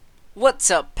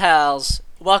What's up, pals?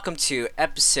 Welcome to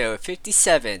episode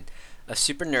 57 of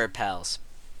Super Nerd Pals.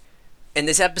 In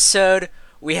this episode,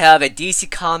 we have a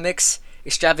DC Comics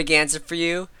extravaganza for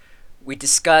you. We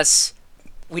discuss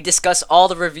all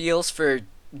the reveals for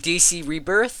DC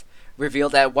Rebirth,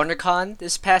 revealed at WonderCon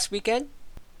this past weekend,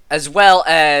 as well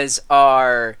as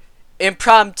our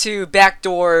impromptu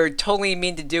backdoor, totally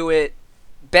mean to do it,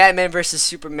 Batman vs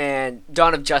Superman: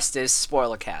 Dawn of Justice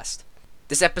spoiler cast.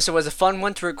 This episode was a fun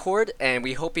one to record, and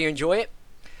we hope you enjoy it.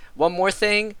 One more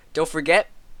thing, don't forget,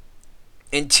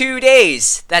 in 2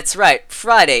 days, that's right,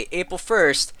 Friday, April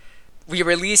 1st, we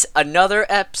release another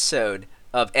episode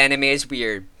of Anime is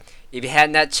Weird. If you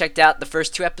hadn't checked out the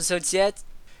first 2 episodes yet,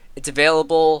 it's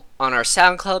available on our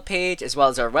SoundCloud page as well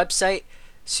as our website,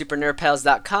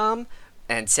 supernerdpals.com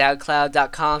and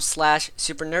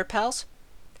soundcloud.com/supernerdpals.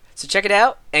 So check it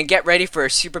out and get ready for a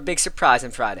super big surprise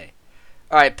on Friday.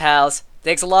 Alright, pals,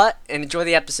 thanks a lot and enjoy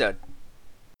the episode.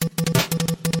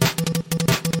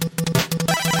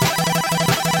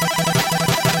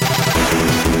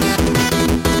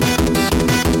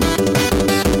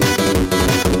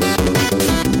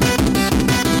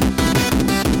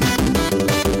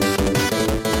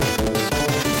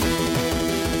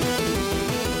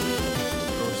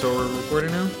 So we're recording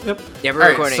now? Yep. Yeah, we're All right,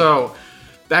 recording. so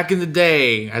back in the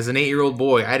day, as an 8-year-old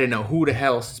boy, I didn't know who the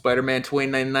hell Spider-Man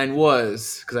 2099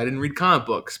 was because I didn't read comic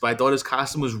books, but I thought his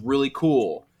costume was really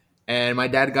cool. And my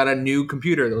dad got a new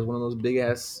computer. That was one of those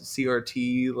big-ass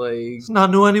CRT, It's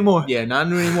not new anymore. Yeah, not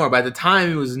new anymore. But at the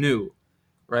time, it was new,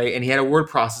 right? And he had a word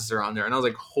processor on there. And I was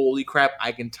like, holy crap,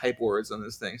 I can type words on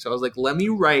this thing. So I was like, let me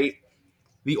write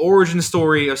the origin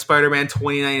story of Spider-Man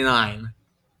 2099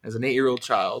 as an 8-year-old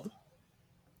child.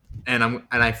 And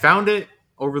I found it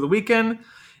over the weekend,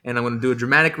 and I'm going to do a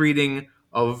dramatic reading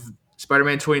of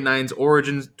Spider-Man 29's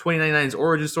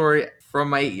origin story from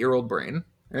my 8-year-old brain.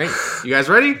 All right, you guys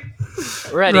ready?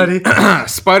 Ready.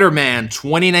 Spider-Man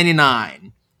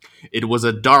 2099. It was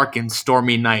a dark and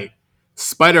stormy night.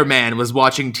 Spider-Man was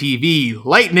watching TV.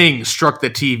 Lightning struck the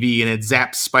TV and it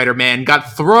zapped Spider-Man,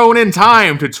 got thrown in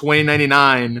time to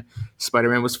 2099.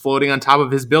 Spider-Man was floating on top of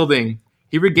his building.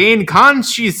 He regained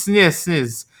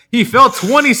consciousness. He fell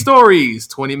 20 stories.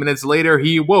 20 minutes later,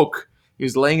 he awoke. He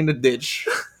was laying in the ditch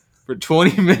for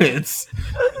 20 minutes.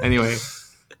 Anyway,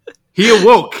 he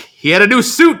awoke. He had a new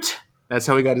suit. That's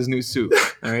how he got his new suit.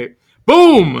 All right.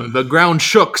 Boom! The ground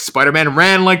shook. Spider-Man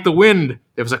ran like the wind.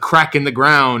 There was a crack in the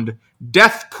ground.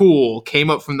 Deathpool came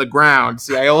up from the ground.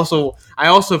 See, I also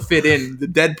fit in the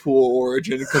Deadpool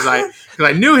origin because I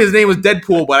knew his name was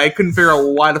Deadpool, but I couldn't figure out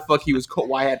why the fuck he was called.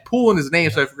 Why I had pool in his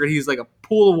name, so I figured he's like a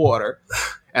pool of water,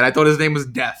 and I thought his name was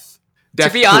Death. To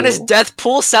be honest,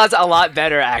 Deathpool sounds a lot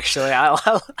better, actually.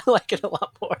 I like it a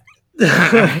lot more.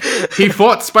 He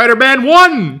fought Spider-Man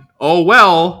 1! Oh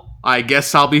well, I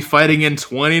guess I'll be fighting in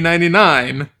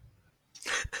 2099.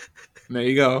 There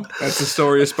you go. That's the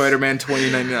story of Spider-Man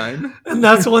 2099. And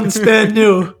that's when Stan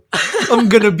knew, I'm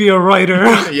going to be a writer.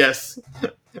 Yes.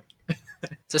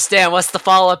 So Stan, what's the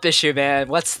follow-up issue, man?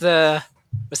 What's the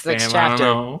next chapter? I don't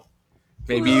know.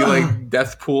 Maybe like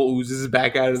Deathpool oozes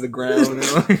back out of the ground.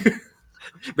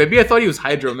 Maybe I thought he was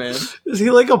Hydro Man. Is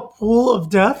he like a pool of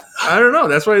death? I don't know.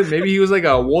 That's why maybe he was like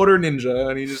a water ninja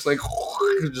and he just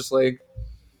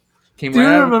came Do you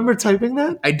right out. remember typing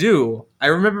that? I do. I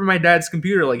remember my dad's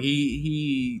computer. Like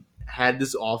he had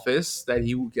this office that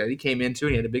he came into,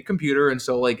 and he had a big computer. And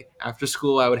so like after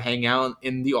school, I would hang out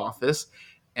in the office,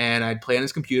 and I'd play on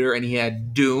his computer. And he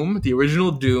had Doom, the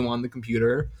original Doom, on the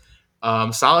computer.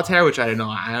 Solitaire, which I didn't know.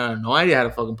 I had no idea how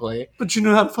to fucking play. But you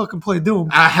knew how to fucking play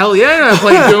Doom. Hell yeah, I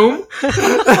played Doom.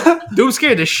 Doom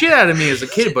scared the shit out of me as a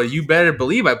kid, but you better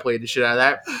believe I played the shit out of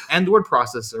that. And the word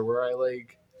processor, where I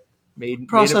like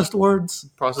Processed words.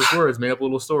 processed words, made up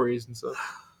little stories and stuff.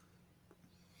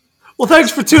 Well,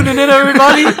 thanks for tuning in,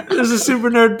 everybody. This is Super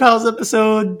Nerd Pals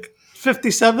episode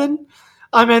 57.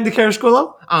 I'm Andy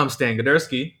Carasquillo. I'm Stan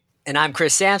Godersky. And I'm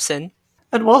Chris Sampson.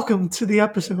 And welcome to the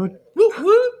episode. Woo,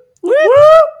 woo.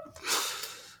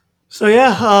 So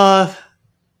yeah,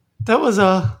 that was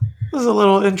a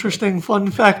little interesting fun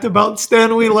fact about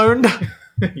Stan we learned.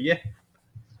 Yeah.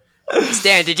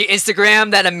 Stan, did you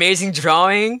Instagram that amazing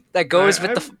drawing that goes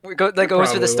with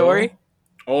the story?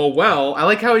 Oh well, I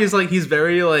like how he's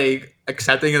very like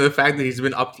accepting of the fact that he's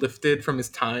been uplifted from his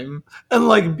time. And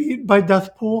like beat by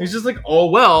Deathpool. He's just like, oh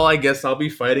well, I guess I'll be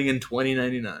fighting in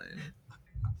 2099.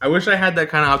 I wish I had that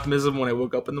kind of optimism when I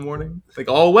woke up in the morning. Like,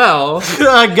 oh well.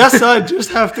 I guess I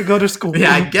just have to go to school.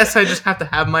 Yeah, I guess I just have to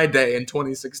have my day in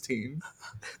 2016.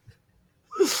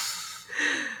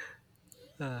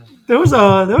 There was a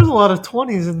lot of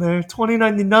 20s in there.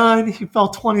 2099. He fell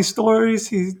 20 stories.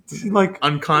 He like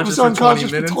Unconscious was for 20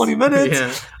 unconscious minutes. for 20 minutes.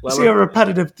 Yeah. We see a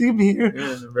repetitive theme here.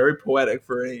 Yeah, very poetic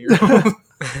for an 8-year-old.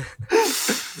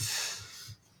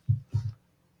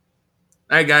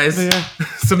 All right, guys. Yeah.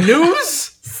 Some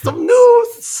news? Some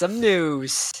news. Some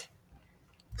news.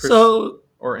 Chris So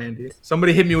or Andy.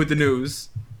 Somebody hit me with the news.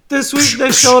 this week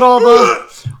they showed all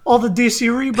the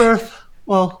DC Rebirth.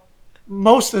 Well,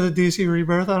 most of the DC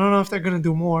Rebirth. I don't know if they're gonna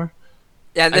do more.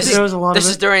 Yeah, I think there was a lot this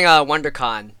of is it. during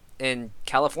WonderCon in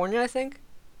California, I think.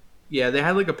 Yeah, they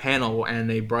had like a panel and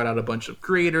they brought out a bunch of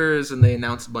creators and they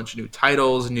announced a bunch of new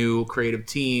titles, new creative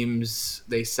teams.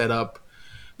 They set up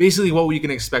basically what we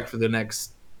can expect for the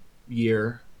next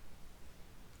year.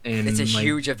 And It's a like,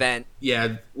 huge event.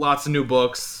 Yeah, lots of new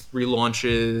books,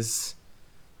 relaunches,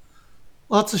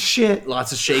 Lots of shit.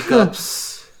 lots of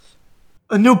shakeups.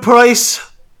 A new price.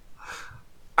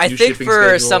 I New think shipping for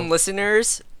schedule. some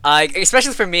listeners,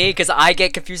 especially for me, because I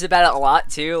get confused about it a lot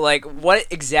too. Like, what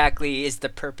exactly is the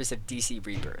purpose of DC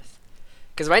Rebirth?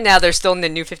 Because right now they're still in the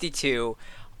New 52.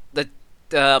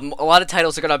 A lot of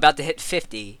titles are about to hit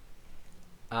 50.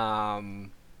 A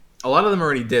lot of them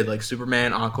already did, like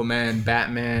Superman, Aquaman,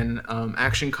 Batman,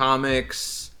 Action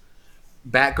Comics,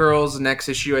 Batgirl's next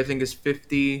issue I think is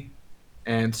 50,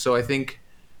 and so I think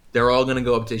they're all going to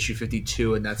go up to issue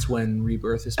 52, and that's when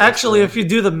Rebirth is. Actually, if you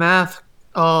do the math,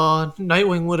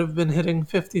 Nightwing would have been hitting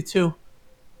 52.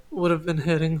 Would have been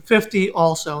hitting 50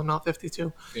 also, not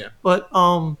 52. Yeah. But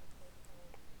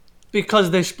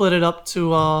because they split it up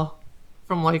to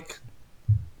from like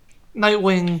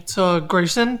Nightwing to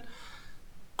Grayson.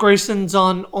 Grayson's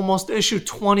on almost issue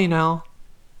 20 now.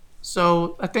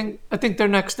 So I think their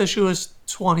next issue is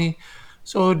 20.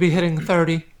 So it would be hitting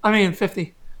 30. I mean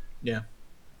 50. Yeah.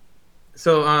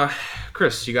 So,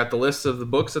 Chris, you got the list of the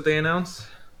books that they announced?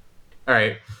 All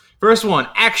right. First one,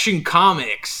 Action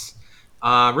Comics,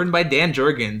 written by Dan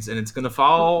Jurgens, and it's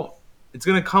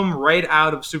gonna come right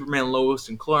out of Superman, Lois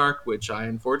and Clark, which I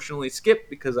unfortunately skipped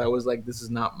because I was like, this is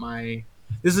not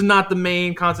the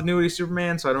main continuity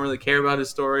Superman, so I don't really care about his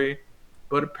story.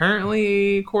 But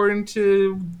apparently, according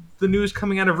to the news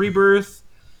coming out of Rebirth,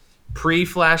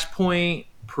 pre-Flashpoint,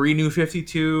 pre-New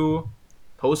 52,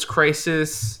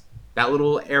 post-Crisis, that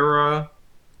little era,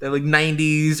 that like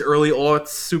 90s, early aughts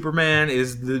Superman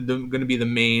is going to be the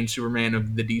main Superman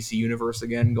of the DC universe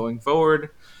again going forward.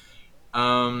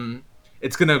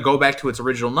 It's going to go back to its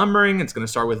original numbering. It's going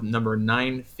to start with number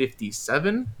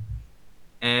 957.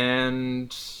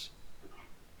 And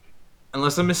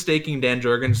unless I'm mistaken, Dan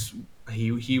Jurgens,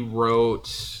 he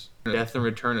wrote Death and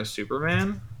Return of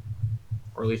Superman,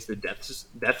 or at least the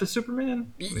Death of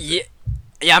Superman.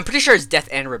 Yeah, I'm pretty sure it's Death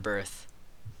and Rebirth.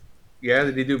 Yeah,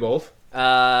 did he do both?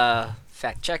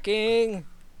 Fact checking.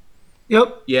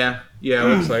 Yep. Yeah, it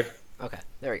looks like. Okay,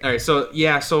 there we go. All right,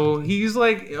 so he's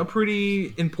like a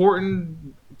pretty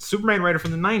important Superman writer from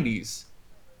the 90s,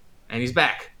 and he's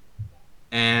back.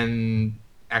 And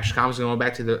Action Comics is going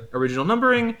back to the original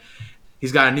numbering.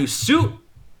 He's got a new suit.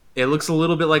 It looks a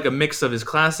little bit like a mix of his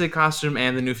classic costume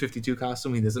and the New 52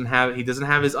 costume. He doesn't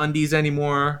have his undies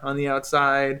anymore on the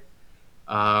outside.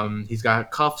 He's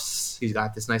got cuffs. He's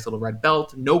got this nice little red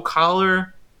belt, no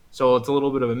collar, so it's a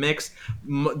little bit of a mix.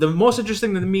 The most interesting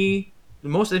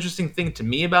thing to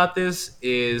me about this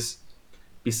is,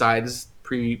 besides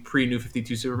pre New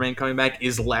 52 Superman coming back,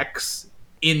 is Lex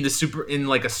in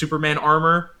like a Superman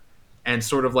armor and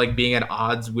sort of like being at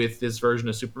odds with this version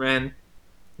of Superman.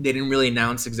 They didn't really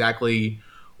announce exactly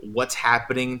what's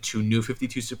happening to New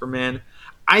 52 Superman.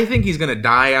 I think he's going to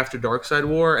die after Darkseid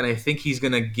War, and I think he's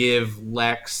going to give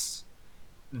Lex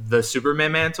the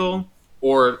Superman mantle,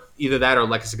 or either that or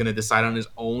Lex is going to decide on his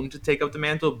own to take up the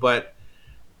mantle. But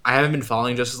I haven't been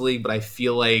following Justice League, but I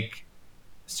feel like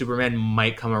Superman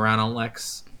might come around on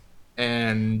Lex.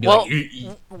 And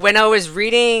when I was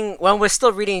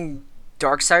still reading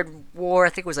Darkseid War, I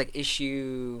think it was like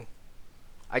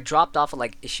I dropped off at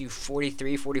like issue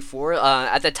 43, 44.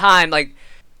 At the time, like,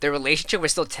 their relationship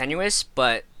was still tenuous,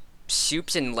 but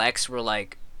Supes and Lex were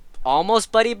like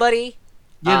almost buddy.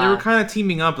 Yeah, they were kind of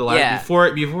teaming up a lot yeah.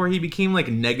 before he became like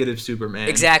negative Superman.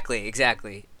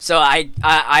 Exactly. So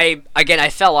I again I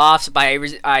fell off, but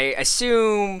I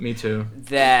assume Me too.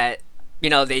 that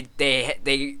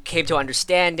they came to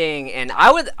understanding, and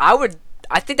I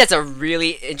think that's a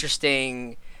really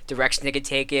interesting direction they could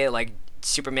take it. Like,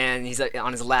 Superman, he's like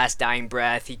on his last dying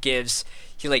breath, he gives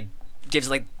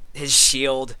his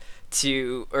shield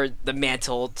or the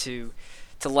mantle to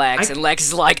Lex, and Lex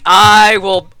is like, I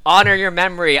will honor your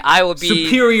memory, I will be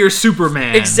superior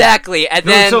Superman. Exactly. And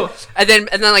then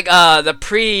like the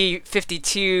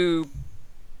pre-52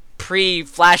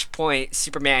 pre-Flashpoint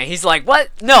Superman. He's like, "What?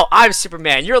 No, I'm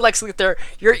Superman. You're Lex Luthor.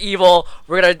 You're evil.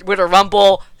 We're gonna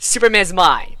rumble. Superman's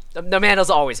mine. The Mando's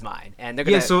always mine." And they're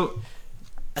gonna. Yeah. So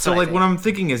That's so what I like think. what I'm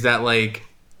thinking is that like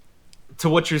to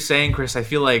what you're saying, Chris, I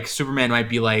feel like Superman might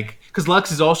be like, because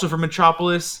Lex is also from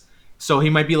Metropolis, so he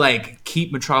might be like,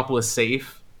 keep Metropolis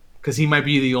safe, because he might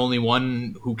be the only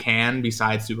one who can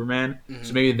besides Superman.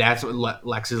 So maybe that's what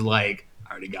Lex is like.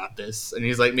 I already got this, and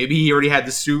he's like, maybe he already had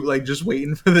the suit, like just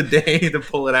waiting for the day to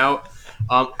pull it out.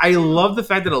 I love the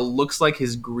fact that it looks like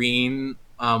his green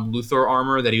Luthor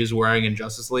armor that he was wearing in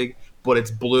Justice League, but it's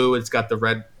blue. It's got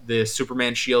the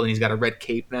Superman shield, and he's got a red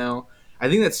cape now. I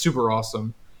think that's super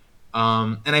awesome.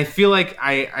 And I feel like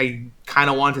I kind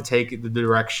of want to take the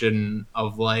direction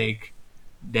of like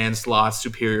Dan Slott's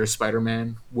Superior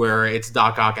Spider-Man, where it's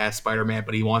Doc Ock as Spider-Man,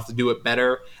 but he wants to do it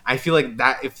better. I feel like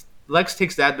that if Lex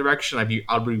takes that direction,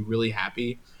 I'll be really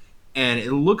happy. And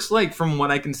it looks like, from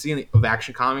what I can see of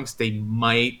Action Comics, they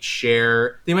might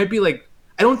share. They might be like.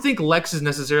 I don't think Lex is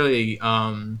necessarily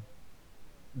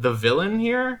the villain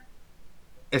here,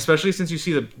 especially since you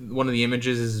see one of the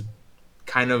images is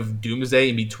kind of Doomsday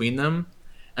in between them,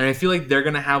 and I feel like they're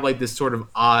gonna have like this sort of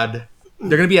odd.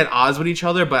 They're gonna be at odds with each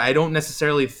other, but I don't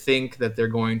necessarily think that they're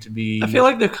going to be. I feel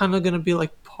like they're kind of gonna be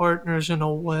like partners in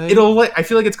a way. I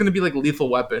feel like it's gonna be like Lethal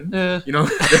Weapon. Yeah. You know,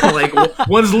 they're like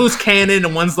one's loose cannon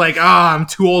and one's like, I'm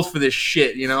too old for this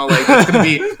shit. You know, like that's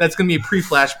gonna be a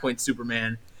pre-Flashpoint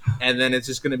Superman, and then it's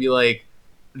just gonna be like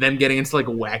them getting into like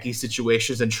wacky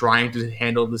situations and trying to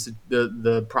handle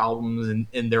the problems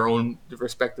in their own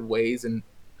respective ways. And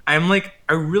I'm like,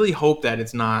 I really hope that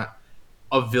it's not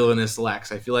a villainous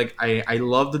Lex. I feel like I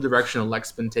love the direction Lex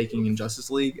has been taking in Justice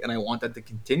League, and I want that to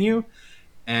continue.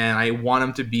 And I want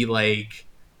him to be like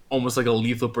almost like a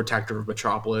lethal protector of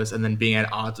Metropolis, and then being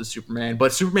at odds with Superman.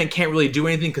 But Superman can't really do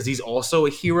anything because he's also a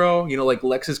hero. You know, like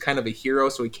Lex is kind of a hero,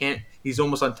 so he's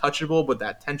almost untouchable, but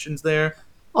that tension's there.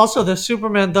 Also, the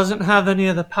Superman doesn't have any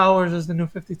of the powers as the New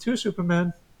 52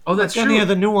 Superman. Oh, that's like true. Any of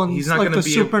the new ones, He's not like the gonna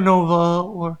be supernova,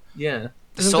 or Yeah.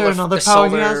 isn't there another power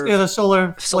he has? Yeah, the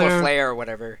solar flare or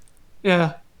whatever.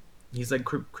 Yeah. He's like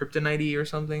kryptonite or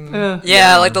something.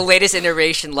 Yeah. Like the latest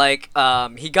iteration, like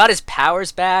he got his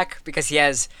powers back because he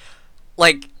has,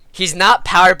 like, he's not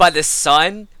powered by the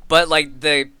sun, but like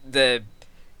the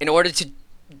in order to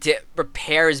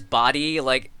repair his body,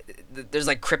 like there's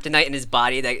like kryptonite in his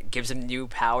body that gives him new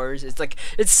powers.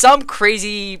 It's some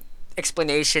crazy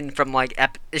explanation from like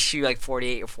issue like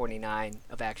 48 or 49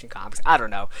 of Action Comics. I don't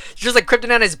know. It's just like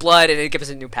kryptonite in his blood, and it gives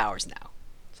him new powers now.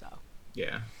 So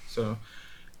yeah. So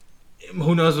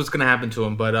who knows what's gonna happen to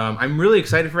him? But I'm really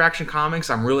excited for Action Comics.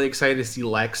 I'm really excited to see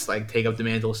Lex like take up the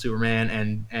mantle of Superman,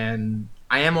 and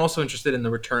I am also interested in the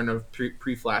return of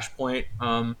pre-Flashpoint.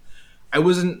 I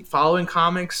wasn't following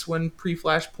comics when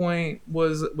pre-Flashpoint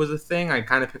was a thing. I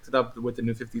kind of picked it up with the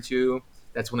New 52.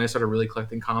 That's when I started really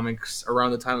collecting comics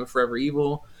around the time of Forever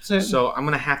Evil. So I'm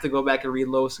gonna have to go back and read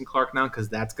Lois and Clark now, because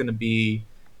that's gonna be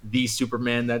the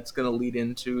Superman that's gonna lead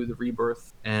into the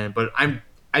rebirth. But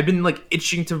I've been like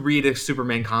itching to read a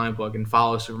Superman comic book and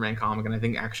follow a Superman comic, and I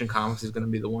think Action Comics is gonna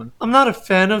be the one. I'm not a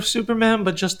fan of Superman,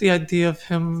 but just the idea of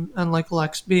him and like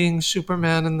Lex being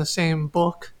Superman in the same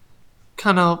book,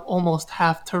 kind of almost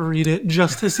have to read it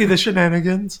just to see the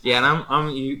shenanigans. Yeah, and I'm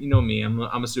you know me, I'm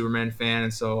a Superman fan,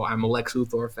 and so I'm a Lex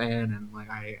Luthor fan, and like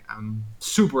I'm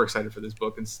super excited for this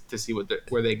book and to see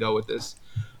where they go with this.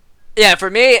 yeah, for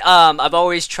me, I've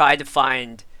always tried to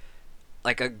find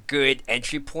like a good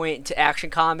entry point to Action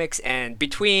Comics, and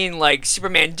between like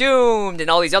Superman Doomed and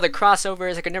all these other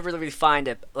crossovers, I could never really find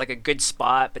a good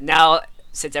spot. But now,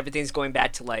 since everything's going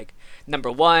back to like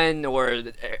 #1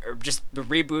 or just the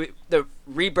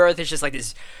rebirth is just like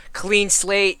this clean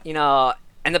slate, you know,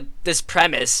 and this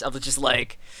premise of just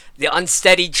like the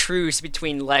unsteady truce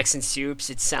between Lex and Supes,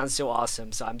 it sounds so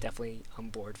awesome. So I'm definitely on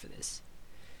board for this.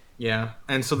 Yeah,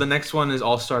 and so the next one is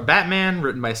All-Star Batman,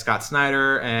 written by Scott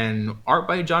Snyder and art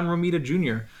by John Romita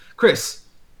Jr. Chris,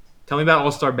 tell me about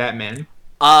All-Star Batman.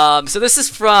 So this is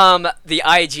from the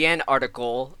IGN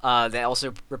article that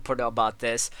also reported about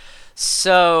this.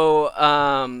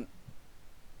 So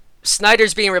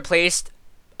Snyder's being replaced,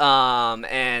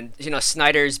 and you know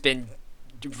Snyder's been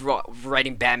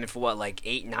writing Batman for what, like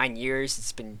 8-9 years.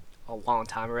 It's been a long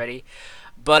time already,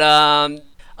 but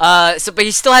but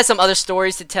he still has some other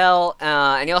stories to tell,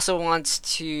 and he also wants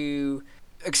to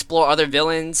explore other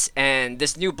villains, and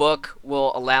this new book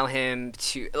will allow him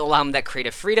that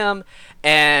creative freedom.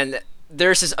 And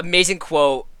there's this amazing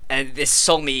quote, and this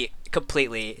sold me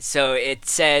completely. So it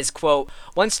says, quote,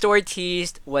 "One story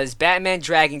teased was Batman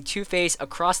dragging Two-Face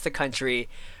across the country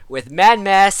with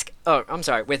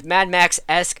with Mad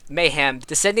Max-esque mayhem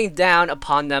descending down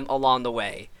upon them along the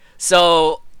way.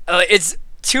 So it's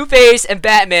Two-Face and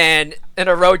Batman in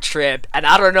a road trip, and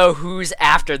I don't know who's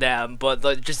after them, but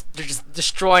they're just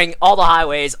destroying all the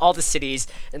highways, all the cities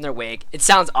in their wake. It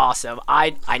sounds awesome.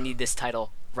 I need this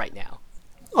title right now.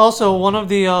 Also, one of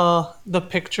the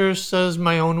pictures says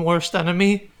 "My Own Worst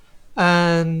Enemy,"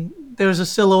 and there's a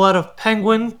silhouette of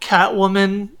Penguin,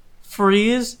 Catwoman,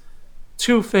 Freeze,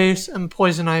 Two-Face, and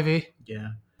Poison Ivy.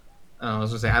 Yeah. I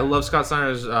was gonna say I love Scott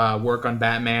Snyder's work on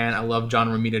Batman. I love John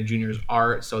Romita Jr.'s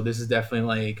art, so this is definitely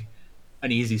like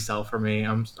an easy sell for me.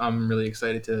 I'm really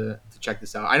excited to check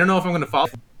this out. I don't know if I'm gonna follow.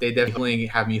 They definitely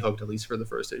have me hooked, at least for the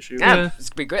first issue. Yeah, it's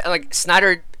gonna be great. Like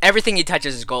Snyder, everything he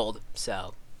touches is gold.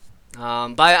 So,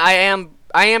 but I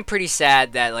am pretty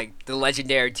sad that like the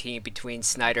legendary team between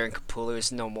Snyder and Capullo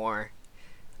is no more.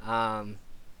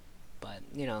 But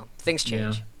things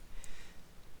change. Yeah.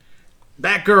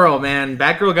 Batgirl, man.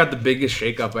 Batgirl got the biggest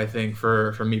shakeup, I think,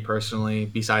 for me personally,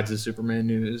 besides the Superman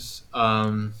news.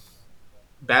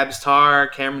 Babs Tarr,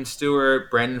 Cameron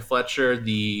Stewart, Brandon Fletcher,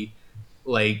 the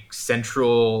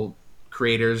central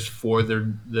creators for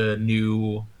the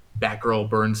new Batgirl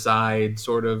Burnside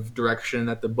sort of direction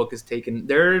that the book has taken.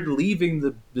 They're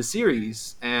leaving the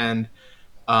series, and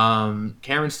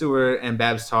Cameron Stewart and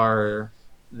Babs Tarr,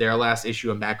 their last issue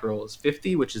of Batgirl is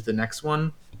 50, which is the next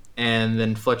one. And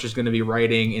then Fletcher's going to be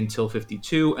writing until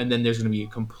 52, and then there's going to be a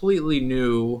completely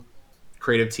new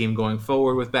creative team going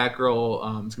forward with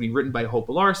Batgirl. It's going to be written by Hope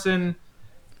Larson,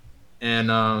 and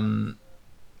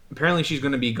apparently she's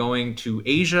going to be going to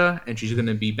Asia, and she's going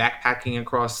to be backpacking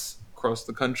across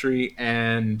the country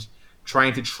and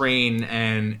trying to train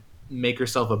and make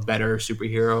herself a better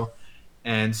superhero.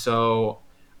 And so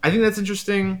I think that's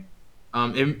interesting.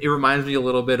 It reminds me a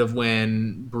little bit of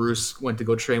when Bruce went to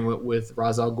go train with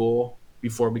Ra's al Ghul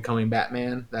before becoming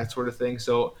Batman, that sort of thing.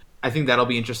 So I think that'll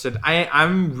be interesting.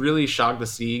 I'm really shocked to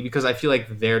see, because I feel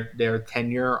like their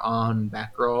tenure on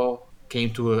Batgirl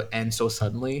came to an end so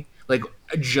suddenly. Like,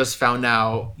 I just found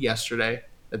out yesterday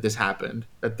that this happened,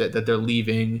 that they're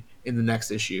leaving in the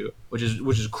next issue, which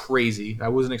is crazy. I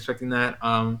wasn't expecting that.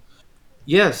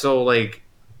 Yeah. So like,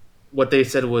 what they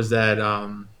said was that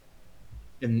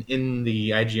in the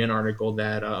IGN article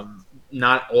that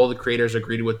not all the creators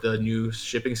agreed with the new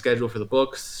shipping schedule for the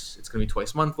books. It's going to be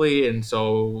twice monthly, and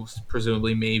so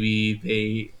presumably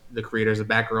maybe the creators of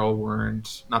Batgirl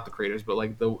weren't, not the creators, but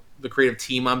like the creative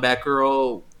team on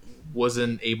Batgirl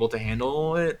wasn't able to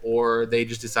handle it, or they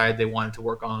just decided they wanted to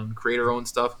work on creator-owned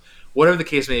stuff. Whatever the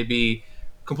case may be,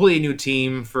 completely new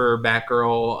team for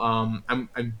Batgirl.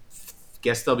 I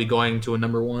guess they'll be going to a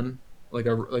number one, like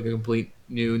a complete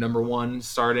new number one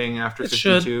starting after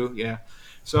 52. Yeah.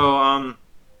 So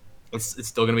it's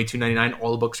still gonna be $2.99.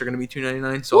 All the books are gonna be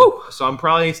 $2.99. So I'm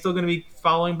probably still gonna be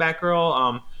following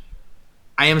Batgirl.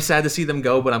 I am sad to see them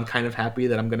go, but I'm kind of happy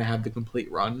that I'm gonna have the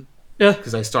complete run. Yeah.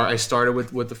 Because I started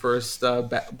with the first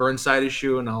Burnside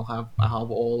issue, and I'll have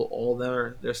all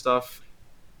their stuff.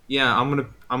 Yeah, I'm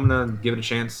gonna give it a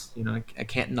chance. I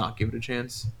can't not give it a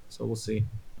chance. So we'll see.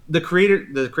 The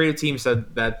creative team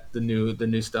said that the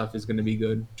new stuff is going to be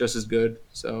good, just as good.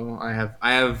 So I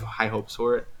have high hopes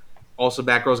for it. Also,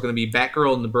 Batgirl is going to be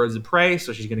Batgirl and the Birds of Prey,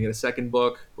 so she's going to get a second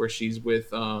book where she's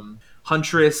with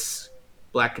Huntress,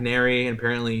 Black Canary, and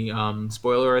apparently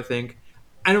spoiler, I think.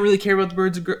 I don't really care about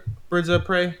the Birds of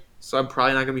Prey, so I'm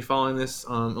probably not going to be following this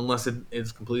unless it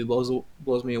completely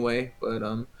blows me away. But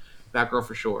Batgirl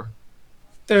for sure.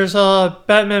 There's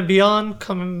Batman Beyond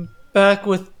coming back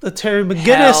with the Terry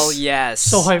McGinnis. Hell yes.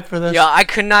 So hyped for this. Yeah, I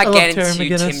could not get into Terry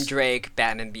McGinnis. Tim Drake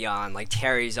Batman Beyond. Like,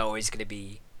 Terry's always going to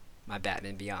be my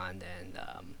Batman Beyond, and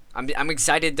I'm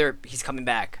excited he's coming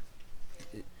back.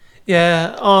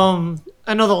 Yeah,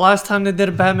 I know the last time they did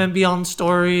a Batman Beyond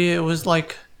story, it was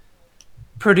like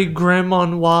pretty grim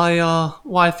on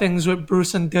why things with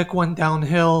Bruce and Dick went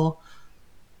downhill,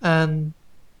 and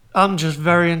I'm just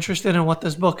very interested in what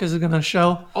this book is going to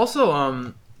show.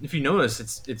 Also, if you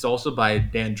notice, it's also by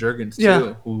Dan Jurgens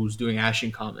too, who's doing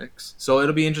Ashen Comics. So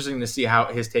it'll be interesting to see how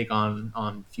his take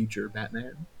on future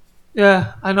Batman.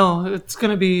 Yeah, I know. It's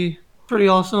going to be pretty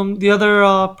awesome. The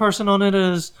other person on it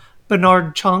is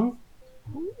Bernard Chung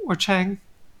or Chang.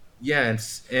 Yeah,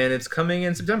 it's coming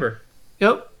in September.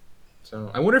 Yep. So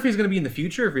I wonder if he's going to be in the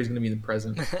future or if he's going to be in the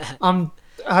present.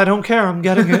 I don't care. I'm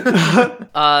getting it.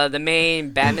 The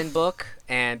main Batman book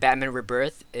and Batman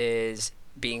Rebirth is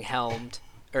being helmed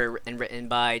and written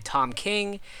by Tom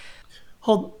King.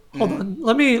 Hold on.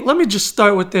 Let me just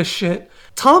start with this shit.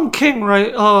 Tom King,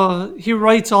 right? He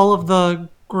writes all of the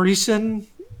Grayson,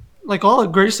 like all the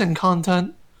Grayson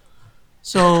content.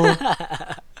 So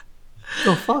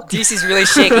The fuck? DC's really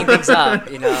shaking things up,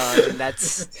 you know, and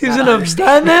that's He's not in an a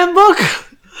understatement. Batman book.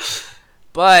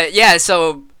 But yeah,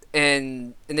 so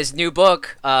in this new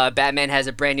book, Batman has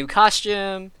a brand new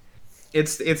costume.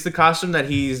 It's the costume that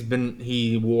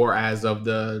he wore as of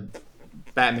the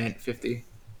Batman 50.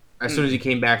 As soon as he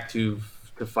came back to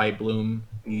fight Bloom,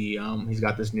 he's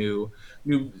got this new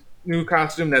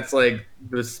costume that's like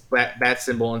this bat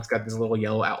symbol, and it's got this little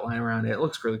yellow outline around it. It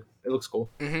looks cool.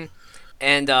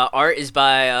 And art is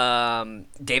by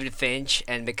David Finch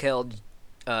and Mikhail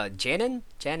Janin.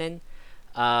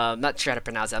 Not sure how to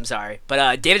pronounce it. I'm sorry,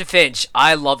 but David Finch,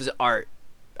 I love his art.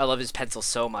 I love his pencil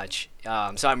so much.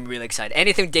 So I'm really excited.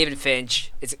 Anything David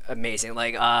Finch is amazing.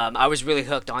 Like I was really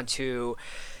hooked onto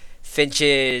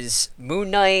Finch's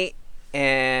Moon Knight,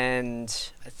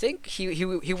 and I think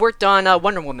he worked on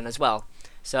Wonder Woman as well.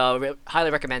 So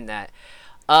highly recommend that.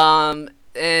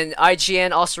 And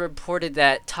IGN also reported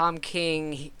that Tom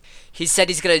King, he said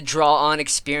he's gonna draw on his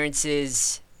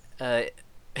experiences in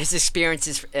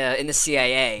the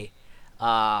CIA,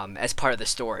 as part of the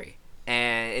story,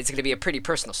 and it's gonna be a pretty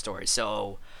personal story.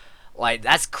 So, like,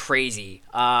 that's crazy.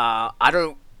 I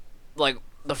don't like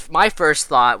my first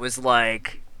thought was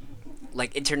like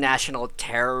international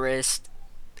terrorist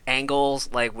angles,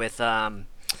 like with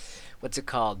what's it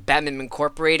called, Batman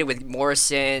Incorporated with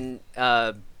Morrison.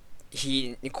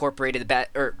 He incorporated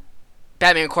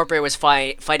Batman Incorporated was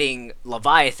fighting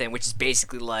Leviathan, which is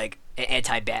basically like an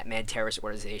anti-Batman terrorist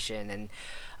organization,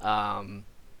 and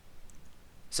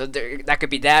so that could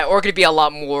be that, or it could be a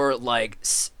lot more like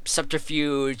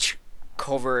subterfuge,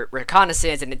 covert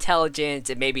reconnaissance, and intelligence,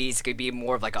 and maybe it could be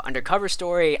more of like an undercover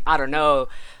story. I don't know,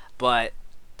 but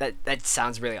that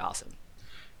sounds really awesome.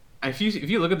 If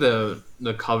you look at the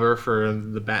cover for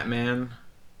the Batman,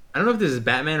 I don't know if this is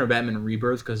Batman or Batman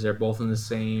Rebirth because they're both in the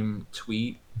same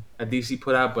tweet that DC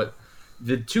put out, but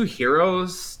the two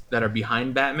heroes that are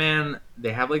behind Batman,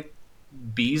 they have like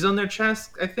bees on their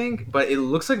chest, I think, but it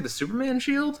looks like the Superman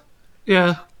shield.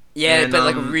 Yeah. Yeah, And, but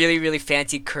like a really, really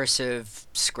fancy cursive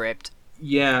script.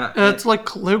 Yeah, It's like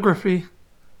calligraphy.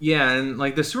 yeah, and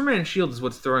like the Superman shield is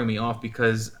what's throwing me off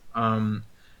because I'm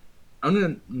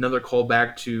gonna another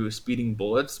callback to Speeding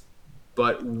Bullets,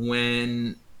 but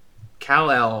when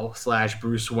Kal-El /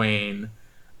 Bruce Wayne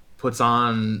puts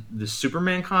on the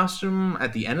Superman costume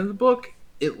at the end of the book,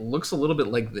 it looks a little bit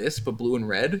like this, but blue and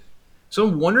red. So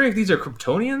I'm wondering if these are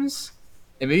Kryptonians,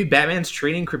 and maybe Batman's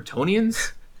training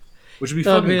Kryptonians, which would be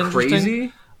That'd be fucking interesting.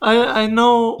 crazy. I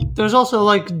know there's also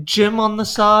like Jim on the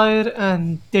side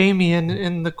and Damien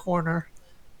in the corner,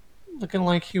 looking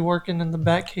like he working in the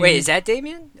Batcave. Wait, is that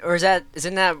Damien, or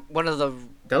isn't that one of the?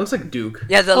 That looks like Duke.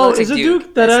 Yeah, that Oh, looks is like it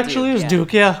Duke? That That's actually is yeah.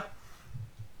 Duke. Yeah.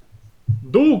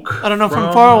 Duke. I don't know.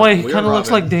 From far away, he We're kind of looks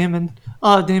Robin. like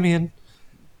Damien.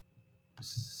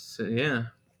 So, yeah.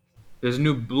 There's a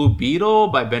new Blue Beetle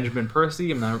by Benjamin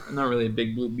Percy. I'm not really a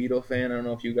big Blue Beetle fan. I don't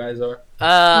know if you guys are.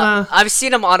 Nah. I've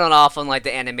seen him on and off on like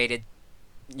the animated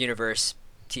universe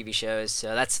TV shows,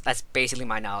 so that's basically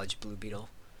my knowledge of Blue Beetle.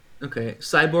 Okay.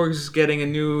 Cyborg's getting a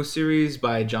new series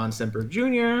by John Semper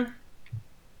Jr.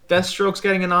 Deathstroke's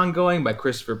getting an ongoing by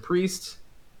Christopher Priest.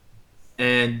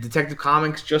 And Detective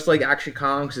Comics, just like Action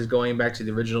Comics, is going back to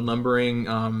the original numbering.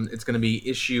 It's going to be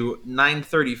issue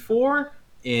 934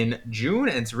 in June,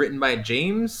 and it's written by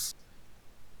James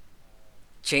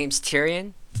James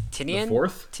Tinian. the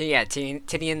Fourth.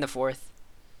 Tinian the Fourth.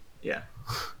 Yeah.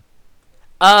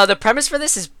 The premise for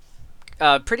this is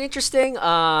pretty interesting.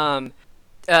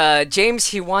 James,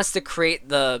 he wants to create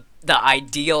the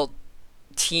ideal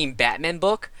team Batman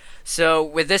book. So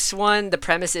with this one, the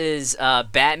premise is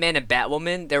Batman and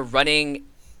Batwoman. They're running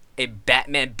a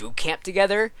Batman boot camp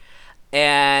together,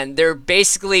 and they're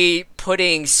basically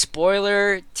putting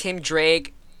Tim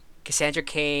Drake, Cassandra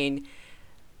Cain,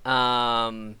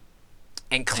 and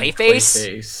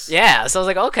Clayface. Yeah, so I was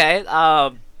like, okay.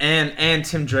 And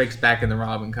Tim Drake's back in the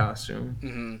Robin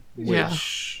costume,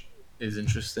 which is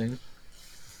interesting.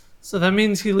 So that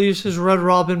means he leaves his Red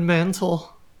Robin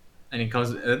mantle. And he comes.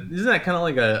 Isn't that kind of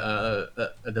like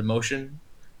a demotion?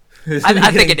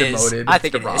 I think it is. I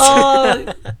think it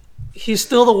is. He's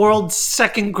still the world's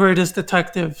second greatest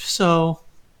detective, so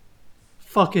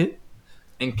fuck it.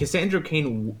 And Cassandra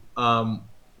Cain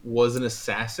was an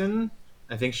assassin.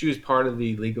 I think she was part of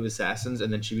the League of Assassins,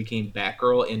 and then she became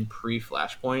Batgirl in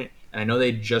pre-Flashpoint. And I know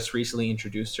they just recently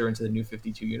introduced her into the New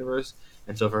 52 universe.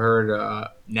 And so for her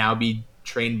to now be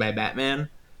trained by Batman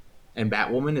and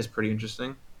Batwoman is pretty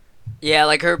interesting. Yeah,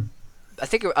 like I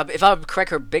think if I'm correct,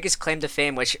 her biggest claim to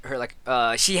fame was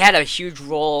she had a huge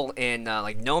role in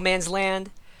like No Man's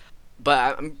Land,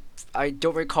 but I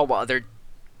don't recall what other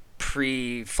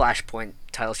pre-Flashpoint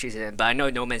title she's in, but I know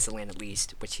No Man's Land at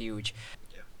least, which huge.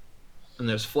 And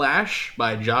there's Flash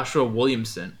by Joshua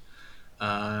Williamson.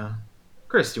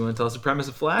 Chris, do you want to tell us the premise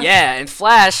of Flash? Yeah, and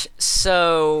Flash.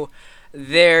 So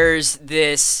there's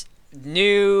this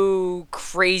new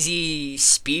crazy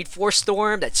Speed Force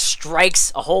storm that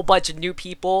strikes a whole bunch of new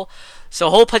people. So a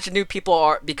whole bunch of new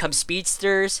people become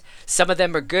speedsters. Some of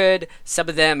them are good, some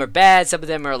of them are bad, some of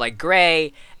them are like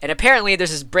gray. And apparently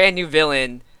there's this brand new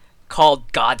villain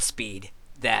called Godspeed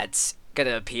that's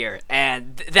gonna appear,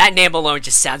 and that name alone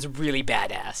just sounds really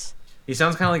badass. He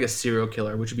sounds kind of like a serial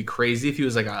killer, which would be crazy if he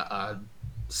was like a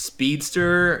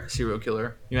speedster serial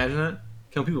killer. You imagine that?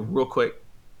 Killing people real quick.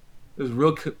 It was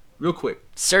real quick.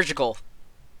 Surgical.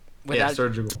 Yeah,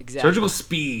 surgical. Exactly. Surgical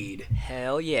speed.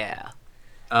 Hell yeah.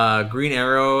 Green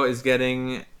Arrow is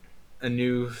getting a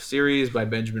new series by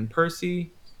Benjamin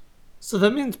Percy. So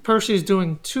that means Percy's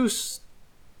doing two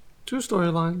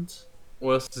storylines.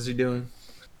 What else is he doing?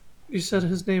 You said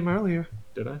his name earlier.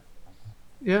 Did I?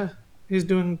 Yeah, he's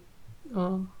doing.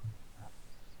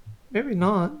 Maybe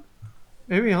not.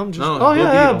 Maybe I'm just. No, oh Blue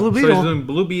yeah, Beetle. Blue So Beetle. he's doing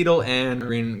Blue Beetle and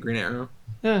Green Arrow.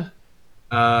 Yeah.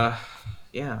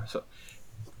 Yeah. So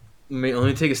let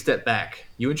me take a step back.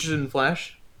 You interested in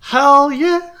Flash? Hell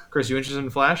yeah. Chris, you interested in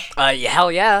Flash? Yeah,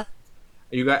 hell yeah.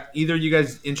 You got either of you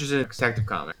guys interested in Detective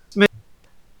Comics?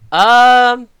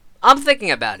 I'm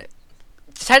thinking about it.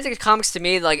 Detective Comics to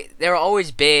me, like, they were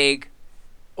always big.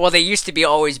 Well, they used to be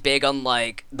always big on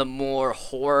like the more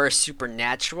horror,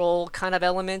 supernatural kind of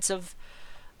elements of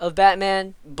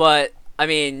Batman. But I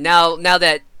mean, now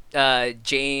that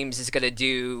James is gonna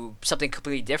do something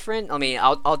completely different, I mean,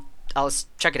 I'll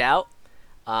check it out.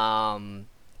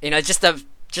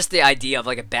 Just the idea of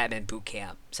like a Batman boot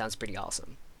camp sounds pretty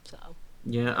awesome. So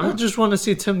Yeah, I just want to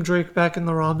see Tim Drake back in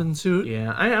the Robin suit.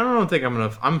 yeah. I don't think I'm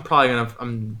gonna.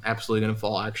 I'm absolutely gonna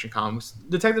follow Action Comics.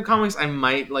 Detective Comics, I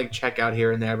might like check out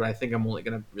here and there, but I think I'm only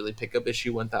gonna really pick up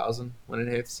issue 1000 when it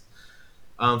hits.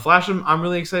 Flash, I'm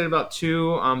really excited about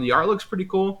too. The art looks pretty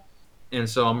cool, and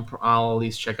so I'll at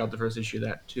least check out the first issue of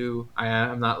that too.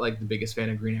 I'm not like the biggest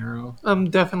fan of Green Arrow. I'm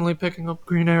definitely picking up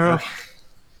Green Arrow.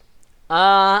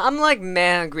 I'm like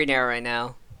man on Green Arrow right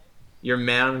now. You're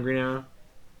mad on Green Arrow?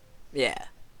 Yeah.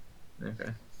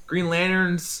 Okay. Green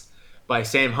Lanterns by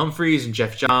Sam Humphries and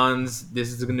Jeff Johns.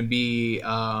 This is going to be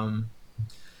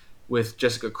with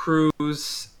Jessica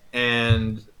Cruz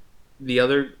and the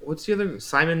other. What's the other?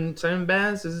 Simon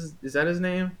Baz? Is that his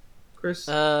name, Chris?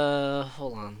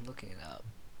 Hold on, looking it up.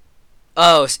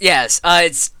 Oh yes,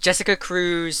 it's Jessica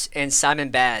Cruz and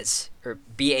Simon Baz, or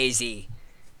B-A-Z.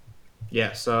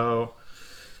 Yeah. So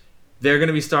they're going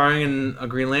to be starring in a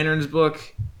Green Lanterns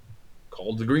book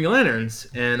called The Green Lanterns,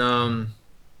 and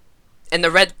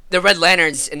the Red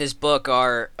Lanterns in this book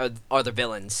are the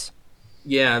villains.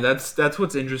 yeah, that's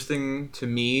what's interesting to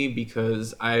me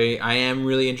because I am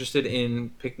really interested in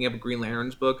picking up a Green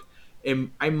Lanterns book,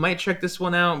 and I might check this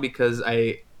one out because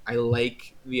I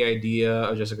like the idea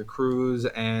of Jessica Cruz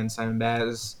and Simon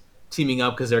Baz teaming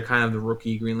up because they're kind of the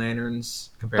rookie Green Lanterns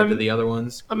compared to the other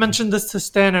ones. I mentioned this to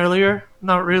Stan earlier.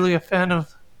 Not really a fan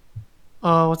of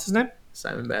what's his name?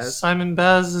 Simon Baz. Simon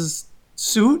Baz's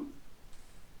suit.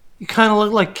 You kind of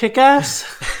look like Kick-Ass.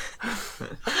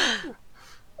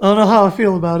 I don't know how I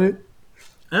feel about it.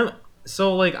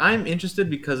 I'm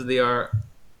interested because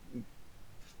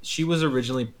she was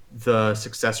originally the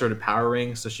successor to Power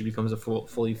Ring, so she becomes a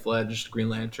fully fledged Green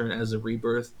Lantern as a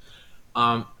rebirth.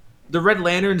 The Red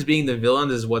Lanterns being the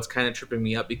villains is what's kind of tripping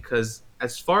me up because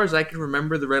as far as I can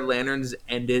remember, the Red Lanterns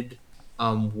ended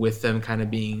with them kind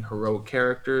of being heroic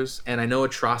characters, and I know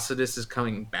Atrocitus is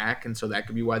coming back, and so that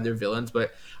could be why they're villains.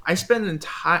 But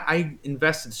I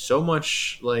invested so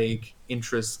much like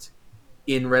interest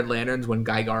in Red Lanterns when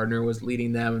Guy Gardner was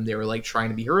leading them, and they were like trying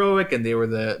to be heroic, and they were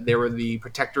the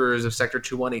protectors of Sector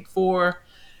 2184,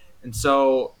 and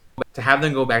so to have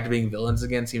them go back to being villains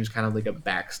again seems kind of like a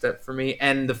backstep for me.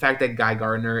 And the fact that Guy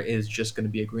Gardner is just going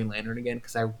to be a Green Lantern again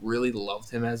because I really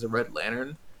loved him as a Red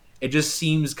Lantern. It just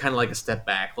seems kind of like a step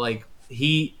back. Like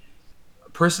he,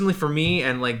 personally for me,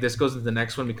 and like this goes into the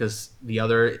next one because the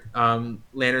other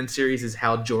Lantern series is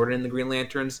Hal Jordan in the Green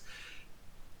Lanterns,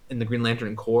 in the Green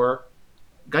Lantern Corps.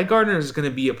 Guy Gardner is going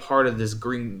to be a part of this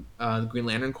Green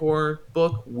Lantern Corps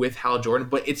book with Hal Jordan,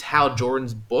 but it's Hal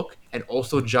Jordan's book, and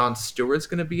also Jon Stewart's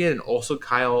going to be it, and also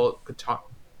Kyle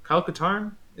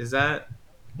Katarn? Is that?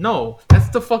 No, that's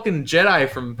the fucking Jedi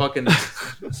from fucking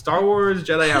Star Wars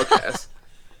Jedi Outcast.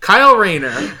 Kyle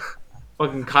Rayner.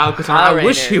 Fucking Kyle Katarn. I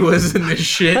wish he was in this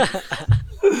shit.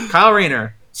 Kyle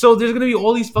Rayner. So there's going to be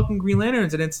all these fucking Green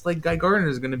Lanterns, and it's like Guy Gardner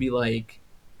is going to be like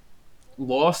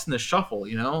lost in the shuffle,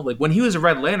 you know? Like when he was a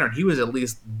Red Lantern, he was at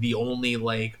least the only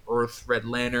like Earth Red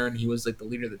Lantern. He was like the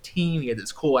leader of the team. He had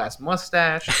this cool ass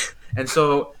mustache. And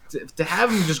so to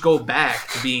have him just go back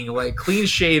to being like clean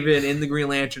shaven in the Green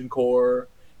Lantern Corps,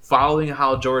 following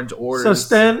Hal Jordan's orders.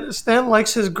 So Stan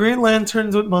likes his Green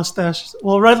Lanterns with mustaches.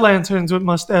 Well, Red Lanterns with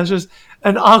mustaches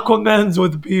and Aquamans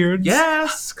with beards.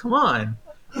 Yes, come on.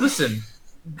 Listen,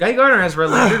 Guy Gardner as Red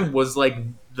Lantern was like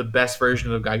the best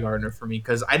version of Guy Gardner for me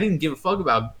because I didn't give a fuck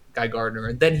about Guy Gardner,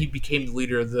 and then he became the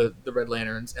leader of the Red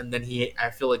Lanterns, and then I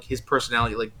feel like his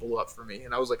personality like blew up for me,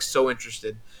 and I was like so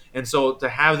interested. And so to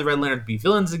have the Red Lanterns be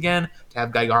villains again, to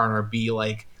have Guy Gardner be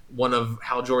like one of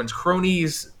Hal Jordan's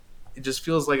cronies, it just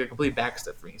feels like a complete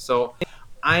backstep for me. So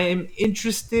I'm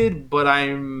interested, but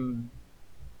I'm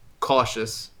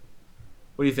cautious.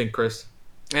 What do you think, Chris?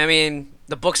 I mean,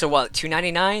 the books are what,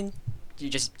 $2.99? You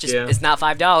just Yeah. It's not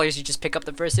 $5. You just pick up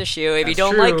the first issue. If you That's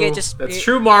don't true. like it, just That's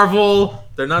true. Marvel,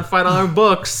 they're not $5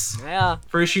 books Yeah.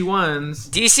 for issue ones.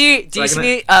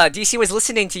 DC was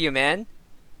listening to you, man.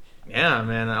 Yeah,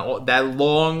 man, that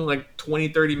long like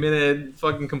 20-30 minute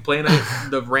fucking complaint,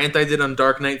 the rant I did on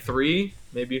Dark Knight 3.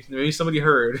 Maybe somebody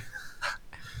heard.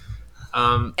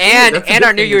 And that's the our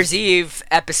good New thing Year's is- Eve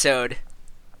episode.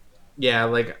 Yeah,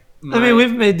 like I mean,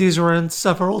 we've made these rants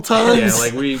several times. yeah,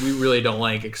 like we really don't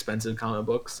like expensive comic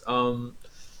books.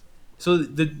 So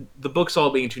the books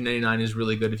all being $2.99 is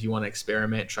really good if you want to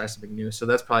experiment, try something new. So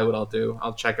that's probably what I'll do.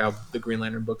 I'll check out the Green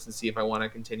Lantern books and see if I want to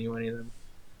continue any of them.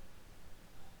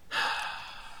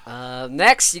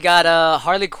 Next, you got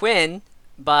Harley Quinn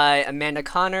by Amanda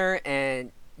Connor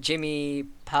and Jimmy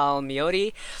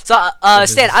Palmiotti. So, Which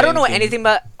is Stan, the I don't same know team. anything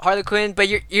about Harley Quinn, but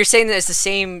you're saying that it's the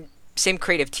same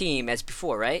creative team as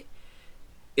before, right?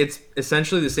 It's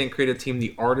essentially the same creative team.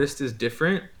 The artist is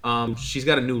different. She's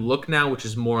got a new look now, which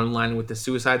is more in line with the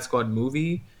Suicide Squad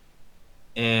movie.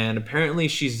 And apparently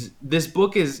this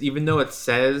book is, even though it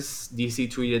says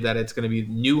DC tweeted that it's going to be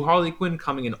new Harley Quinn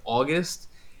coming in August,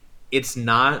 it's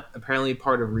not apparently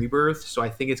part of Rebirth. So I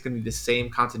think it's going to be the same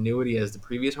continuity as the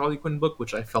previous Harley Quinn book,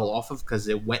 which I fell off of because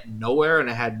it went nowhere and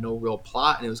it had no real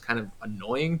plot and it was kind of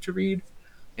annoying to read.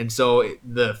 And so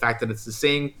the fact that it's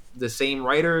the same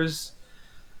writers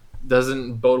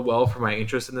doesn't bode well for my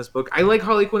interest in this book. I like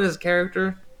Harley Quinn as a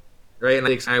character, right?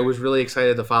 And I was really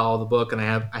excited to follow the book. And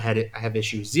I have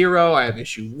issue 0, I have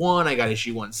issue 1, I got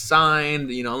issue 1 signed.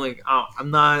 You know, I'm like, oh,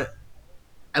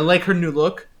 I like her new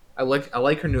look. I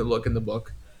like her new look in the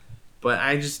book, but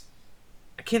I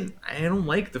don't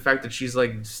like the fact that she's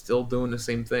like still doing the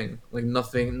same thing, like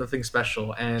nothing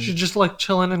special. And She's just like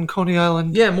chilling in Coney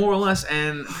Island. yeah, more or less.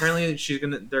 And apparently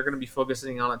they're gonna be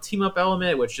focusing on a team up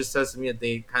element, which just says to me that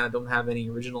they kind of don't have any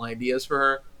original ideas for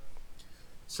her.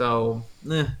 So,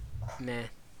 Meh.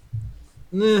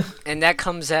 nah. And that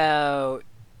comes out.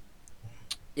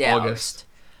 Yeah, August.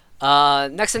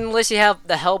 Next on the list, you have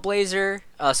the Hellblazer.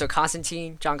 So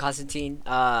John Constantine,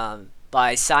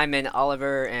 by Simon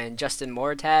Oliver and Justin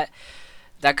Moritat.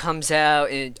 That comes out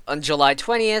on July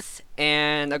 20th,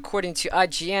 and according to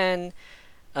IGN,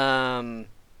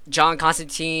 John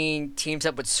Constantine teams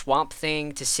up with Swamp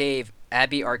Thing to save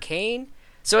Abby Arcane.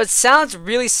 So it sounds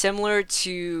really similar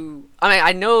to. I mean,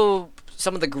 I know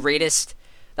some of the greatest.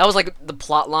 That was like the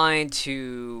plot line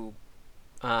to,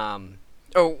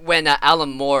 or when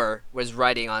Alan Moore was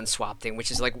writing on Swamp Thing, which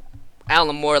is like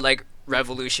Alan Moore like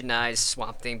revolutionized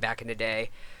Swamp Thing back in the day.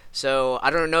 So I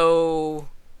don't know.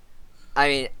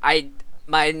 I mean,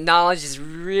 my knowledge is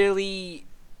really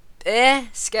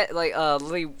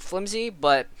really flimsy,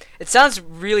 but it sounds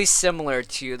really similar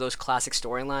to those classic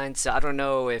storylines. So I don't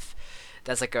know if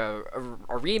that's like a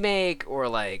remake or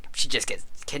like she just gets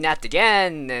kidnapped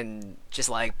again and just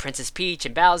like Princess Peach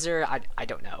and Bowser. I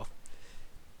don't know,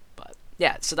 but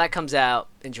yeah. So that comes out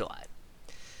in July.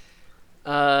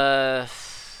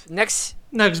 Next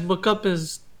Book up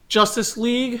is Justice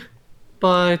League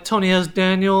by Tony S.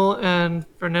 Daniel and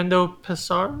Fernando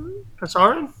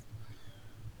Pesarin.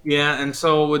 Yeah, and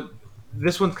so with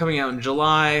this one's coming out in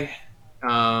July.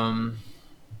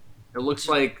 It looks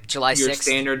like July your 6th.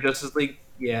 standard Justice League.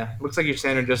 Yeah, looks like your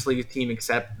standard Justice League team,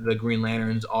 except the Green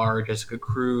Lanterns are Jessica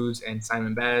Cruz and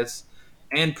Simon Baz,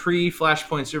 and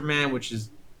pre-Flashpoint Superman, which is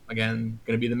again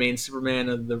going to be the main Superman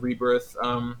of the Rebirth.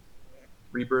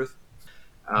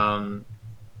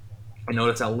 I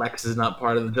noticed that Lex is not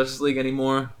part of the Justice League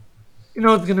anymore. You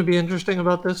know what's going to be interesting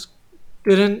about this?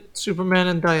 Didn't Superman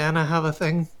and Diana have a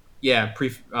thing? Yeah,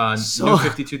 So- New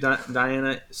 52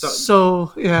 Diana.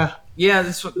 So yeah, Yeah,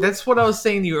 that's what I was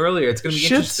saying to you earlier. It's going to be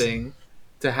Shit's- interesting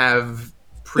to have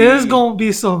there's going to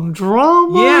be some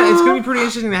drama. Yeah, it's going to be pretty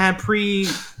interesting to have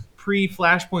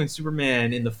pre-Flashpoint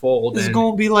Superman in the fold. This is And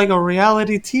gonna be like a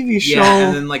reality TV show. yeah,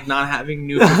 and then like not having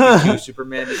New 52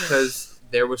 Superman because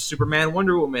there was Superman,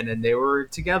 Wonder Woman, and they were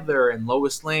together, and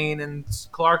Lois Lane and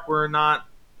Clark were not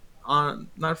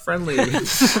friendly.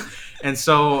 And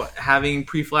so having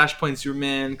pre-Flashpoint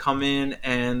Superman come in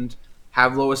and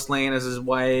have Lois Lane as his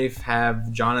wife,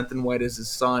 have Jonathan White as his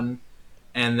son,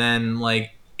 and then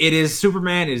like it is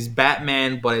Superman, it is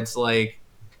Batman, but it's like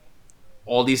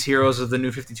all these heroes of the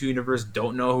New 52 universe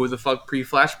don't know who the fuck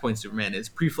pre-Flashpoint Superman is.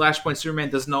 Pre-Flashpoint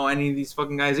Superman doesn't know any of these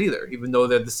fucking guys either, even though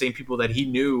they're the same people that he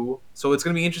knew. So it's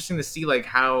gonna be interesting to see like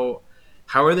how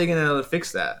are they gonna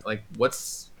fix that? Like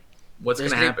what's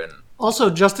gonna happen?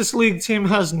 Also, Justice League team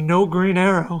has no Green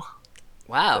Arrow.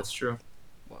 Wow. That's true.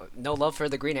 No love for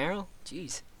the Green Arrow?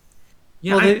 Jeez.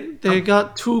 Yeah, Well, they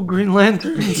got 2 Green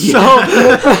Lanterns,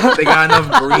 Yeah. so they got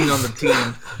enough green on the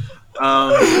team.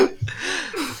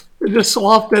 they just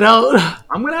swapped it out.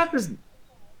 I'm gonna have to.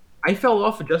 I fell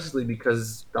off of Justice League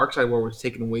because Darkseid War was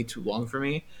taking way too long for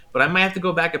me. But I might have to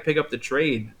go back and pick up the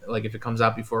trade, like if it comes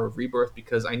out before Rebirth,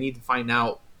 because I need to find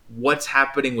out what's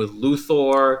happening with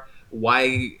Luthor,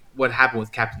 what happened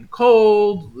with Captain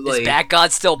Cold. Like, Is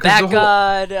Bat-God still 'cause the whole-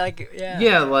 Bat-God? Like, yeah.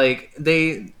 Yeah, like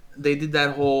they did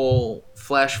that whole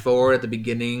flash forward at the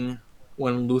beginning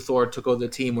when Luthor took over the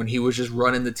team when he was just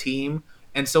running the team,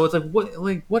 and so it's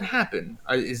like what happened?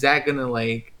 Is that gonna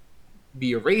like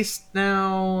be erased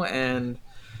now? And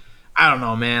I don't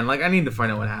know, man. Like I need to find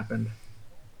out what happened.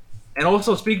 And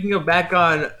also, speaking of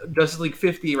Bat-God, Justice League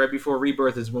 50 right before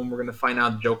Rebirth is when we're gonna find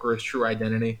out Joker's true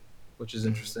identity, which is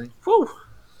interesting. Whew.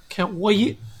 Can't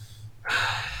wait.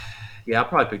 Yeah, I'll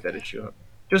probably pick that issue up.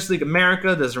 Justice League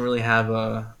America doesn't really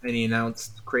have any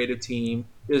announced creative team.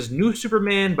 There's New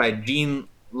Superman by Gene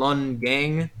Lund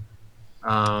Gang.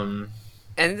 And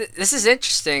this is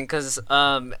interesting because,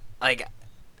 like,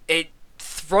 it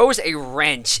throws a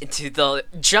wrench into the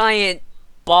giant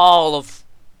ball of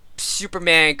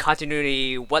Superman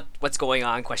continuity. What's going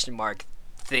on? Question mark.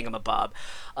 Thingamabob.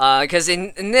 Because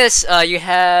in this, you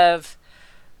have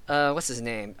what's his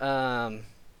name?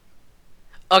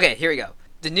 Okay, here we go.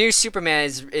 The new Superman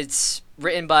it's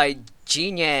written by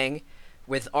Gene Yang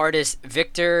with artist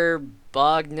Victor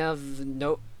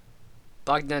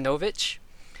Bogdanovich,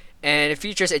 and it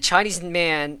features a Chinese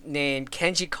man named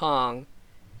Kenji Kong,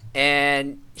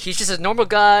 and he's just a normal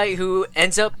guy who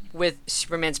ends up with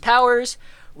Superman's powers.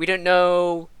 We don't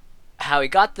know how he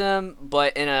got them,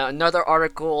 but in another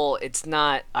article, it's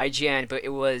not IGN, but it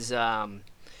was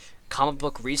Comic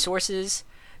Book Resources.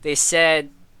 They said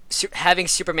having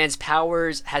Superman's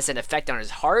powers has an effect on his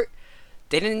heart.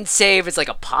 They didn't say if it's like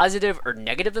a positive or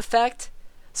negative effect.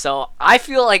 So I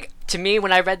feel like, to me,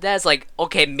 when I read that, it's like,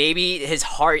 okay, maybe his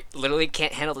heart literally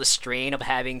can't handle the strain of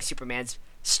having Superman's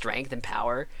strength and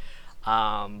power.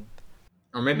 Or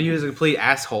maybe he was a complete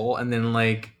asshole, and then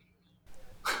like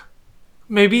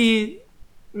Maybe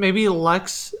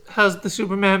Lex has the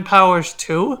Superman powers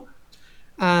too,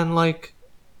 and like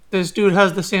this dude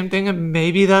has the same thing, and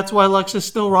maybe that's why Lex is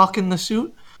still rocking the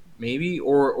suit. maybe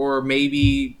or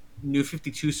maybe New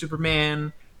 52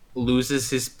 Superman loses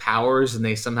his powers and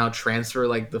they somehow transfer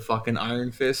like the fucking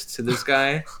Iron Fist to this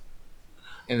guy,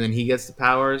 and then he gets the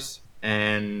powers,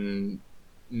 and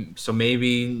so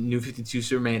maybe New 52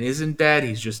 Superman isn't dead.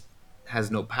 He's just has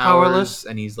no powers, Powerless.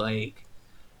 and he's like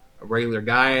a regular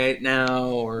guy now,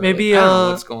 or Maybe, like, I don't know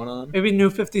what's going on. Maybe New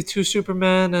 52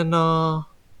 Superman and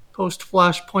post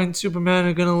Flashpoint Superman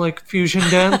are gonna like fusion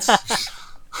dance,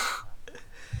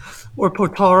 or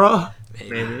Potara.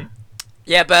 Maybe.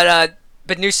 Yeah, but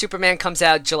new Superman comes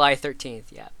out July 13th.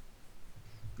 Yeah.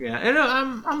 Yeah, and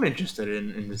I'm interested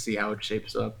in to see how it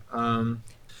shapes up.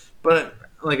 But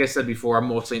like I said before, I'm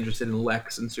mostly interested in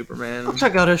Lex and Superman. I'll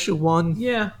check out issue 1.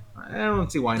 Yeah, I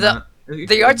don't see why The- not.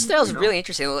 The art style is You know? really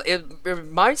interesting. It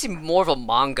reminds me more of a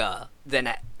manga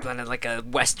than like a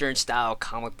Western style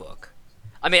comic book.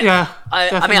 I mean, Yeah, I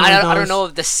mean, definitely I don't does. know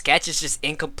if the sketch is just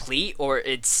incomplete or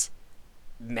it's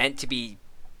meant to be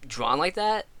drawn like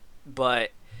that,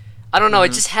 but I don't know.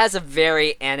 It just has a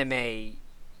very anime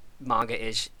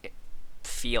manga-ish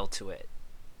feel to it.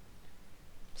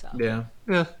 So Yeah.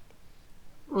 Yeah.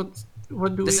 What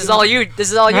do this we is got? all you.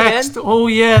 This is all you, man. Next, oh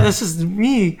yeah, this is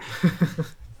me.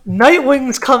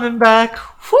 Nightwing's coming back.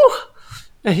 Whew.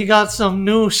 And he got some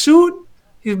new suit.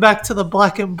 He's back to the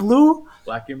black and blue.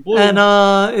 Black and blue. And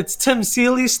it's Tim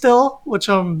Seeley still, which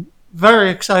I'm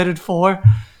very excited for.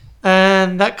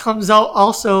 And that comes out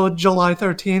also July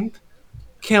 13th.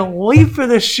 Can't wait for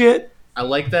this shit. I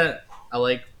like that. I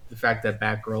like the fact that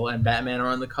Batgirl and Batman are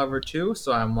on the cover too.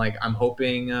 So I'm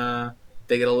hoping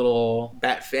they get a little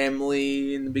Bat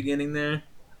family in the beginning there.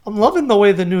 I'm loving the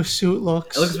way the new suit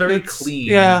looks. It looks very clean.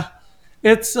 Yeah,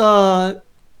 it's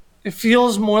it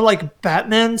feels more like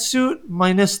Batman's suit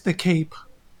minus the cape.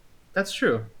 That's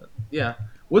true. Yeah.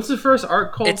 What's the first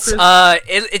art called, It's Chris?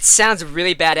 it sounds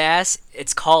really badass.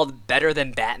 It's called Better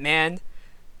Than Batman.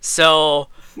 So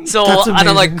That's I don't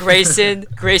know, like amazing.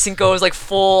 Grayson goes like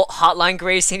full Hotline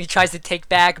Grayson. He tries to take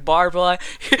back Barbara.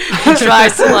 He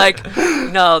tries to like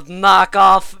knock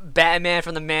off Batman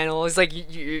from the mantle. He's like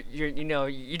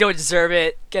you don't deserve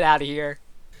it. Get out of here.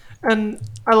 And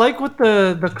I like what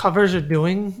the covers are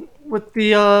doing with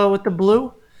the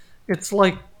blue. It's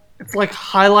like it's like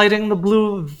highlighting the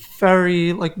blue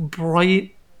very like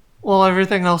bright, while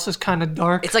everything else is kind of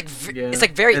dark. Yeah. It's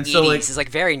like very And 80s. so, like- It's like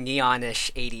very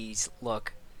neonish 80s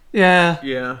look. Yeah,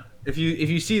 Yeah. If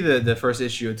you see the first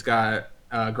issue, it's got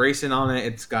Grayson on it.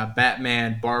 It's got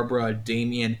Batman, Barbara,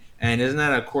 Damian, and isn't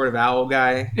that a Court of Owl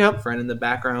guy? Yep. Friend in the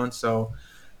background. So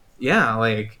yeah,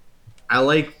 like I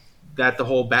like that the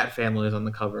whole Bat family is on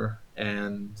the cover,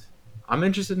 and I'm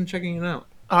interested in checking it out.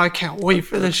 I can't wait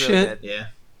for this Looks really shit. good. Yeah.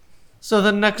 So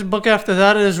the next book after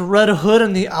that is Red Hood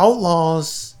and the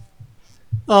Outlaws.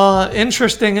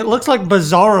 Interesting. It looks like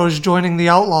Bizarro's joining the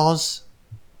Outlaws.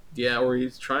 Yeah, or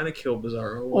he's trying to kill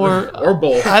Bizarro, Or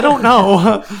both. I don't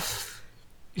know.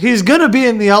 He's gonna be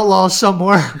in the Outlaws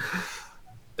somewhere.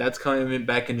 That's coming in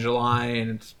back in July,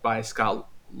 and it's by Scott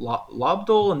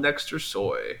Lobdell and Dexter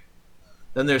Soy.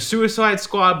 Then there's Suicide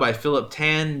Squad by Philip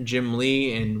Tan, Jim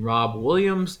Lee, and Rob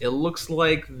Williams. It looks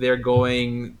like they're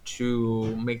going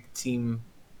to make the team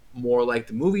more like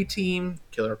the movie team: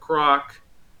 Killer Croc,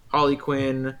 Harley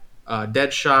Quinn,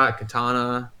 Deadshot,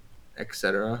 Katana,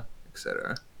 etc.,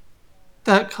 etc.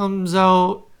 That comes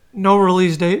out no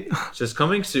release date. Just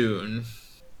coming soon.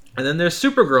 And then there's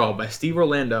Supergirl by Steve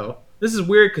Orlando. This is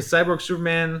weird because Cyborg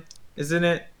Superman is in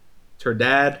it. It's her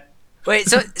dad. Wait,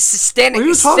 so Stan, Were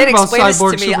you Stan talking about explain this to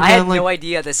Cyborg me. I had Superman, no like-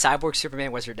 idea that Cyborg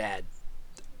Superman was her dad.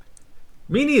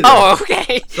 Me neither. Oh,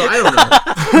 okay. So I don't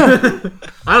know.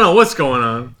 I don't know what's going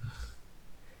on.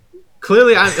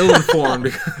 Clearly, I'm ill-informed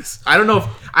because I don't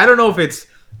know if it's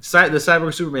the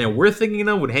Cyborg Superman we're thinking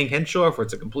of with Hank Henshaw, or if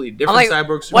it's a completely different like, Cyborg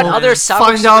what Superman. other Cyborg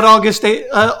Find out August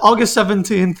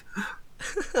 17th.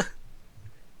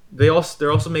 They're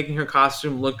also making her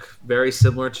costume look very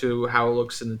similar to how it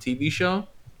looks in the TV show,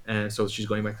 and so she's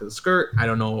going back to the skirt. I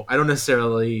don't know. I don't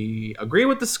necessarily agree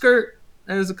with the skirt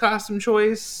as a costume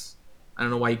choice. I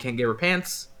don't know why you can't get her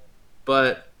pants,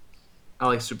 but I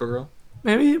like Supergirl.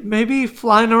 Maybe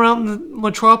flying around the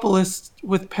Metropolis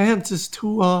with pants is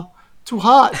too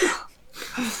hot.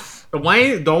 But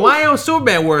why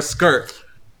Superman wear a skirt?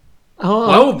 Oh,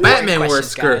 Why would Batman wear a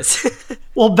Questions, skirt? guys.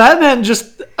 well, Batman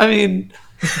just. I mean,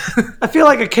 I feel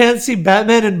like I can't see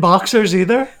Batman in boxers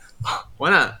either.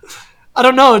 Why not? I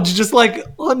don't know. It's just like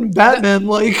on Batman,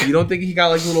 like You don't think he got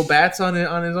like little bats on his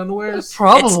underwears?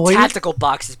 probably. It's tactical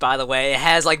boxes, by the way. It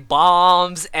has like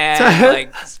bombs and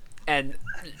like and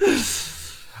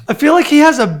I feel like he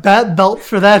has a bat belt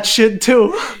for that shit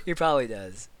too. he probably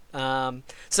does.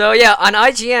 So yeah, on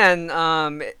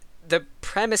IGN, the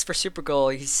premise for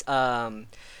Supergirl, he's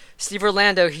Steve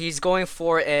Orlando. He's going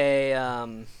for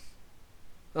a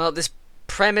this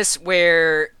premise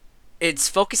where it's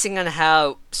focusing on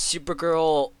how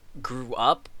Supergirl grew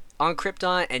up on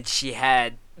Krypton and she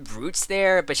had roots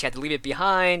there, but she had to leave it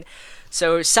behind.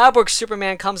 So Cyborg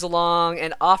Superman comes along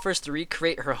and offers to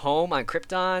recreate her home on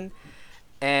Krypton,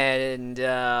 and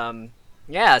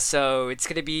yeah, so it's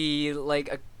gonna be like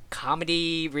a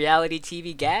comedy reality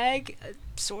TV gag,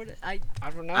 sort of. I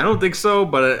don't know. I don't think so,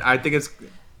 but I think it's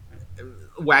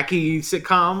wacky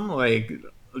sitcom. Like,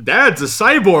 Dad's a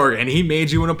cyborg, and he made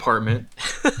you an apartment.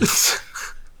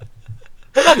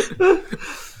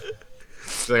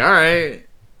 It's like, all right,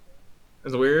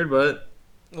 that's weird, but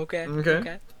Okay.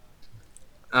 Okay.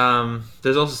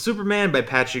 There's also Superman by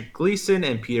Patrick Gleason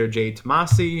and Peter J.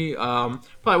 Tomasi.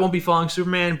 Probably won't be following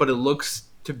Superman, but it looks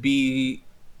to be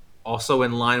also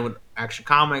in line with Action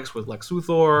Comics with Lex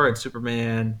Luthor and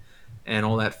Superman and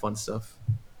all that fun stuff.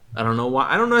 I don't know why.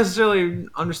 I don't necessarily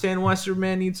understand why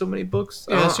Superman needs so many books.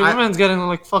 Yeah, Superman's getting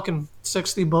like fucking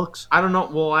 60 books. I don't know.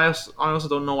 Well, I also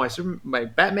don't know why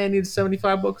Batman needs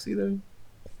 75 books either.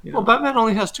 You know? Well, Batman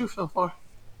only has 2 so far.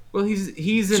 Well, he's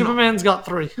in. Superman's got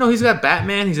 3. No, he's got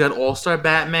Batman. He's got All Star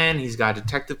Batman. He's got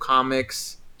Detective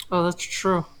Comics. Oh, that's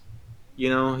true. You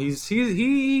know,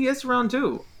 he gets around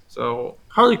too. So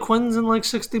Harley Quinn's in like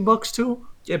 60 books too.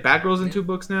 yeah, Batgirl's in 2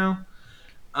 books now.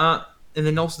 And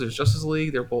then also there's Justice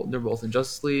League. They're both in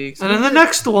Justice League. So And then the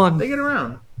next one. they get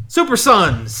around. Super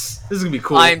Sons. This is gonna be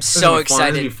cool. I'm This is so gonna be fun. This is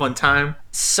excited. gonna be a fun time.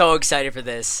 So excited for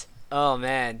this. Oh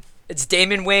man, It's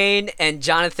Damon Wayne and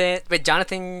Jonathan. Wait,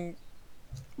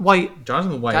 White.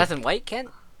 Jonathan White. Jonathan White, Ken?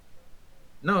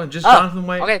 No, just Oh, Jonathan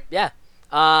White. okay, yeah.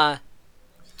 Uh,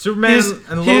 Superman He's-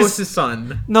 and he's- Lois'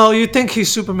 son. No, you think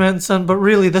he's Superman's son, but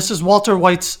really this is Walter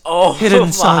White's oh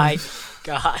hidden my son,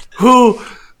 god. who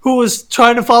was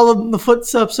trying to follow in the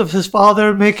footsteps of his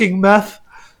father, making meth.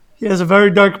 He has a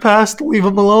very dark past. Leave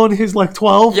him alone. He's like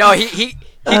 12. Yo, he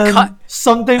and cut.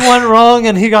 something went wrong,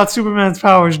 and he got Superman's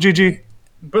powers. GG.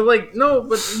 But like no,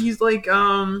 but he's like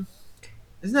isn't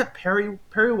that Perry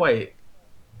White?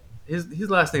 His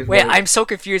last name's Wait, White. I'm so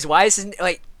confused. Why is his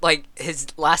like his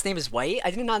last name is White?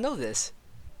 I did not know this.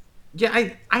 Yeah,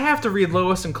 I have to read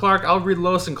Lois and Clark. I'll read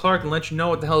Lois and Clark and let you know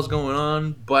what the hell's going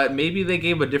on. But maybe they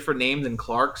gave a different name than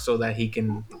Clark so that he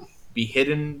can be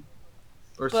hidden.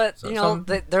 Or But you know,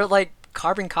 something. they're like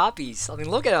carbon copies. I mean,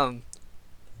 look at him.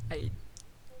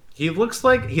 He looks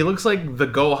like the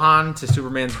Gohan to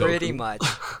Superman's Pretty Goku. much.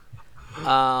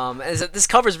 This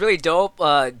cover is really dope.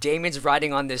 Damien's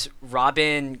riding on this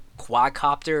Robin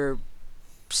quadcopter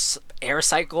air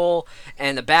cycle,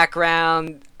 and the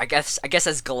background, I guess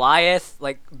as Goliath,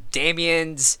 like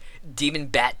Damien's demon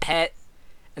bat pet,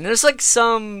 and there's like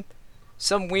some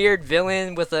weird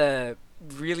villain with a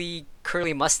really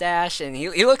curly mustache, and he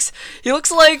looks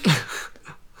like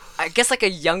I guess like a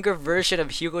younger version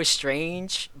of Hugo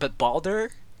Strange, but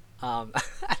balder. Um,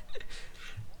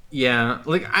 Yeah,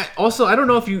 like I don't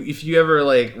know if you ever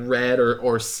like read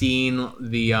or seen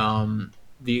the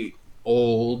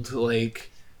old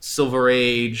like Silver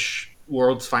Age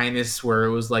World's Finest where it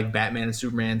was like Batman and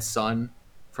Superman's son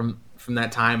from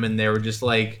that time, and they were just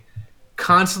like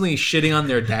constantly shitting on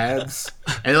their dads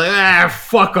and they're like,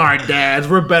 fuck our dads,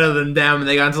 we're better than them, and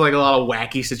they got into like a lot of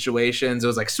wacky situations. It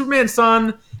was like Superman's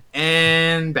son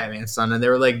and Batman's son, and they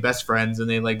were like best friends, and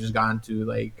they like just got into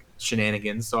like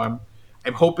shenanigans. So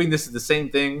I'm hoping this is the same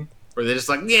thing where they're just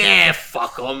like, yeah,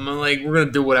 fuck them, and like we're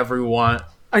gonna do whatever we want.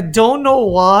 I don't know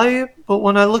why, but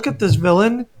when I look at this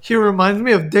villain, he reminds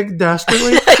me of Dick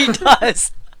Dastardly. he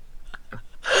does.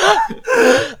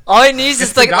 All he needs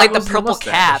is the like the goggles and the purple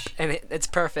cap, mustache. and it's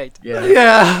perfect. Yeah.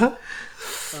 Yeah.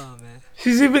 Oh man.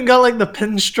 He's even got like the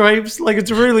pinstripes. Like it's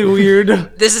really weird.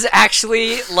 This is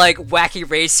actually like Wacky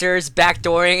Racers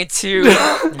backdooring into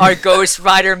our Ghost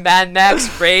Rider Mad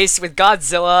Max race with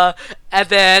Godzilla, and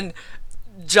then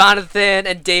Jonathan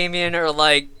and Damien are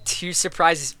like two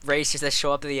surprise racers that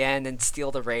show up at the end and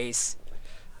steal the race.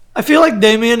 I feel like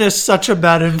Damien is such a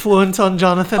bad influence on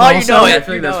Jonathan. Oh, you also. know I it.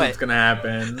 feel like You that's know what's it. gonna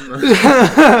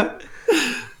happen.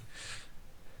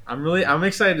 I'm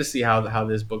excited to see how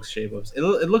this book shapes up.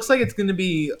 It looks like it's gonna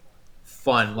be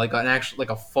fun, like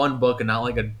a fun book and not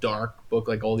like a dark book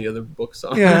like all the other books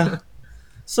are. Yeah.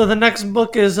 So the next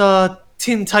book is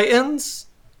Teen Titans.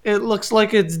 It looks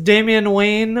like it's Damian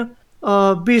Wayne,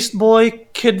 Beast Boy,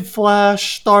 Kid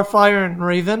Flash, Starfire, and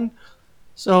Raven.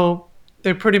 So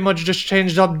they pretty much just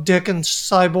changed up Dick and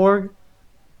Cyborg.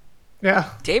 Yeah.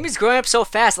 Damien's growing up so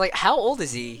fast. Like, how old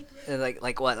is he?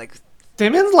 Like what? Like,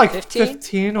 Damien's like 15?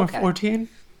 15 or Okay. 14.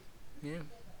 Yeah.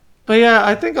 But yeah,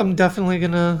 I think I'm definitely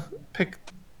going to pick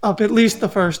up at least the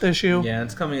first issue. Yeah,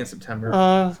 it's coming in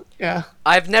September. Yeah.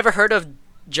 I've never heard of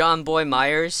John Boy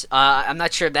Myers. I'm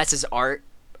not sure if that's his art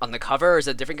on the cover or is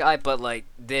it a different guy, but like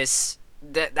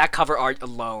that cover art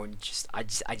alone, I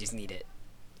just need it.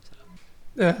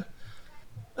 Yeah.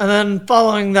 And then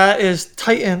following that is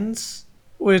Titans,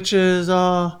 which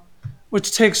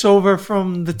takes over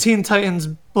from the Teen Titans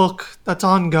book that's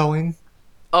ongoing.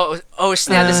 Oh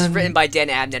snap! This is And- written by Dan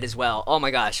Abnett as well. Oh my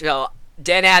gosh! No,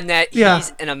 Dan Abnett. Yeah.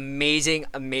 He's an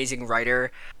amazing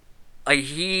writer. Like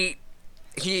he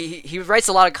writes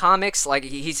a lot of comics. Like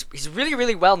he's really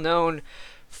really well known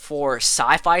for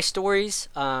sci-fi stories.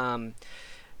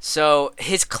 So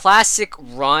his classic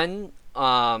run,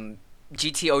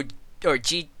 GTO or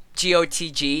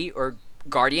GOTG or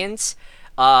Guardians.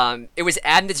 It was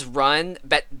Abnett's run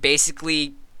that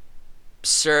basically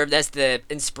served as the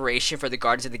inspiration for the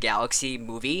Guardians of the Galaxy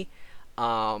movie.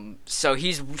 So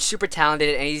he's super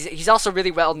talented, and he's also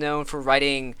really well known for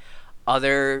writing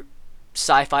other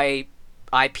sci-fi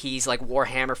IPs like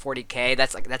Warhammer 40K.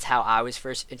 That's how I was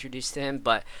first introduced to him.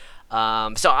 But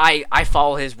so I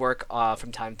follow his work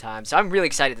from time to time. So I'm really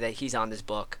excited that he's on this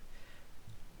book.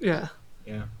 Yeah.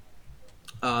 Yeah.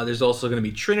 There's also going to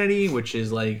be Trinity, which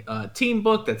is like a team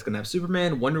book that's going to have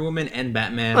Superman, Wonder Woman, and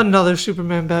Batman. Another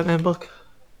Superman Batman book.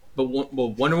 But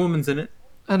Wonder Woman's in it.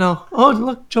 I know. Oh,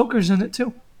 look, Joker's in it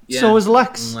too. Yeah. So is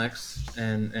Lex. And Lex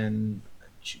and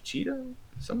Cheetah,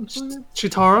 something like that?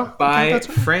 Chitara. I think By that's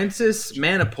right. Francis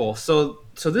Manapul.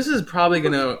 So this is probably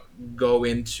going to go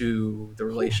into the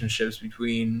relationships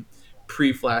between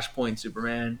pre-Flashpoint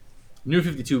Superman New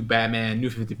 52 Batman, New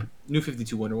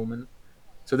 52 Wonder Woman.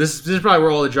 So this is probably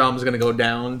where all the drama is gonna go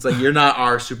down. It's like you're not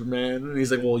our Superman, and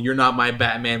he's like, well, you're not my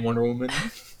Batman, Wonder Woman.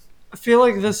 I feel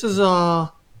like this is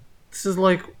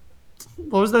like,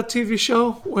 what was that TV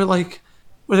show where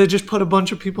they just put a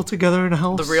bunch of people together in a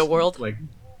house? The Real World. Like,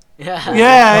 Yeah. Yeah, Or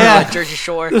yeah. like Jersey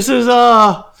Shore. This is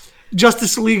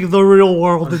Justice League: The Real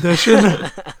World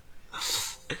edition.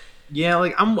 yeah,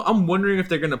 like I'm wondering if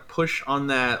they're gonna push on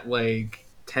that like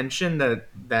tension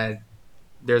that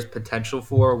there's potential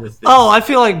for with this. Oh, I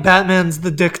feel like Batman's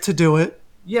the dick to do it.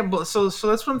 Yeah, but so that's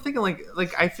what I'm thinking.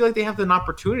 Like I feel like they have an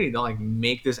opportunity to like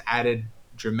make this added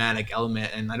dramatic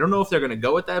element, and I don't know if they're gonna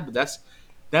go with that, but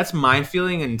that's my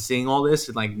feeling. And seeing all this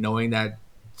and like knowing that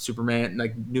Superman,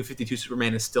 like New 52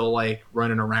 Superman, is still like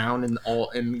running around in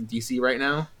DC right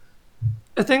now.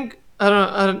 I think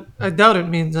I doubt it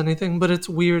means anything, but it's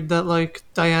weird that like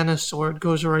Diana's sword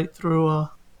goes right through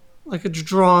like it's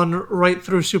drawn right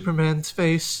through Superman's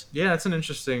face, Yeah, that's an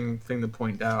interesting thing to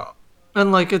point out.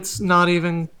 and like it's not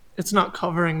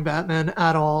covering Batman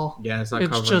at all. Yeah, it's not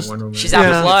It's covering just- Wonder Woman. She's out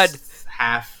Yeah. of blood.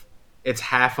 It's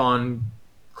half on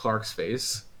Clark's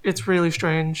face. It's really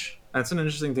strange. That's an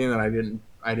interesting thing that I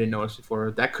didn't notice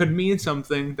before. That could mean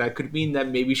something. That could mean that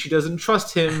maybe she doesn't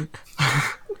trust him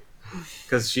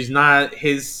because he's not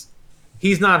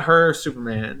her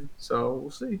Superman. So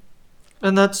we'll see.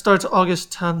 And that starts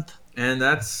August 10th. And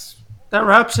that's That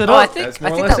wraps it Oh, I up. think That's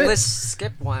more or that less it. list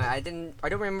skipped one. I don't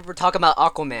remember talking about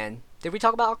Aquaman. Did we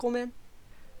talk about Aquaman?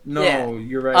 no, Yeah.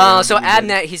 you're right. So You did.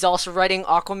 Abnett, he's also writing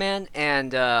Aquaman,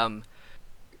 and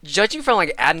judging from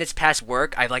like Abnett's past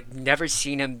work, I've like never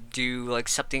seen him do like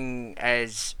something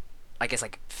as, I guess,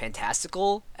 like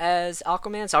fantastical as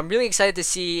Aquaman. So I'm really excited to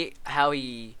see how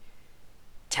he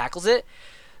tackles it.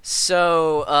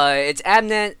 So it's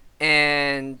Abnett,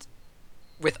 and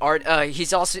with art,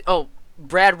 he's also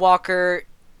Brad Walker,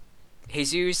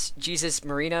 Jesus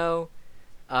Marino,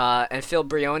 and Phil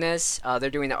Briones. They're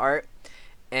doing the art.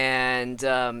 And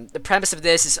the premise of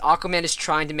this is Aquaman is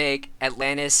trying to make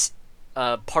Atlantis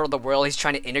part of the world. He's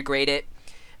trying to integrate it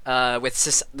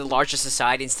with the larger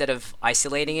society instead of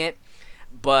isolating it.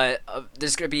 But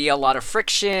there's going to be a lot of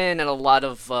friction and a lot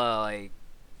of like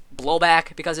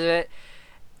blowback because of it.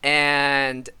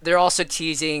 And they're also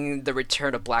teasing the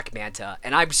return of Black Manta,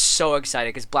 and I'm so excited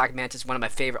because Black Manta is one of my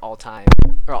favorite all-time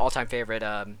favorite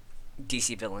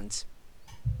DC villains.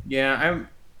 Yeah,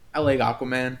 I like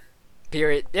Aquaman.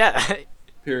 Period. Yeah.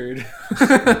 Period.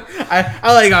 I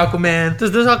like Aquaman.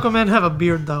 Does this Aquaman have a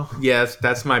beard though? Yes,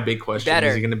 that's my big question. Better.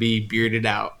 Is he going to be bearded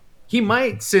out? He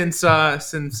might, since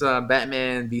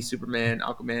Batman v Superman,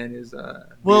 Aquaman is.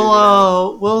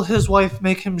 Will his wife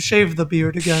make him shave the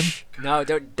beard again? No,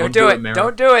 don't Don't do do it. it, Mara.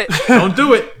 Don't do it. Don't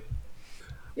do it.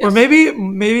 Or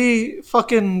maybe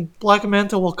fucking Black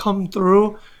Manta will come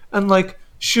through and like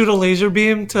shoot a laser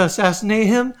beam to assassinate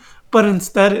him, but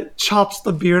instead it chops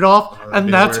the beard off, that'd and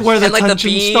be that's the where worst. the And like the tension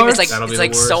beam starts. is like That'll be it's the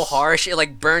like so worst. harsh it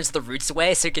like burns the roots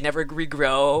away, so he can never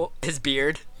regrow his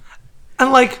beard.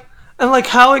 and like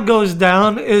how it goes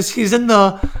down is he's in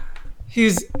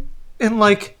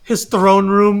like his throne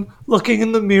room looking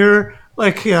in the mirror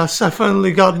like, yes, I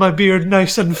finally got my beard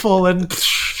nice and full and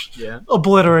Yeah.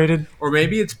 obliterated. Or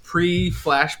maybe it's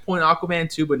pre-Flashpoint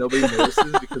Aquaman 2, but nobody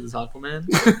notices because it's Aquaman.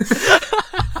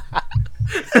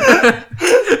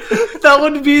 That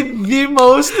would be the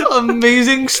most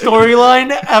amazing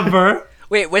storyline ever.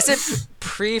 Wait, was it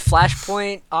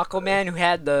pre-Flashpoint Aquaman who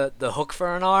had the hook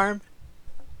for an arm?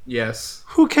 Yes.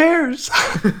 Who cares?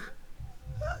 I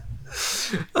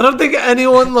don't think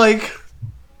anyone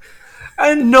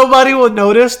and nobody will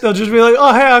notice. They'll just be like,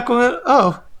 "Oh, hey, Aquaman.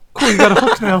 Oh, cool, you got a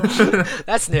hook now."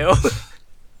 That's new.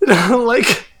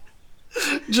 Like,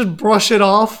 just brush it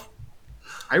off.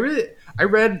 I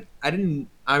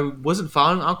wasn't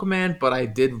following Aquaman, but I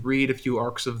did read a few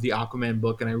arcs of the Aquaman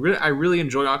book, and I really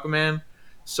enjoy Aquaman.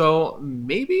 So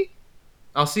maybe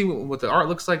I'll see what the art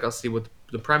looks like. I'll see what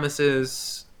the premise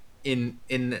is in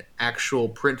actual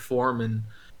print form, and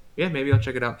yeah, maybe I'll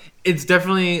check it out. It's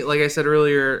definitely, like I said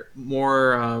earlier,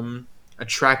 more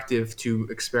attractive to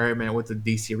experiment with the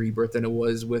DC Rebirth than it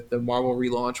was with the Marvel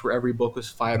relaunch, where every book was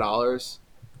 $5.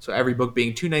 So every book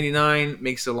being $2.99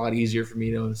 makes it a lot easier for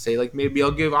me to say, like, maybe I'll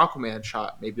give Aquaman a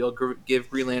shot. Maybe I'll give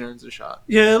Green Lanterns a shot.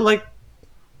 Yeah, like,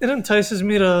 it entices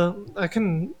me to. I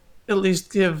can at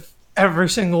least give every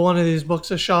single one of these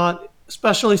books a shot,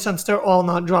 especially since they're all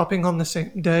not dropping on the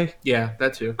same day. Yeah,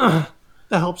 that too. That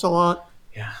helps a lot.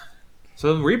 Yeah.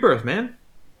 So Rebirth, man.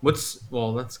 That's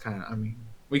kind of. I mean,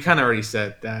 we kind of already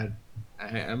said that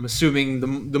I'm assuming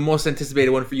the most anticipated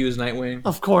one for you is Nightwing.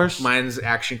 Of course. Mine's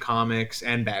Action Comics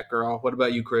and Batgirl. What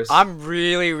about you, Chris? I'm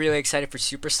really, really excited for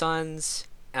Super Sons,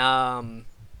 and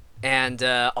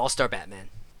All Star Batman.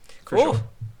 For sure.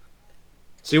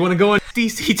 So you want to go on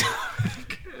DC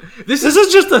topic? This is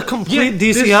just a complete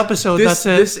DC episode. That's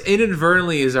it. This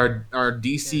inadvertently is our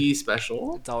DC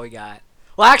special. That's all we got.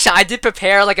 Well, actually, I did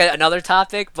prepare like another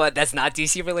topic, but that's not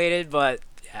DC related. But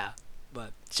yeah,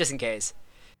 but just in case.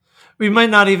 We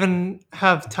might not even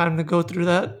have time to go through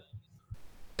that.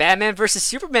 Batman vs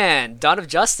Superman: Dawn of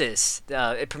Justice.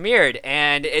 It premiered,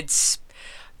 and it's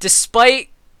despite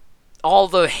all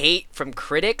the hate from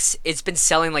critics, it's been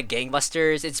selling like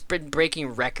gangbusters. It's been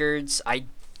breaking records.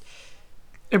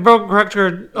 It broke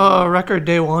record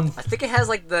day one. I think it has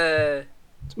like the.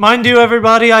 Mind you,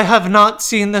 everybody, I have not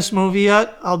seen this movie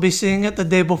yet. I'll be seeing it the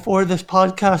day before this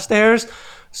podcast airs,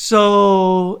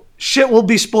 so shit will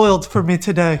be spoiled for me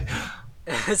today.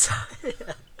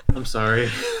 I'm sorry.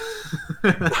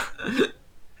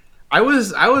 I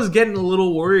was getting a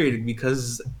little worried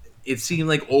because it seemed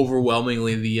like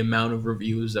overwhelmingly the amount of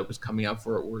reviews that was coming out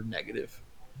for it were negative.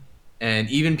 And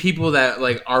even people that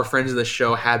like are friends of the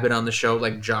show have been on the show,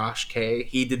 like Josh K.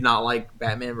 He did not like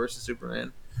Batman versus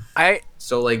Superman.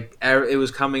 So like it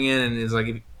was coming in, and it's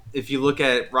like if you look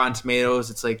at Rotten Tomatoes,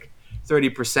 it's like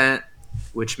 30%,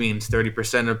 which means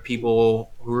 30% of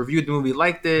people who reviewed the movie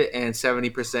liked it, and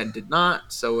 70% did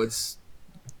not. So it's.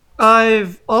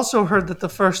 I've also heard that the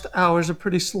first hour is a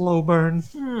pretty slow burn.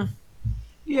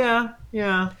 Yeah.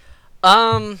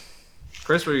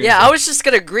 Chris, what are you yeah, gonna say? I was just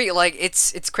gonna agree. Like,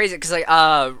 it's crazy because like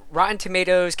Rotten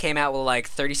Tomatoes came out with like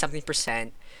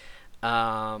 30-something%.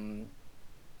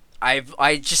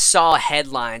 I just saw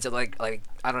headlines of like I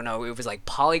don't know, it was like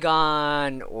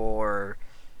Polygon or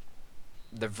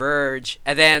The Verge,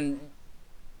 and then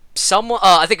someone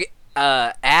I think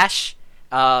Ash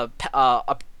a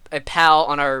pal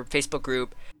on our Facebook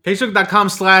group.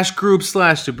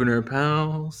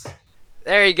 Facebook.com/group/SuperNerdPals.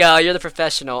 There you go. You're the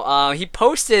professional. He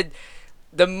posted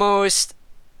the most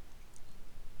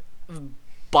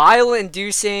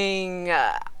bile-inducing.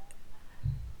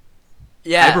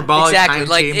 Yeah, Hyperbolic exactly. time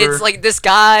Like chamber. it's like this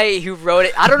guy who wrote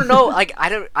it. I don't know. Like I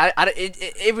don't.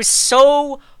 It was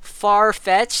so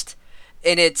far-fetched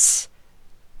in its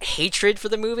hatred for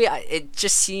the movie. It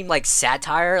just seemed like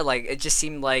satire. Like it just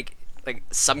seemed like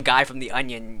some guy from The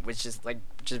Onion was just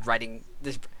writing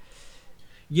this.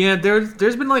 Yeah,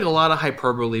 there's been like a lot of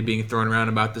hyperbole being thrown around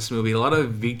about this movie. A lot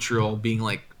of vitriol being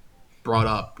like brought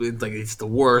up. It's like it's the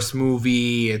worst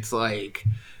movie. It's like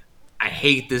I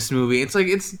hate this movie. It's like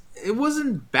it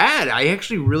wasn't bad. I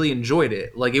actually really enjoyed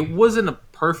it. Like it wasn't a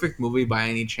perfect movie by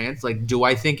any chance. Like do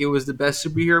I think it was the best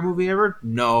superhero movie ever?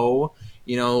 No.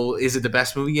 You know, is it the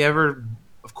best movie ever?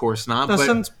 Of course not. Now, but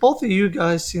since both of you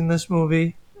guys seen this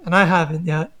movie and I haven't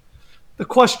yet, the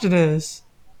question is,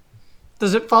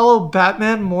 does it follow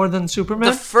Batman more than Superman?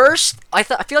 I feel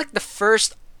like the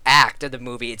first act of the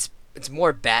movie it's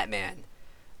more Batman.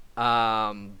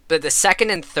 But the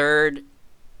second and third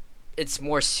it's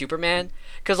more Superman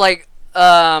cuz like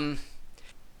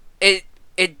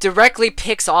it directly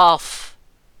picks off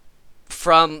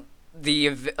from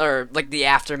the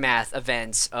aftermath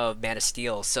events of Man of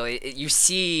Steel. So you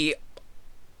see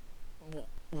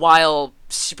while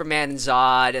Superman and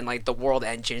Zod and like the World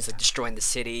Engine is like destroying the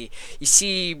city, you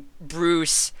see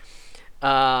Bruce,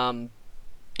 driving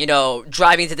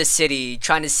to the city,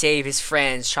 trying to save his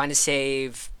friends, trying to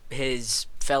save his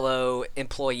fellow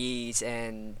employees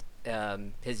and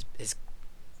his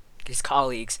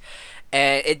colleagues,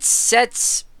 and it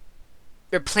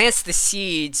plants the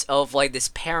seeds of like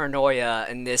this paranoia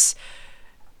and this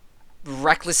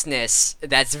recklessness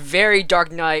that's very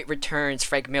Dark Knight Returns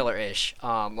Frank Miller-ish.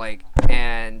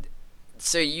 And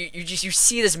so you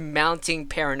see this mounting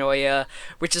paranoia,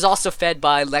 which is also fed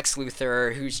by Lex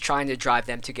Luthor, who's trying to drive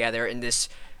them together in this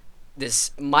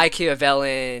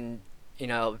Machiavellian,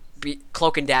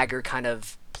 cloak and dagger kind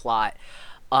of plot.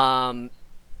 And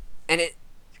it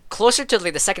closer to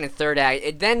like the second and third act,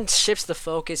 it then shifts the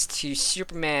focus to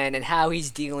Superman and how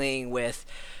he's dealing with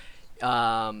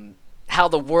how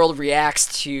the world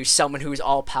reacts to someone who's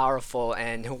all powerful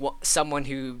and someone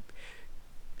who,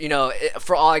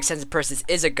 for all intents and purposes,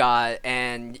 is a god,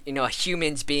 and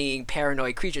humans being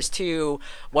paranoid creatures too.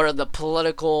 What are the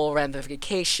political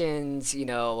ramifications?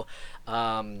 They're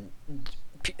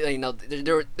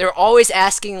always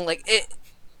asking like it.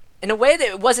 In a way that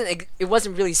it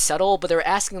wasn't really subtle, but they were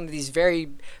asking these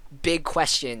very big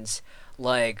questions,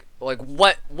 like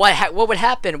what would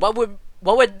happen? What would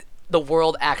the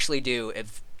world actually do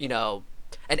if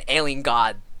an alien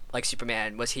god like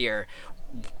Superman was here,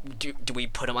 do we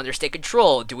put him under state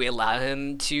control? Do we allow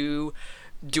him to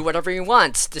do whatever he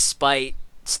wants despite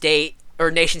state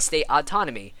or nation state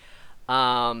autonomy?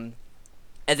 And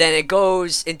then it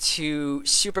goes into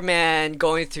Superman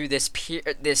going through this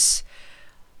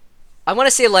I want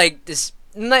to say like this,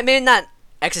 maybe not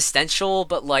existential,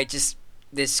 but like just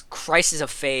this crisis of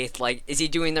faith. Like, is he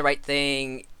doing the right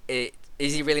thing? Is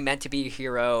he really meant to be a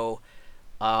hero?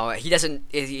 He doesn't.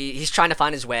 He's trying to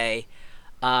find his way.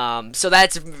 So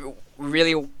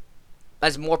really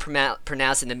that's more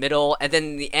pronounced in the middle, and then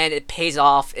in the end it pays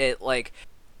off. It like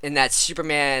in that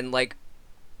Superman like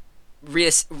he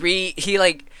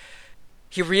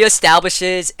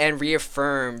reestablishes and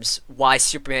reaffirms why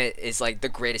Superman is like the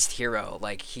greatest hero.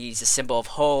 Like, he's a symbol of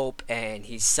hope, and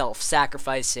he's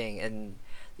self-sacrificing, and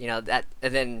that.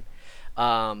 And then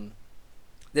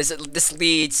this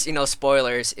leads,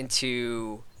 spoilers,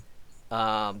 into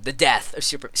the death of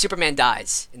Superman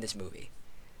dies in this movie,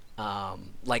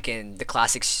 like in the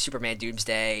classic Superman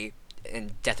Doomsday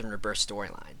and Death in Rebirth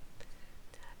storyline.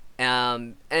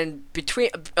 And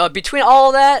between all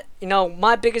of that,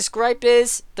 my biggest gripe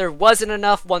is there wasn't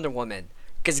enough Wonder Woman,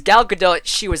 because Gal Gadot,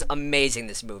 she was amazing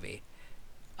this movie.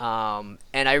 And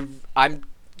I'm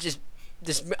just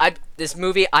this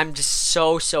movie, I'm just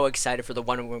so excited for the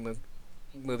Wonder Woman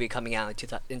movie coming out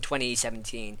in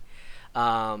 2017.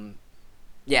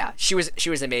 Yeah, she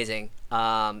was amazing.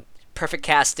 Perfect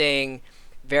casting,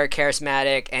 very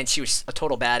charismatic, and she was a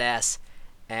total badass,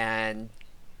 and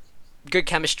good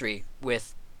chemistry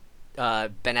with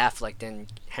Ben Affleck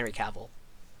and Henry Cavill.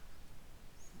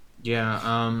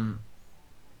 Yeah.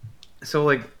 So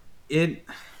like it.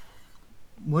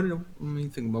 Let me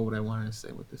think about what I wanted to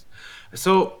say with this.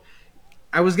 So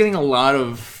I was getting a lot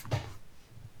of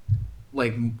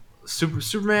like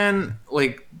Superman,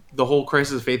 like the whole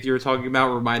crisis of faith you were talking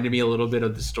about reminded me a little bit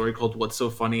of the story called "What's So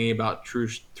Funny About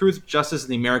Truth, Justice,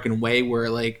 and the American Way,"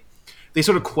 where like they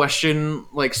sort of question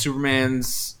like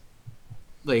Superman's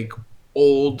like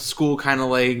old school kind of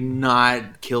like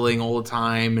not killing all the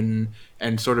time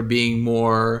and sort of being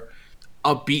more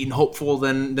upbeat and hopeful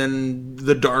than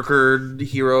the darker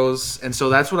heroes. And so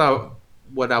that's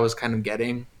what I was kind of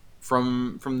getting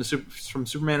from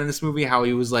Superman in this movie, how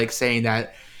he was like saying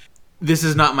that this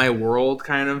is not my world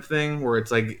kind of thing, where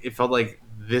it's like it felt like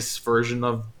this version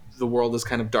of the world is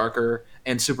kind of darker,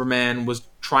 and Superman was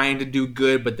trying to do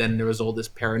good, but then there was all this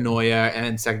paranoia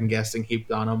and second guessing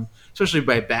heaped on him, especially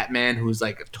by Batman, who's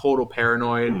like a total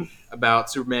paranoid about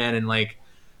Superman, and like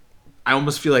I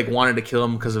almost feel like wanted to kill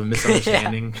him because of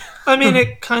misunderstanding. Yeah. I mean,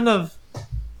 it kind of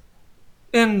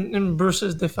in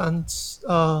Bruce's defense.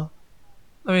 I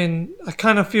mean, I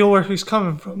kind of feel where he's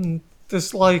coming from.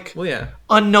 This like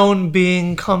unknown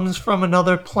being comes from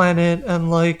another planet and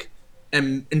like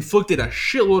and inflicted a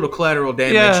shitload of collateral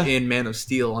damage in Man of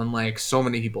Steel, and like so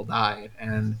many people died,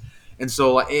 and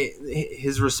so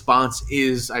his response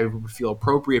is, I feel,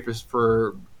 appropriate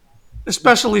for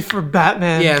especially for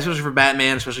Batman. Yeah, especially for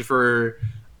Batman, especially for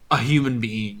a human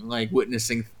being like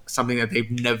witnessing something that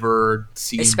they've never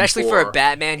seen. Especially before. for a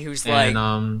Batman who's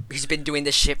he's been doing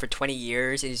this shit for 20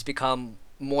 years and he's become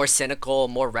more cynical,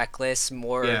 more reckless,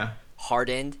 more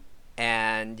hardened,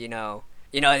 and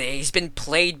he's been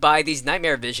plagued by these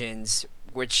nightmare visions,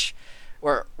 which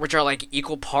are like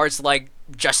equal parts like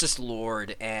Justice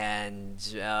Lord and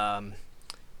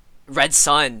Red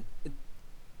Sun.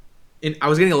 I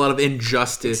was getting a lot of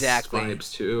Injustice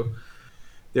vibes too.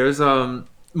 There's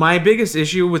my biggest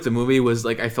issue with the movie was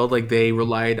like I felt like they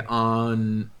relied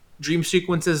on dream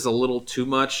sequences a little too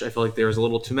much. I feel like there was a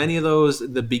little too many of those.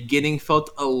 The beginning felt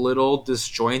a little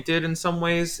disjointed in some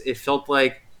ways. It felt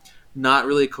like not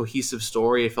really a cohesive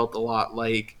story. It felt a lot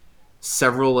like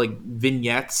several like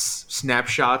vignettes,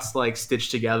 snapshots like stitched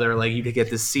together. Like you could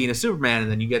get this scene of Superman,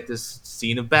 and then you get this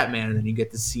scene of Batman, and then you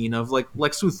get this scene of like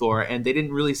Lex Luthor, and they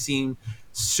didn't really seem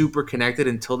super connected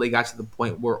until they got to the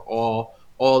point where all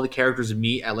the characters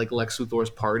meet at like Lex Luthor's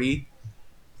party.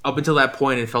 Up until that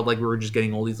point, it felt like we were just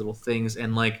getting all these little things,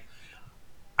 and like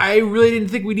I really didn't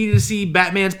think we needed to see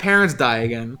Batman's parents die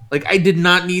again. Like I did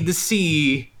not need to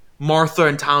see Martha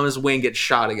and Thomas Wayne get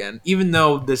shot again, even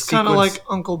though the sequence kind of like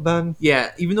Uncle Ben.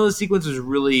 Yeah, even though the sequence was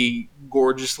really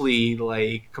gorgeously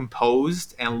like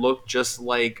composed and looked just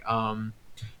like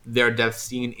their death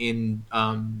scene in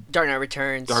Dark Knight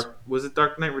Returns. Was it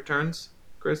Dark Knight Returns,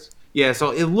 Chris? Yeah, so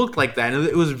it looked like that, and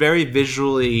it was very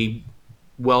visually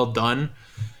well done.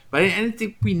 But I didn't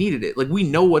think we needed it. Like, we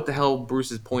know what the hell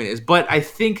Bruce's point is. But I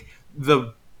think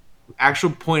the actual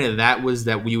point of that was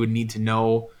that we would need to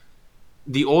know...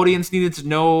 The audience needed to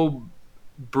know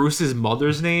Bruce's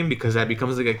mother's name, because that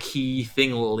becomes, like, a key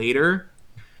thing later.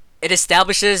 it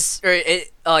establishes, or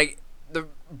it like the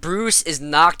Bruce is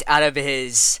knocked out of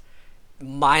his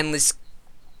mindless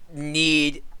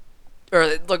need,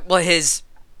 or like, well, his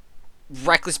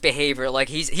reckless behavior. Like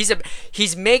he's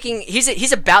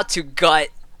about to gut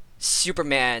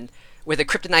Superman with a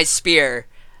kryptonite spear.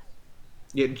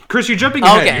 Yeah, Chris, you're jumping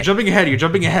ahead. Okay. You're jumping ahead. You're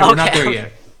jumping ahead. We're not Okay. there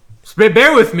yet.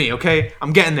 Bear with me, okay?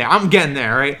 I'm getting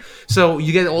there. Right? So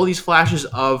you get all these flashes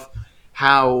of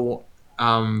how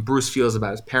Bruce feels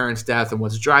about his parents' death and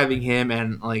what's driving him,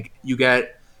 and like you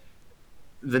get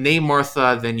the name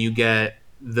Martha, then you get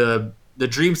the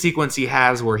dream sequence he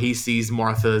has where he sees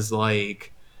Martha's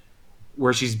like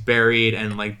where she's buried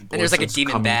and like the blood there's, like, a starts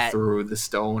demon coming bat. through the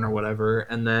stone or whatever,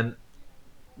 and then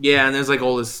yeah, and there's like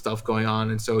all this stuff going on,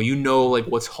 and so you know like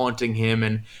what's haunting him,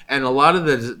 and a lot of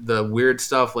the weird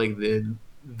stuff like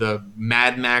the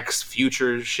Mad Max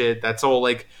future shit. That's all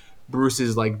like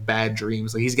Bruce's like bad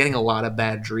dreams. Like he's getting a lot of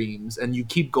bad dreams, and you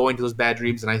keep going to those bad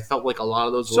dreams. And I felt like a lot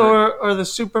of those So were are the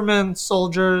Superman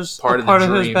soldiers part a of part the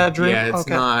of dream. his bad dream? Yeah,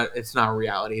 Okay. it's not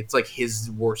reality. It's like his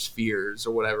worst fears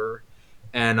or whatever,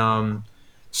 and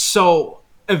so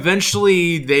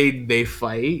eventually they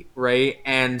fight, right?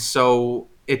 And so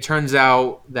it turns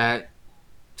out that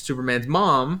Superman's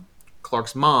mom,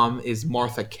 Clark's mom, is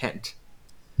Martha Kent.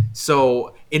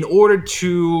 So in order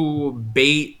to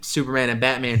bait Superman and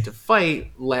Batman to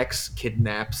fight, Lex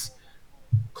kidnaps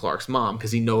Clark's mom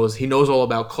because he knows all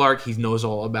about Clark. He knows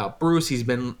all about Bruce. He's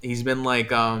been like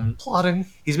Plotting.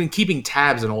 he's been keeping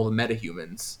tabs on all the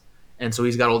metahumans, and so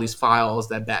he's got all these files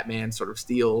that Batman sort of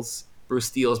steals. Bruce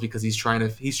steals because he's trying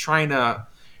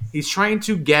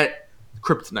to get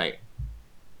kryptonite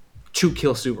to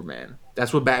kill Superman.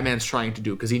 That's what Batman's trying to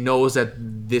do because he knows that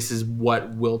this is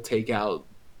what will take out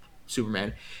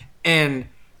Superman. And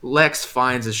Lex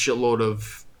finds a shitload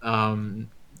of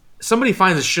somebody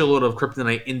finds a shitload of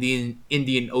kryptonite in the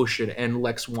Indian Ocean, and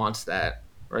Lex wants that,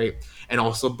 right? And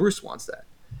also Bruce wants that.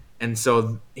 And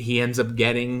so he ends up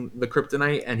getting the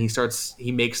kryptonite, and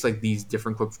he makes like these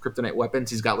different kryptonite weapons.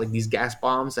 He's got like these gas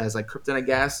bombs that has like kryptonite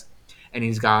gas, and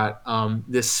he's got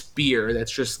this spear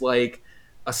that's just like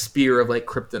a spear of like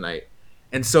kryptonite.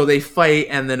 And so they fight,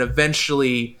 and then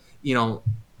eventually,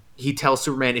 he tells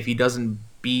Superman if he doesn't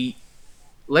beat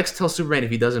Lex tells Superman if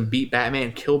he doesn't beat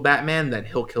Batman, kill Batman, then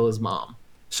he'll kill his mom.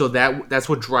 So that's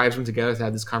what drives them together to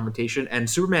have this confrontation. And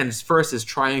Superman first is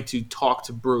trying to talk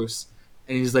to Bruce,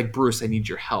 and he's like, Bruce, I need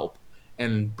your help.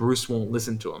 And Bruce won't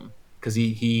listen to him because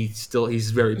he's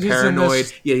very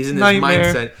paranoid. He's in this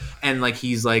nightmare mindset, and like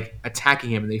he's like attacking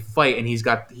him, and they fight, and he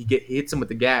hits him with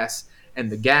the gas, and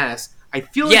the gas. I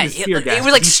feel like it's fear gas. It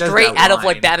was like He says straight that out of line.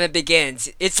 like Batman Begins.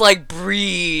 It's like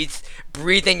breathe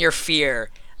in your fear,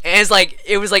 and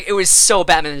it was so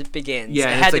Batman Begins. Yeah,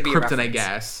 it it's had like to be a kryptonite reference.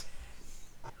 gas,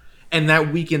 and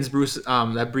that weakens Bruce.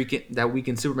 That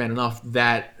weakens Superman enough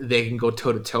that they can go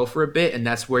toe to toe for a bit, and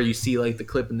that's where you see like the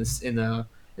clip in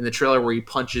the trailer where he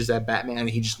punches at Batman and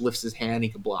he just lifts his hand, he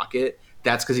can block it.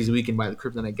 That's because he's weakened by the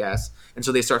kryptonite gas, and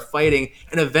so they start fighting,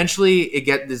 and eventually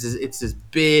it's this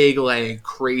big like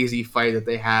crazy fight that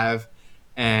they have,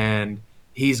 and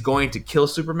he's going to kill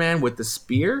Superman with the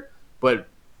spear, but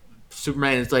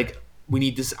Superman is like,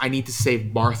 I need to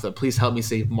save Martha. Please help me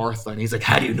save Martha. And he's like,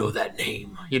 how do you know that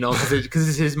name? Because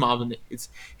it's his mom. It's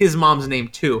his mom's name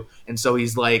too. And so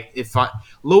he's like,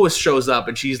 Lois shows up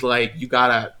and she's like, you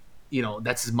gotta,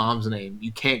 that's his mom's name.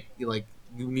 You can't, you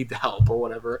need to help or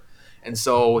whatever. And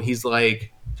so he's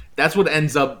like, that's what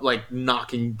ends up like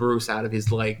knocking Bruce out of his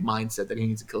like mindset that he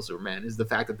needs to kill Superman, is the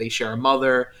fact that they share a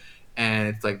mother, and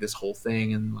it's like this whole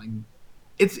thing, and like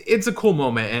it's a cool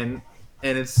moment,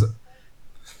 and it's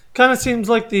kind of seems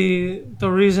like the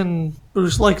reason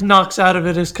Bruce like knocks out of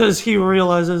it is because he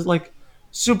realizes like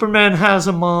Superman has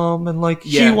a mom and like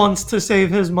he Yeah. wants to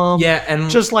save his mom. Yeah, and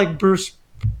just like Bruce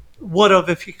would have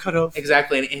if he could have.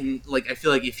 exactly, and like I feel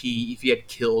like if he had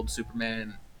killed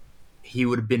Superman, he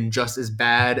would have been just as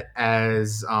bad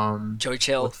as Joe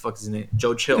Chill. what the fuck is his name?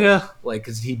 Joe Chill. Yeah. Like,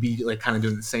 because he'd be like kind of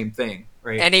doing the same thing,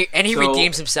 right? And he So-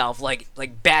 redeems himself. Like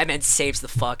Batman saves the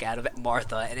fuck out of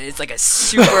Martha, and it's like a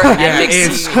super Yeah, epic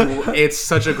scene. it's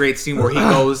such a great scene where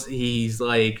he's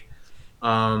like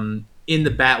in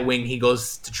the Batwing, he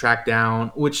goes to track down,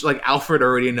 which like Alfred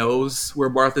already knows where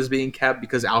Martha's being kept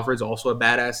because Alfred's also a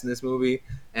badass in this movie,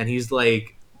 and he's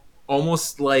like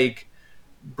almost like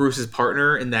Bruce's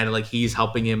partner in that like he's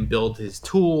helping him build his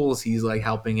tools, he's like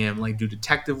helping him like do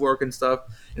detective work and stuff,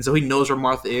 and so he knows where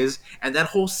Martha is. And that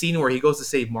whole scene where he goes to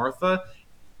save Martha,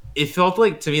 it felt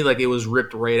like to me like it was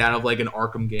ripped right out of like an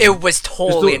Arkham game. It was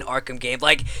totally There's an Arkham game.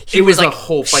 Like he It was was a like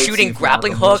whole fight shooting scene from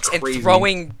grappling Arkham. It was hooks and crazy.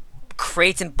 throwing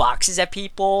crates and boxes at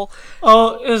people.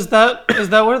 Oh, is that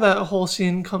where that whole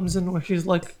scene comes in where he's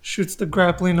like shoots the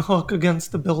grappling hook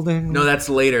against the building? No, that's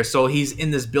later. So he's in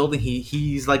this building.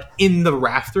 He's like in the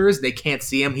rafters. They can't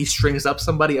see him. He strings up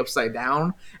somebody upside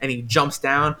down, and he jumps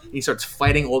down. And he starts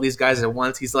fighting all these guys at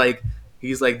once. He's like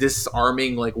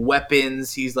disarming like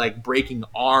weapons. He's like breaking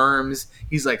arms.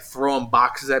 He's like throwing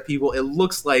boxes at people. It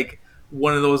looks like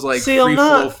one of those like See, free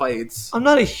flow fights. I'm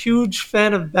not a huge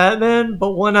fan of Batman,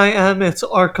 but when I am, it's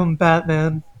Arkham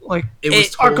Batman. Like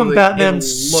Arkham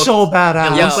Batman's so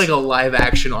badass. It looks like a live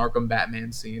action Arkham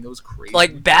Batman scene. It was crazy.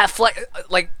 Like Batfleck,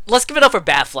 like let's give it up for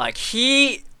Batfleck.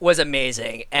 He was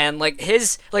amazing, and like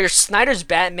Snyder's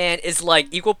Batman is like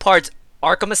equal parts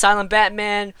Arkham Asylum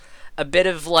Batman, a bit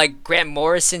of like Grant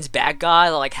Morrison's Bat Guy,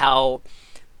 like how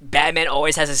Batman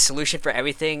always has a solution for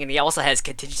everything, and he also has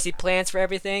contingency plans for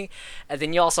everything. And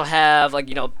then you also have,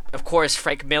 like, of course,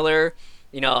 Frank Miller,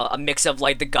 a mix of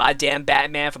like the goddamn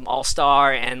Batman from All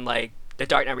Star and like the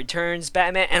Dark Knight Returns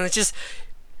Batman. And it's just,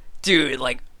 dude,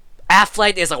 like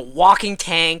Affleck is a walking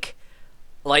tank.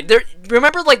 Like,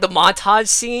 remember like the montage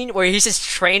scene where he's just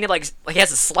training, like he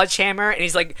has a sledgehammer and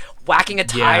he's like whacking a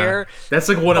tire. Yeah. That's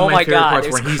like one of my favorite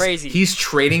parts where he's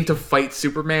training to fight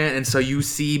Superman, and so you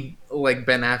see like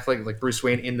Ben Affleck, like Bruce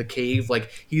Wayne in the cave,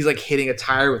 like he's like hitting a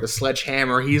tire with a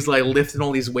sledgehammer. He's like lifting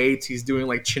all these weights. He's doing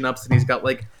like chin ups, and he's got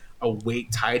like a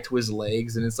weight tied to his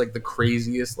legs, and it's like the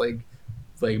craziest like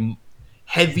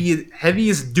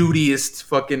heaviest dutiest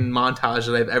fucking montage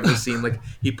that I've ever seen. Like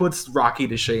he puts Rocky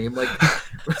to shame. Like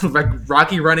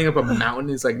Rocky running up a mountain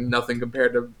is like nothing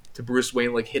compared to Bruce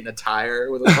Wayne like hitting a tire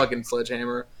with a fucking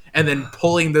sledgehammer and then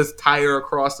pulling this tire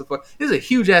across the fuck. This is a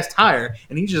huge ass tire,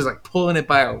 and he's just like pulling it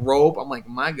by a rope. I'm like,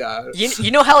 my god.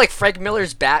 You know how like Frank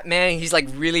Miller's Batman, he's like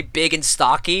really big and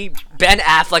stocky. Ben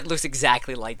Affleck looks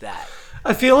exactly like that.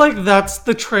 I feel like that's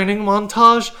the training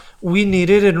montage we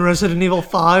needed in Resident Evil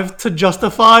 5 to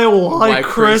justify why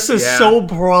Chris is so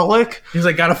brolic. He's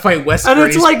like, gotta fight Wesker. And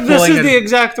it's like, this is the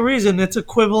exact reason. It's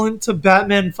equivalent to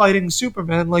Batman fighting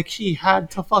Superman. Like, he had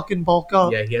to fucking bulk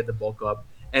up. Yeah, he had to bulk up.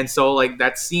 And so, like,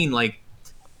 that scene, like,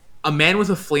 a man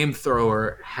with a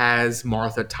flamethrower has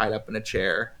Martha tied up in a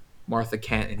chair, Martha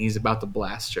Kent, and he's about to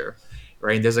blast her.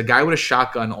 Right? And there's a guy with a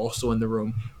shotgun also in the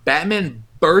room. Batman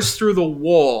bursts through the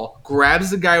wall,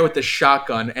 grabs the guy with the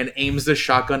shotgun, and aims the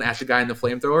shotgun at the guy in the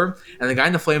flamethrower. And the guy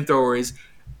in the flamethrower is,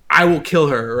 I will kill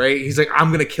her, right? He's like,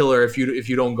 I'm gonna kill her if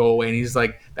you don't go away. And he's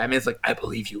like, Batman's like, I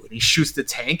believe you. And he shoots the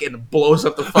tank and blows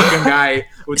up the fucking guy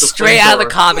with the straight out of the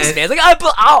comics, man. It's like,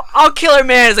 I'll kill her,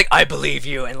 man. It's like, I believe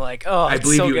you, and like, oh, I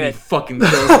believe so you. Good. And he fucking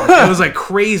kills her. It was like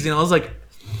crazy, and I was like,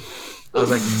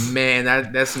 man,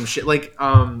 that's some shit. Like,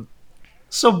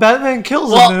 So Batman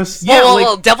kills in this.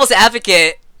 Well, devil's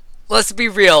advocate. Let's be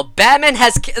real. Batman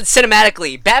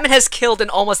has killed in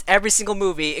almost every single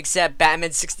movie except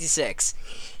Batman 66.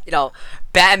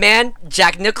 Batman,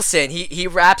 Jack Nicholson. He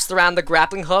wraps around the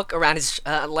grappling hook around his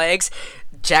legs.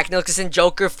 Jack Nicholson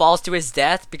Joker falls to his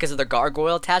death because of the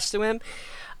gargoyle attached to him.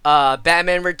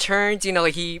 Batman Returns.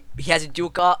 He has a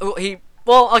duke. Maybe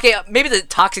the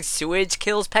toxic sewage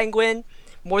kills Penguin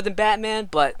more than Batman,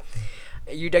 but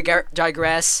you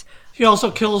digress. He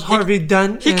also kills Harvey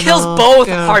Dent. He kills both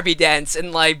Harvey Dents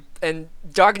in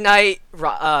Dark Knight,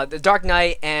 the Dark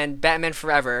Knight and Batman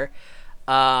Forever.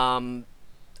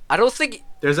 I don't think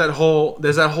there's that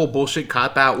whole bullshit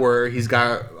cop out where he's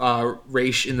got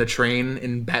Ra's in the train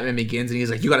in Batman Begins, and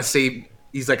he's like, you gotta save.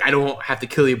 He's like, I don't have to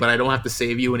kill you, but I don't have to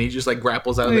save you, and he just like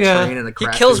grapples out of the train and he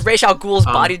kills Ra's al Ghul's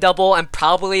body double and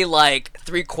probably like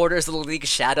 3/4 of the League of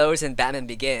Shadows in Batman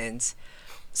Begins.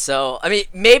 So, I mean,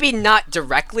 maybe not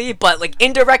directly, but like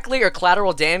indirectly or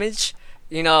collateral damage,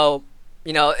 in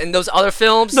those other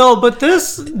films. No, but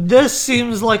this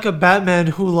seems like a Batman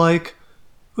who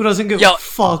doesn't give a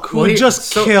fuck, who would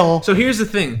just kill. So here's the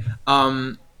thing.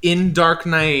 In Dark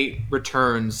Knight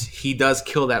Returns, he does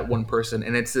kill that one person,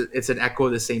 and it's an echo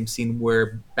of the same scene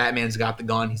where Batman's got the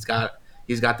gun, he's got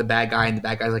the bad guy, and the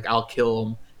bad guy's like, I'll kill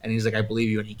him, and he's like, I believe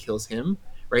you, and he kills him.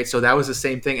 Right, so that was the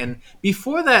same thing, and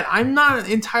before that, I'm not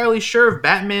entirely sure if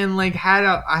Batman had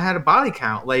a body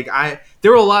count.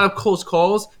 There were a lot of close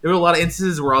calls. There were a lot of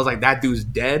instances where I was like, that dude's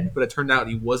dead, but it turned out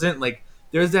he wasn't. Like,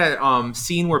 there's that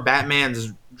scene where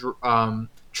Batman's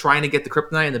trying to get the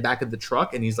kryptonite in the back of the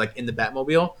truck, and he's like in the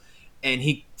Batmobile, and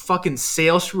he fucking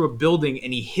sails through a building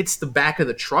and he hits the back of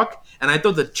the truck, and I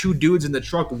thought the two dudes in the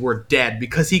truck were dead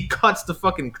because he cuts the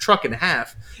fucking truck in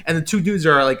half, and the two dudes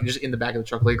are like just in the back of the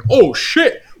truck like, oh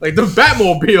shit, like the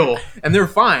Batmobile, and they're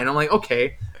fine. I'm like,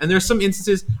 okay. And there's some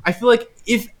instances, I feel like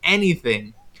if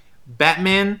anything,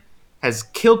 Batman has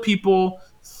killed people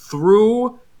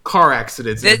through car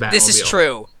accidents in the Batmobile. This is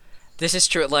true. This is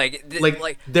true. Like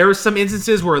there are some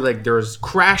instances where like there's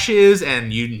crashes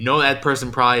and you know that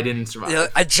person probably didn't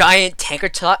survive. a giant tanker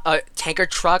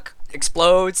truck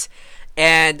explodes,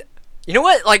 and you know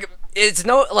what? Like, it's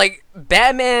no like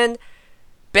Batman.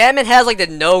 Batman has like the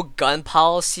no gun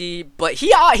policy, but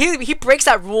he breaks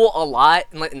that rule a lot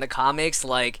in the comics.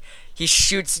 Like, he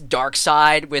shoots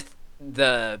Darkseid with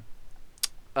the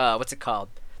what's it called?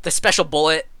 The special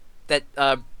bullet that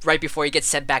right before he gets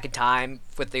sent back in time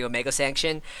with the Omega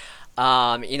Sanction.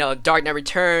 Dark Knight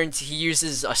Returns, he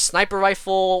uses a sniper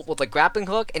rifle with a grappling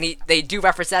hook, and they do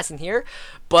reference that in here,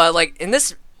 but like in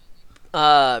this,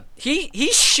 he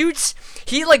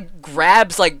like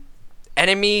grabs like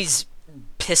enemies'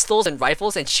 pistols and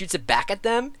rifles and shoots it back at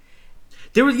them.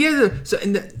 There was so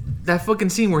in that fucking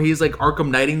scene where he's like Arkham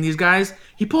Knighting these guys,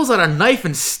 he pulls out a knife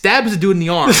and stabs the dude in the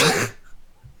arm.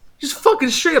 Just fucking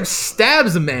straight up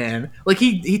stabs a man. Like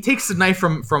he takes the knife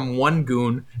from one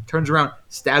goon, turns around,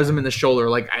 stabs him in the shoulder,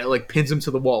 like pins him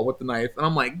to the wall with the knife. And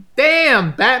I'm like,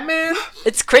 damn, Batman.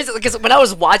 It's crazy because when I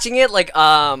was watching it, like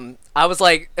I was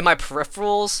like in my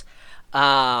peripherals,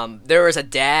 there was a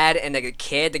dad and like a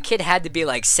kid. The kid had to be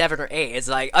like 7 or 8. It's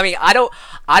like, I mean, I don't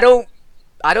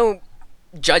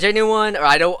judge anyone, or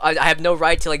I have no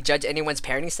right to like judge anyone's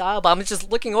parenting style, but I'm just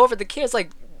looking over the kids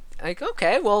like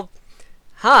okay, well,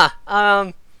 at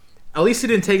least he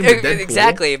didn't take him to Deadpool.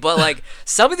 Exactly, but like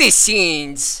some of these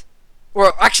scenes,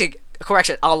 or actually,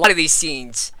 correction, a lot of these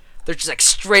scenes, they're just like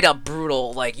straight up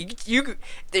brutal. Like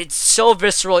it's so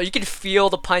visceral. You can feel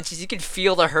the punches, you can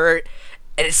feel the hurt,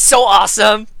 and it's so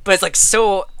awesome. But it's like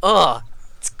so, oh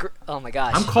my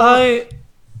gosh.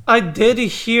 I did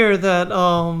hear that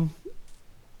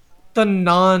the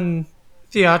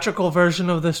non-theatrical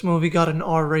version of this movie got an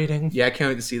R rating. Yeah, I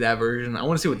can't wait to see that version. I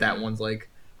want to see what that one's like.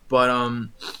 But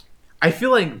I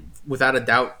feel like without a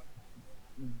doubt,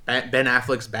 Ben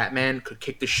Affleck's Batman could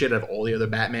kick the shit out of all the other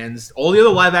Batmans. All the other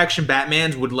live-action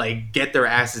Batmans would like get their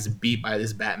asses beat by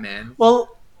this Batman.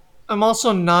 Well, I'm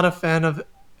also not a fan of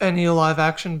any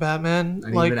live-action Batman.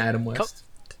 Not even Adam West.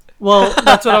 Well,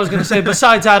 that's what I was gonna say.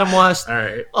 Besides Adam West, all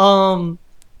right.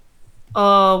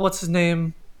 What's his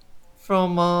name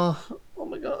from? Oh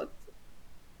my god.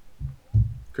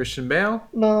 Christian Bale?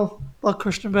 No, not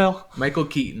Christian Bale. Michael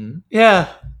Keaton. Yeah,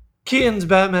 Keaton's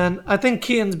Batman. I think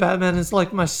Keaton's Batman is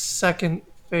like my second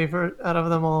favorite out of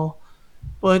them all,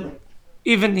 but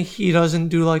even he doesn't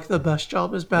do like the best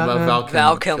job as Batman. What about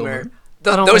Val Kilmer.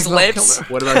 Those lips.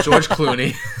 What about George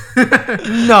Clooney?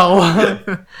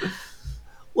 No.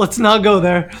 Let's not go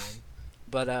there.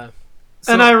 But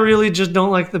and I really just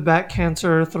don't like the Bat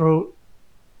Cancer throat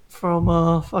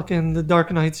from fucking the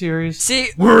Dark Knight series. See,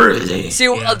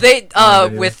 Yeah. They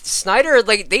with Snyder,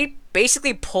 like they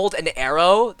basically pulled an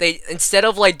arrow. They, instead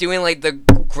of like doing like the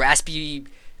graspy,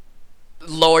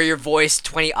 lower your voice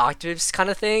 20 octaves kind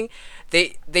of thing,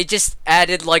 they just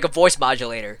added like a voice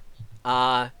modulator,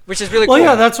 which is really cool. Well,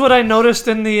 yeah, that's what I noticed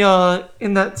in the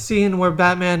in that scene where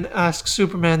Batman asks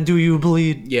Superman, "Do you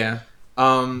bleed?" Yeah.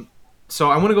 So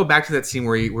I want to go back to that scene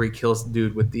where he kills the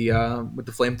dude with the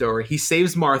flamethrower. He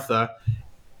saves Martha.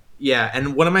 Yeah,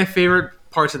 and one of my favorite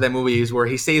parts of that movie is where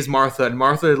he saves Martha, and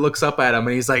Martha looks up at him,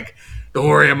 and he's like, "Don't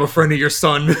worry, I'm a friend of your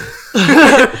son."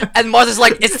 And Martha's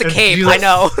like, "It's the cape, She's I like,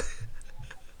 know."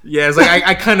 Yeah, it's like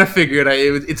I kind of figured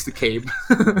it's the cape.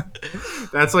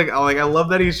 That's like I love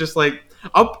that he's just like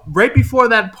up right before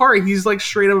that part. He's like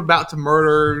straight up about to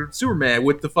murder Superman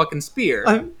with the fucking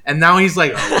spear, and now he's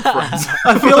like, "Oh, we're friends."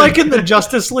 I feel like in the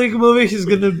Justice League movie, he's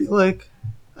gonna be like,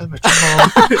 "I met your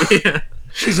mom. Yeah.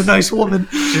 She's a nice woman.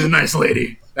 She's a nice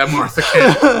lady." That Martha kid.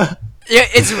 Yeah,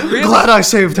 it's really Glad I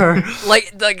saved her."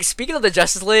 like speaking of the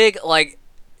Justice League, like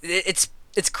it's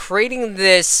creating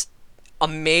this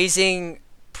amazing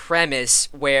premise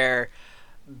where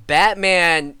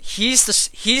Batman, he's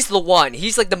the one.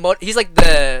 He's like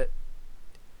the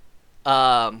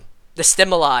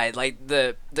stimuli, like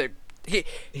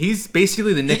He's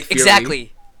basically the Nick Fury.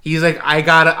 Exactly. He's like, I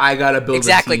gotta build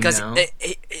exactly a team now.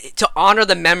 To honor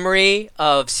the memory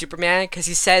of Superman, because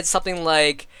he said something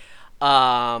like,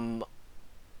 I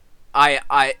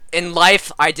in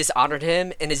life I dishonored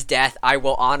him. In his death I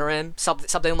will honor him.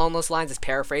 Something along those lines. Is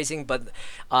paraphrasing, but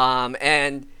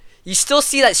and you still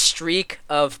see that streak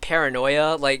of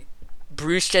paranoia. Like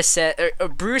Bruce just said,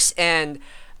 Bruce and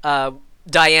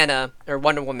Diana, or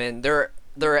Wonder Woman, they're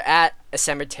at a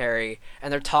cemetery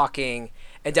and they're talking,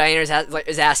 and Diana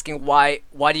is asking why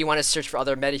do you want to search for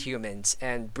other metahumans,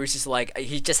 and Bruce is like,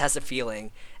 he just has a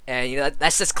feeling, and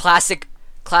that's just classic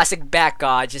Bat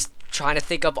God, just trying to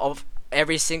think of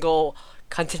every single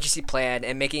contingency plan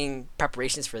and making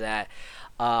preparations for that.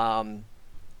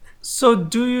 So,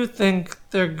 do you think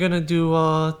they're gonna do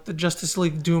the Justice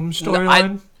League Doom No, I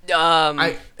storyline?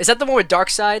 I is that the one with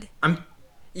Darkseid? I'm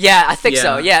Yeah, I think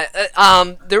so. yeah.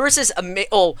 Yeah. There was this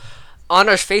on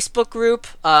our Facebook group,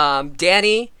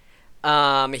 Danny,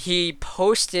 he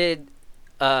posted,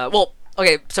 well,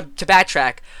 okay, so to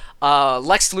backtrack,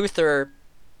 Lex Luthor,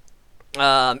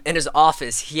 in his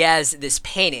office, he has this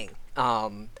painting,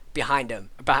 behind him,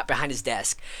 behind his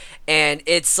desk, and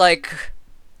it's like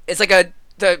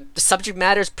the subject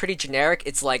matter is pretty generic.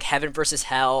 It's like heaven versus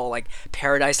hell, like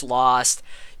paradise lost,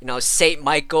 Saint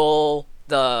Michael,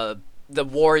 the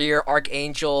warrior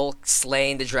archangel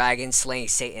slaying the dragon, slaying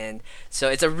Satan. So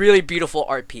it's a really beautiful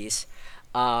art piece.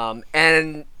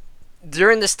 And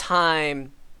during this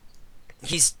time,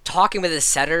 he's talking with a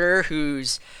senator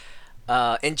who's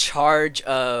in charge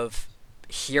of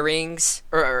hearings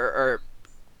or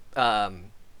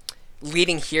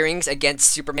leading hearings against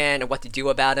Superman and what to do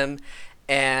about him.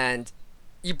 And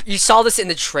you saw this in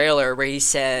the trailer where he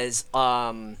says,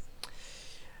 that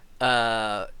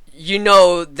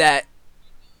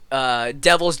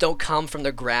devils don't come from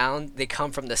the ground; they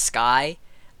come from the sky.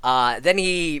 Then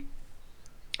he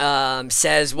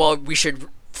says, "Well, we should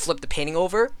flip the painting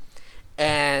over."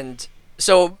 And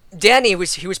so Danny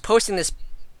was posting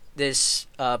this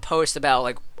post about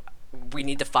like we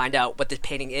need to find out what this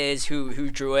painting is, who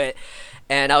drew it,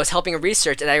 and I was helping him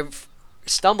research, and I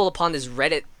stumbled upon this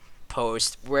Reddit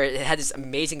post where it had this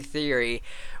amazing theory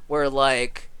where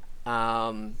like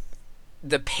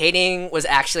the painting was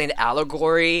actually an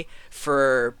allegory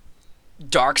for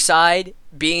Darkseid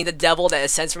being the devil that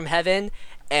ascends from heaven,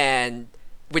 and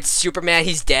with Superman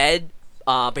he's dead,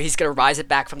 but he's gonna rise it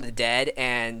back from the dead,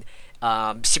 and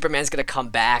Superman's gonna come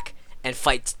back and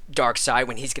fight Darkseid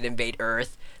when he's gonna invade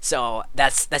Earth. So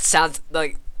that sounds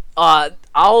like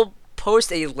I'll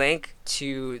post a link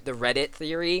to the Reddit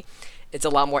theory. It's a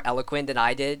lot more eloquent than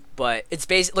I did, but it's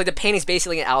basically like the painting's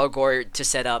basically an allegory to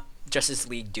set up Justice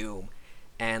League Doom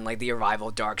and like the arrival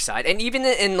of Darkseid, and even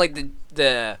in like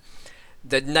the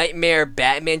nightmare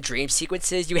Batman dream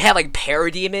sequences, you have like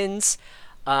parademons.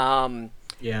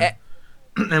 Yeah.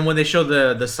 And when they show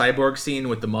the cyborg scene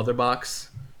with the mother box,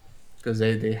 because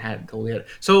they had totally had.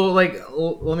 So like,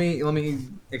 let me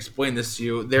explain this to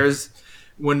you. There's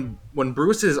when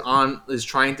Bruce is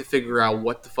trying to figure out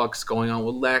what the fuck's going on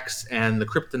with Lex and the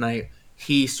kryptonite,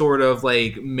 he sort of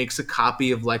like makes a copy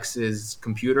of Lex's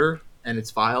computer and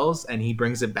its files, and he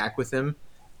brings it back with him.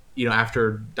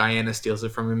 After Diana steals it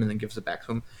from him and then gives it back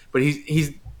to him. But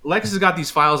he's Lex has got these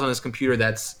files on his computer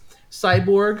that's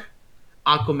Cyborg,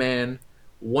 Aquaman,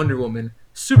 Wonder Woman,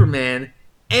 Superman,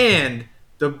 and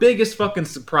the biggest fucking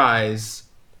surprise,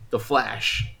 the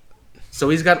Flash. So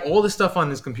he's got all this stuff on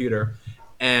his computer,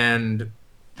 and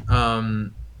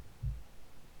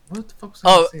what the fuck was I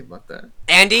Oh, going to say about that?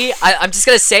 Andy, I'm just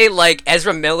gonna say like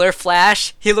Ezra Miller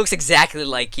Flash, he looks exactly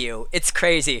like you. It's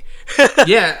crazy.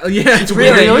 Yeah, it's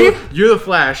Really? weird. You're the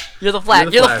Flash. You're the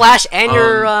Flash. You're the Flash, and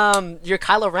you're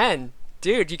Kylo Ren,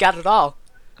 dude. You got it all.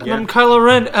 And I'm Kylo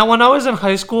Ren. And when I was in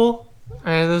high school,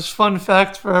 this fun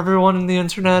fact for everyone in the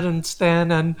internet and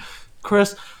Stan and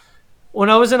Chris, when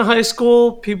I was in high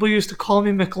school, people used to call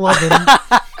me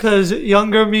McLovin because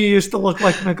younger me used to look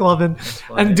like McLovin.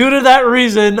 funny. And due to that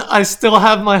reason, I still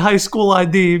have my high school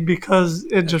ID because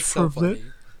it just So proved funny. it.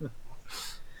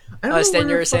 I don't know Stan, where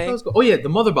you were the fuck I saying? was Oh yeah, the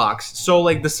mother box. So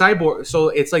like the cyborg. So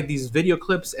it's like these video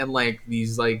clips and like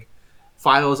these like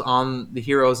files on the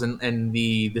heroes, and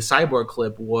the cyborg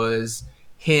clip was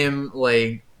him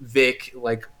like Vic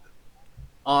like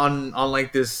on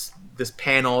like this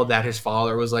panel that his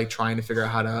father was like trying to figure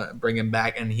out how to bring him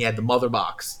back, and he had the mother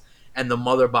box, and the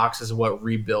mother box is what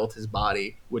rebuilt his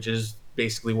body, which is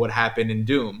basically what happened in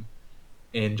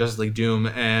Justice League Doom.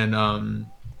 And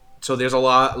so there's a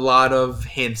lot of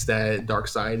hints that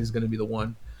Darkseid is going to be the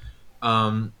one.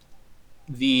 um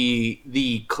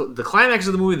the climax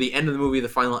of the movie, the end of the movie, the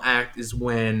final act is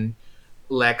when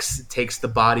Lex takes the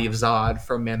body of Zod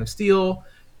from Man of Steel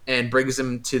and brings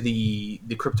him to the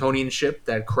Kryptonian ship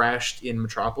that crashed in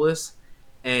Metropolis,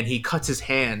 and he cuts his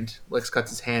hand. Lex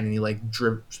cuts his hand, and he like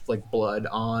drips like blood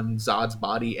on Zod's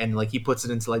body, and like he puts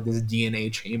it into like this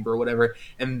DNA chamber or whatever,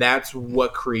 and that's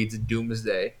what creates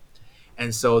Doomsday.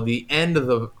 And so the end of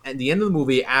the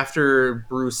movie, after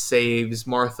Bruce saves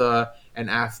Martha and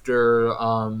after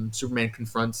Superman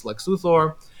confronts Lex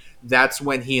Luthor, that's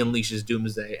when he unleashes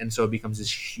Doomsday, and so it becomes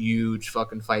this huge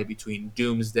fucking fight between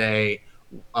Doomsday,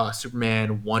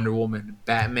 Superman, Wonder Woman,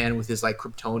 Batman with his like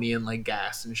Kryptonian like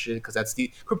gas and shit, because that's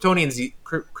the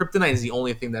Kryptonite is the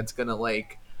only thing that's gonna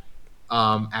like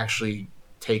actually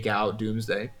take out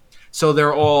Doomsday. So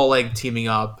they're all like teaming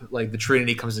up, like the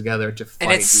Trinity comes together to fight.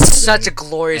 And it's Doomsday. such a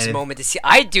glorious And moment to see.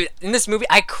 I do in this movie.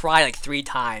 I cried like 3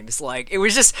 times. Like it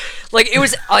was just like it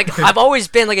was like I've always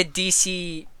been like a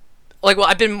DC. Like well,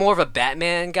 I've been more of a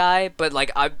Batman guy, but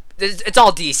like it's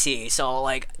all DC. So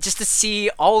like just to see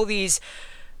all these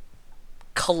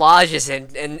collages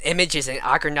and images and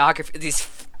iconography, these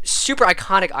super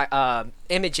iconic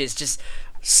images just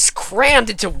crammed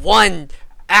into one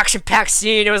action-packed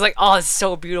scene. It was like, oh, it's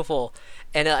so beautiful,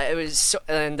 and it was so,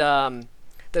 and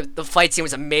the fight scene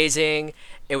was amazing.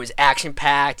 It was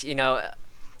action-packed, you know.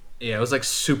 Yeah, it was like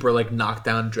super like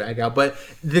knockdown, drag out. But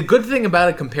the good thing about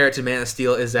it compared to Man of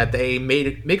Steel is that they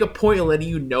make a point of letting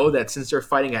you know that since they're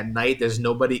fighting at night, there's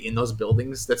nobody in those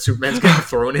buildings that Superman's getting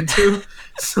thrown into.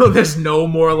 So there's no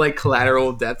more like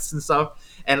collateral deaths and stuff.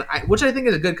 And which I think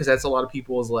is good because that's a lot of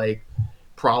people's like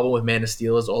problem with Man of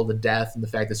Steel is all the death and the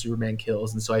fact that Superman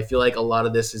kills. And so I feel like a lot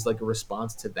of this is like a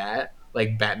response to that,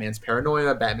 like Batman's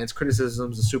paranoia, Batman's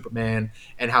criticisms of Superman,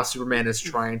 and how Superman is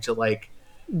trying to like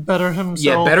better himself.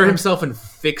 Yeah, better himself and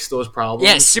fix those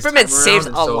problems. Yeah, Superman saves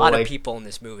a lot of people in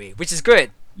this movie, which is good.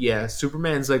 Yeah,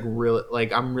 Superman's like really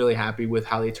like I'm really happy with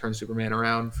how they turned Superman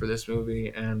around for this movie,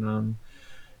 and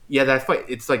yeah, that fight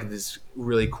it's like this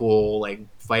really cool like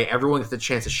fight. Everyone gets a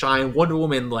chance to shine. Wonder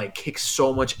Woman like kicks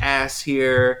so much ass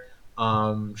here.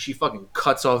 She fucking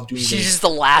cuts off Doomsday. She uses the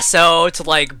lasso to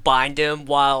like bind him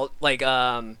while like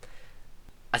I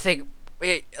think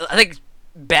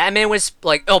Batman was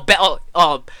like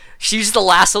she uses the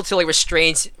lasso to like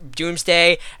restrain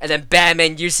Doomsday, and then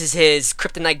Batman uses his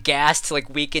kryptonite gas to like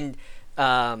weaken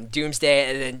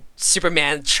Doomsday, and then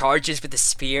Superman charges with the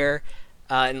spear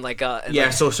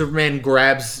so Superman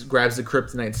grabs the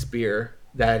kryptonite spear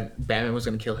that Batman was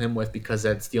going to kill him with because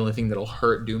that's the only thing that'll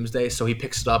hurt Doomsday. So he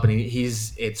picks it up and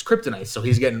it's kryptonite, so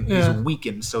he's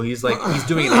weakened. So he's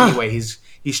doing it anyway.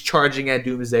 He's charging at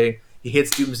Doomsday. He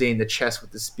hits Doomsday in the chest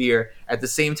with the spear. At the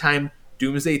same time,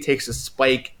 Doomsday takes a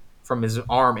spike from his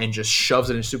arm and just shoves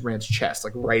it in Superman's chest,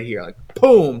 like right here, like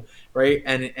boom, right?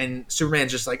 And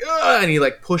Superman's just like, ugh, and he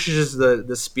like pushes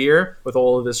the spear with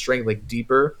all of his strength like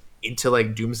deeper into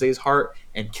like Doomsday's heart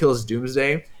and kills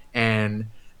Doomsday. And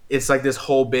it's like this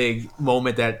whole big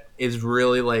moment that is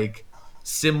really like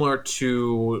similar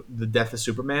to the death of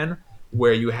Superman,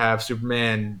 where you have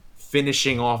Superman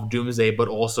finishing off Doomsday, but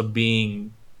also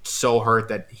being so hurt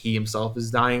that he himself is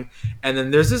dying. And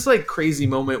then there's this like crazy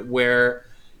moment where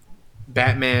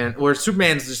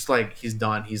Superman's just like he's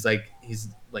done. He's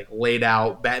laid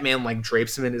out. Batman like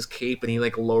drapes him in his cape and he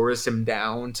like lowers him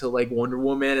down to like Wonder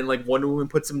Woman, and like Wonder Woman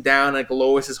puts him down. Like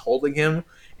Lois is holding him,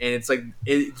 and it's like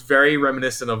it's very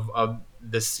reminiscent of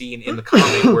the scene in the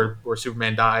comic where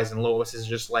Superman dies and Lois is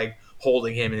just like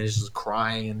holding him and is just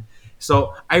crying. And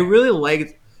so I really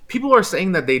liked. People are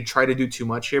saying that they try to do too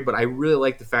much here, but I really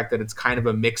like the fact that it's kind of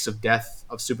a mix of death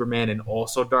of Superman and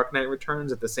also Dark Knight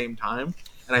Returns at the same time,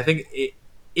 and I think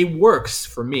it works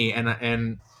for me.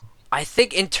 And I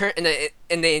think in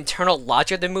the internal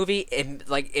logic of the movie,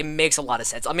 it makes a lot of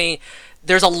sense. I mean,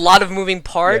 there's a lot of moving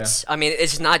parts. Yeah. I mean,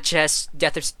 it's not just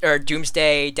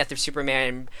Doomsday, Death of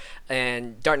Superman,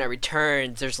 and Dark Knight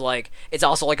Returns. There's like it's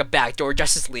also like a backdoor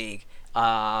Justice League.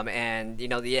 And you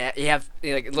know you have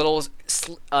like little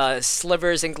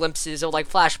slivers and glimpses of like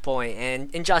Flashpoint and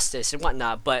Injustice and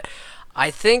whatnot, but I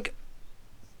think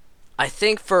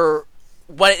for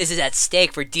what is at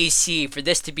stake for DC, for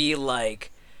this to be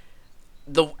like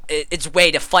its way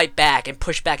to fight back and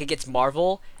push back against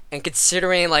Marvel, and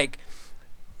considering like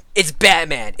it's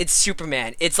Batman, it's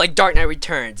Superman, it's like Dark Knight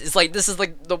Returns, it's like this is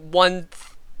like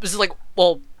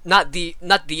well not the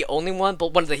only one,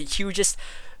 but one of the hugest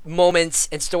moments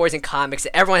and stories and comics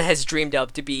that everyone has dreamed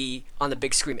of to be on the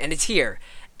big screen, and it's here.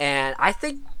 And I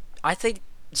think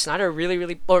Snyder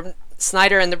or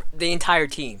Snyder and the entire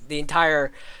team, the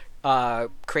entire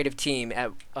creative team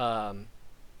at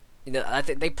I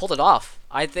think they pulled it off.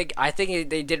 I think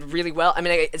they did really well. I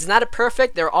mean, it's not a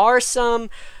perfect. There are some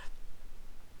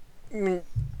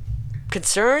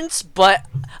concerns, but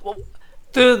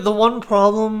the one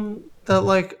problem that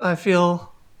like I feel.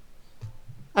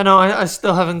 I know I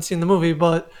still haven't seen the movie,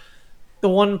 but the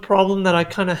one problem that I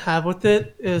kind of have with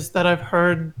it is that I've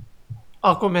heard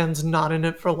Aquaman's not in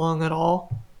it for long at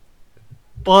all.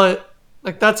 But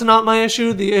like that's not my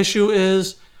issue. The issue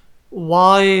is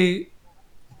why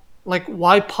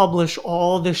publish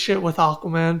all this shit with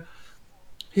Aquaman?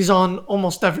 He's on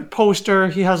almost every poster.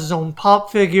 He has his own pop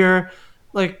figure.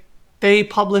 Like they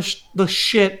published the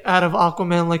shit out of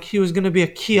Aquaman like he was going to be a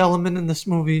key element in this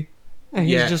movie, and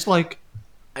he's just like.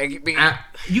 You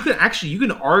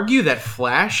can argue that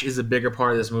Flash is a bigger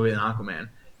part of this movie than Aquaman.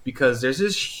 because there's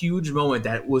this huge moment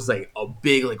that was like a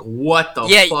big like what the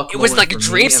Yeah, fuck it was moment like a for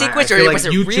dream me, and sequence, I or feel was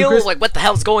like it you too, real? Chris. Like, what the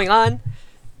hell's going on?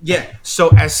 Yeah. So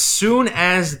as soon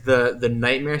as the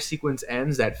nightmare sequence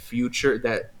ends, that future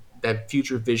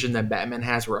vision that Batman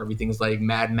has, where everything's like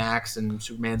Mad Max and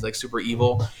Superman's like super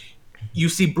evil, you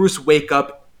see Bruce wake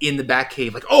up in the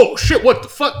Batcave, like, oh shit, what the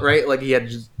fuck, right? Like he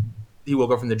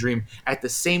woke up from the dream. At the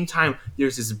same time,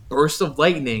 there's this burst of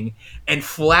lightning and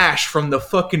Flash from the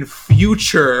fucking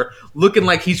future, looking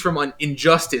like he's from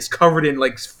Injustice, covered in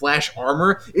like Flash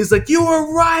armor, is like, you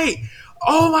were right.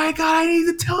 Oh my god, I need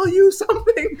to tell you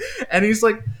something. And he's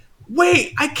like,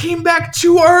 wait, I came back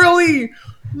too early.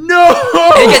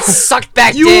 No, And he gets sucked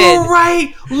back you in. were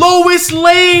right. Lois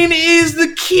Lane is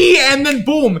the key, and then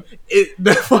boom,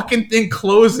 the fucking thing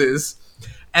closes,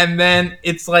 and then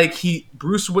it's like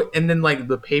and then like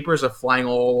the papers are flying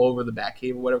all over the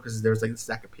Batcave or whatever, because there's like a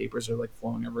stack of papers are like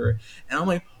flowing everywhere, and I'm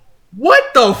like,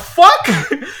 what the fuck?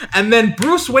 And then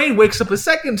Bruce Wayne wakes up a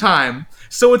second time,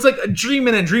 so it's like a dream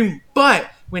in a dream, but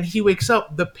when he wakes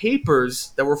up, the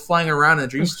papers that were flying around in the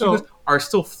dream sequence are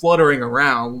still fluttering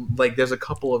around. Like there's a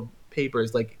couple of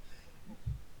papers, like,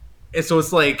 and so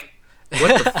it's like,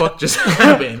 what the fuck just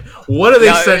happened? What are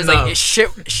they setting up? Like,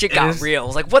 shit got real. It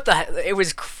was like, what the hell? It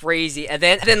was crazy. And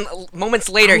then moments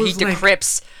later, he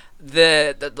decrypts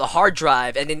the hard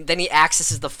drive, and then he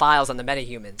accesses the files on the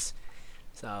metahumans.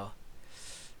 So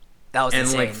that was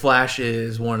insane. Like Flash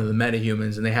is one of the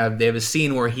metahumans, and they have a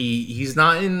scene where he's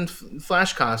not in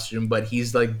Flash costume, but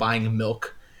he's like buying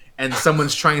milk, and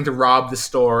someone's trying to rob the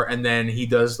store, and then he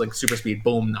does like super speed,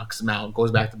 boom, knocks him out,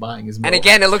 goes back to buying his milk. And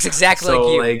again, it looks exactly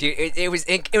like you, dude. It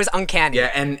was uncanny.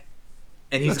 Yeah, and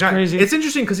he's crazy. It's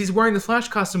interesting because he's wearing the Flash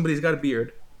costume, but he's got a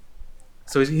beard.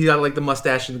 So he's got like the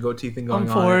mustache and the goatee thing going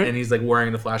on, and he's like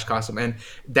wearing the Flash costume, and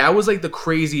that was like the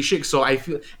crazy shit. So I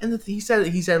feel, and he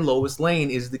said Lois Lane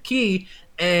is the key,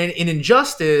 and in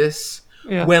Injustice,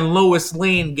 when Lois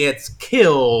Lane gets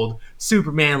killed,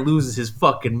 Superman loses his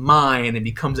fucking mind and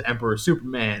becomes Emperor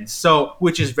Superman. So,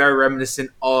 which is very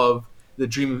reminiscent of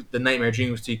the nightmare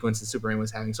dream sequence that Superman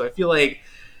was having. So I feel like,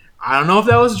 I don't know if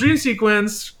that was a dream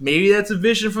sequence. Maybe that's a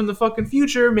vision from the fucking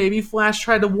future. Maybe Flash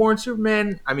tried to warn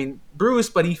Bruce,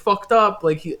 but he fucked up,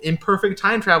 like imperfect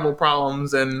time travel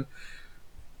problems, and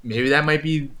maybe that might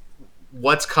be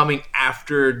what's coming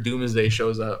after Doomsday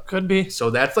shows up. Could be. So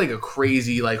that's like a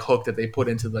crazy like hook that they put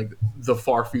into like the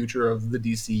far future of the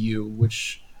DCU,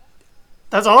 which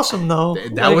that's awesome though.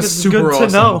 That was super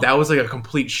awesome. That was like a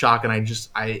complete shock, and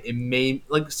it made,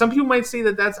 like, some people might say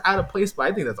that that's out of place, but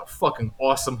I think that's a fucking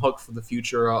awesome hook for the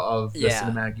future of the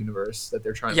cinematic universe that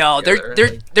they're trying to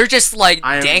together. They're just like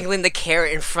dangling the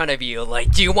carrot in front of you,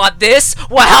 like, do you want this?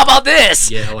 Well, how about this?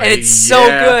 Yeah, like, and it's so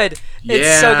good.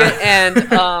 It's so good.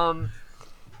 And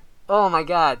oh my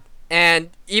god.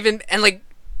 And I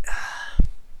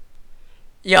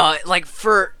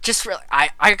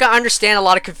understand a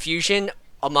lot of confusion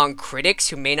among critics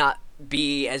who may not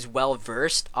be as well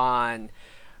versed on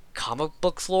comic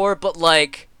books lore, but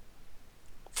like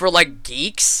for like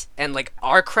geeks and like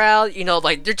our crowd,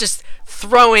 like they're just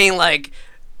throwing like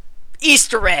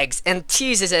Easter eggs and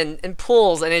teases and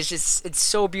pulls, and it's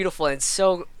so beautiful and it's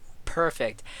so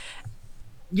perfect.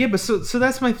 Yeah, but so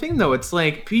that's my thing though. It's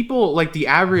like people, like the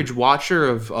average watcher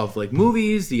of like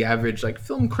movies, the average like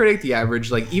film critic, the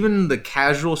average like even the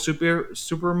casual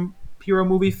superhero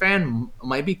movie fan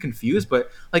might be confused.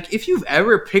 But like if you've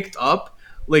ever picked up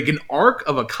like an arc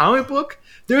of a comic book,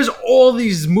 there's all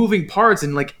these moving parts,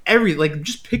 and like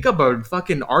just pick up a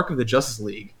fucking arc of the Justice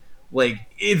League. Like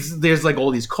there's like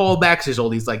all these callbacks, there's all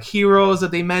these like heroes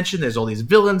that they mention, there's all these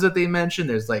villains that they mention,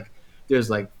 there's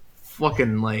like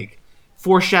fucking like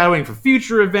foreshadowing for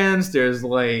future events. There's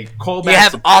like callbacks. You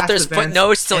have authors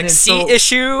footnotes to like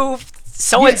issue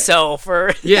so and so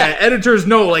for editors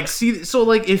know, like, see, so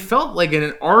like it felt like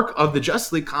an arc of the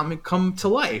Justice League comic come to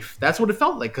life. That's what it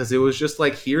felt like, because it was just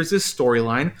like, here's this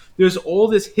storyline, there's all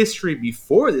this history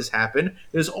before this happened,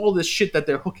 there's all this shit that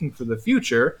they're hooking for the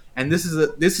future, and this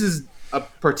is a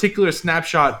particular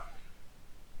snapshot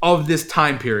of this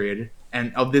time period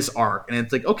and of this arc. And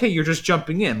it's like, okay, you're just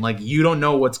jumping in, like, you don't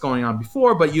know what's going on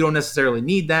before, but you don't necessarily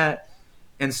need that.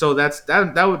 And so that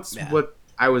was what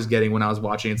I was getting when I was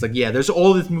watching. It's like, yeah, there's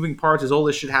all these moving parts, there's all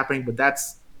this shit happening, but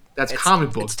that's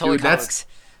comic books, totally dude. Comics.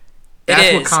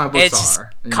 That's what comic books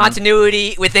are.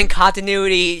 Continuity within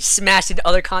continuity, smashed into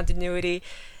other continuity.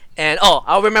 And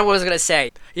I'll remember what I was gonna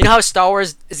say. You know how Star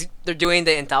Wars they're doing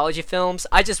the anthology films?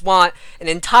 I just want an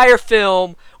entire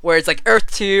film where it's like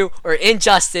Earth 2 or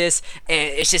Injustice,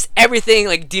 and it's just everything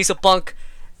like Diesel Punk,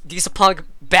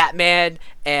 Batman,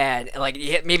 and like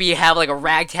maybe you have like a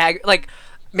ragtag. Like,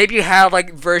 maybe you have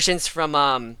like versions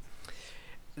from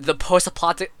the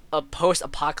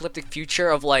post-apocalyptic future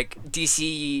of like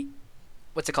DC,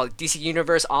 what's it called, DC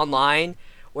Universe Online,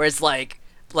 where it's like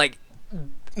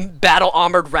battle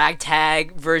armored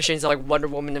ragtag versions of like Wonder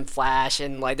Woman and Flash,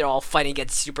 and like they're all fighting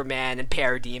against Superman and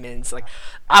parademons. Like,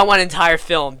 I want an entire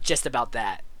film just about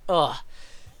that. Ugh.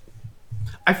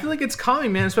 I feel like it's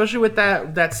coming, man, especially with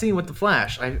that scene with the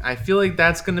Flash. I feel like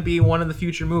that's going to be one of the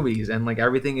future movies, and like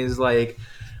everything is like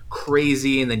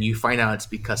crazy, and then you find out it's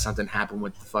because something happened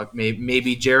with the fuck.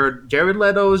 Maybe Jared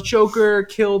Leto's Joker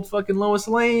killed fucking Lois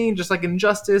Lane, just like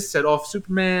Injustice set off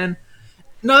Superman.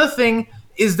 Another thing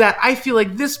is that I feel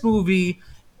like this movie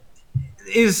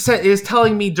is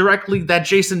telling me directly that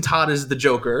Jason Todd is the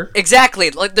Joker. Exactly.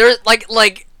 Like there,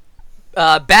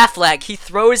 Batfleck, he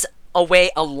throws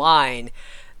away a line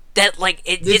that like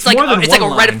it's like it's like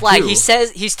a red flag. Too. He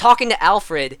says he's talking to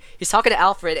Alfred. He's talking to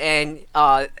Alfred and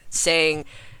saying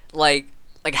like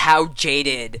how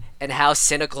jaded and how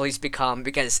cynical he's become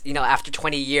because after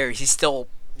 20 years he's still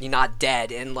not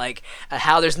dead, and like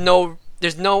how there's no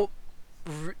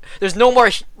more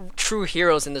true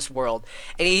heroes in this world.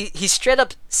 And he straight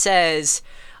up says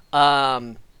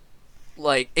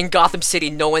like in Gotham City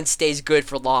no one stays good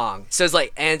for long. So it's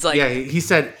like yeah, he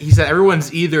said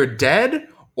everyone's either dead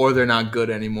or they're not good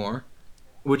anymore,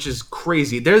 which is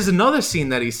crazy. There's another scene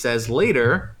that he says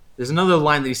later. There's another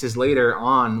line that he says later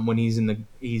on when he's in the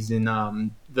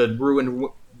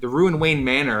ruined Wayne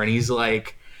Manor, and he's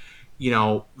like,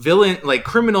 villain, like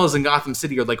criminals in Gotham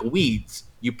City are like weeds.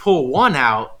 You pull one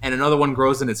out and another one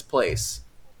grows in its place.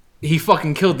 He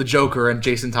fucking killed the Joker and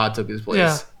Jason Todd took his place.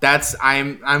 Yeah.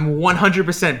 I'm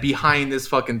 100% behind this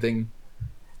fucking thing.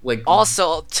 Like,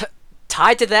 also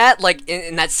tied to that, like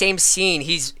in that same scene,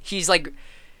 he's like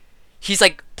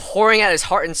pouring out his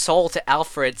heart and soul to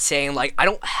Alfred, saying like, I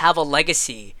don't have a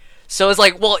legacy. So it's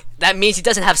like, well, that means he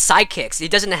doesn't have sidekicks. He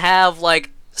doesn't have like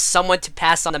someone to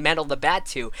pass on the mantle of the bat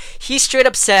to. He straight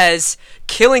up says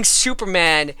killing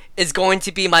Superman is going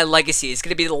to be my legacy. It's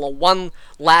going to be the one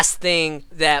last thing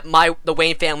that the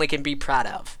Wayne family can be proud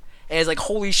of. And it's like,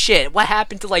 holy shit, what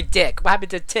happened to like Dick? What happened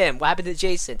to Tim? What happened to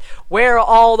Jason?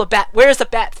 Where's the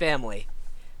Bat family?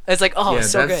 And it's like, oh, yeah,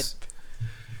 so good.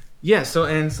 Yeah, so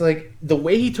and it's like the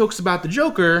way he talks about the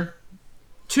Joker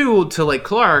to like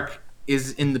Clark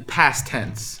is in the past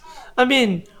tense. I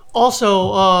mean,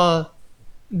 also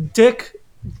Dick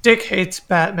hates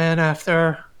Batman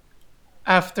after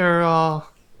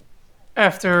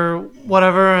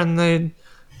whatever, and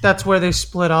that's where they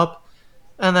split up,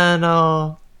 and then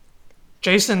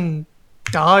Jason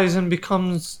dies and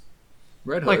becomes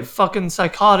Red Hood. Like fucking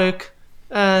psychotic,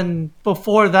 and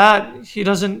before that he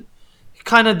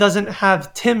kind of doesn't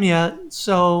have Tim yet.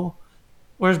 So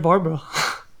where's Barbara?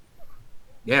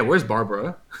 Yeah, where's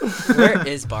Barbara? Where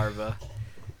is Barbara?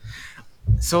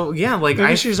 So yeah, like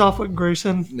maybe she's off with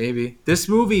Grayson. Maybe this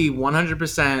movie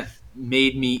 100%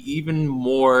 made me even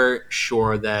more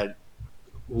sure that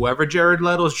whoever Jared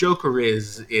Leto's Joker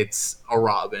is, it's a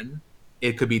Robin.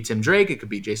 It could be Tim Drake, it could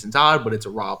be Jason Todd, but it's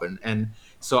a Robin. And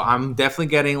so I'm definitely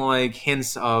getting like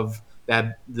hints of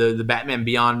that the Batman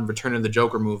Beyond Return of the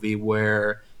Joker movie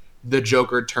where the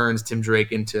Joker turns Tim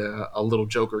Drake into a little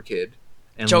Joker kid.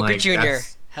 And Joker Jr.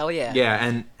 Hell yeah.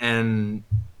 Yeah, and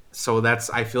so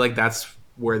I feel like that's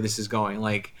where this is going.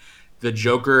 Like the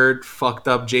Joker fucked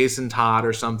up Jason Todd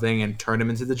or something and turned him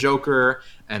into the Joker,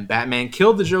 and Batman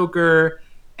killed the Joker,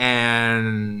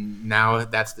 and now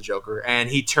that's the Joker. And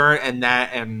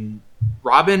and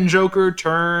Robin Joker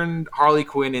turned Harley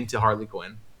Quinn into Harley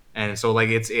Quinn. And so like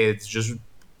it's just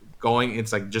going,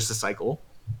 it's like just a cycle.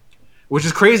 Which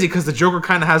is crazy because the Joker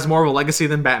kind of has more of a legacy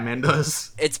than Batman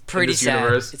does. It's pretty sad.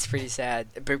 Universe. It's pretty sad.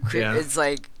 But yeah. It's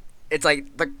like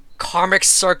the karmic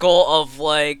circle of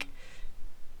like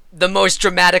the most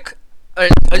dramatic.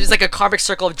 It's like a karmic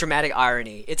circle of dramatic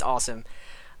irony. It's awesome.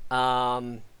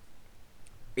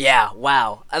 Yeah.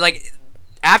 Wow.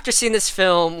 After seeing this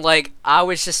film, like I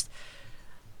was just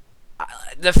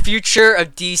the future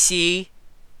of DC.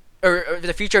 Or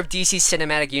the future of DC's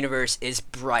cinematic universe is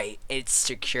bright. It's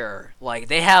secure. Like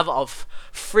they have a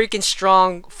freaking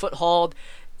strong foothold.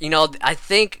 I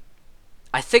think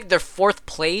they're fourth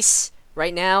place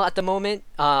right now at the moment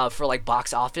for like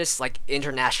box office, like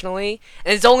internationally,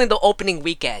 and it's only the opening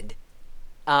weekend.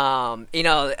 I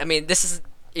mean, this is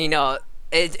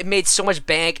it made so much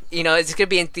bank. It's gonna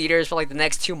be in theaters for like the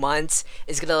next 2 months.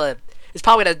 It's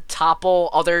probably gonna topple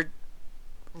other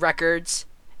records.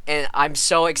 And I'm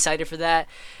so excited for that.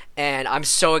 And I'm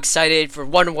so excited for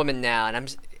Wonder Woman now. And I'm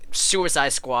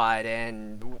Suicide Squad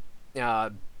and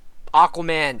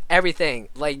Aquaman, everything.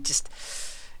 Like, just,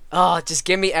 Oh, just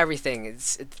give me everything.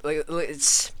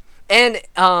 It's and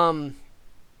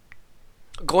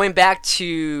going back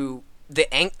to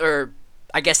the or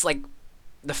I guess like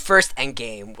the first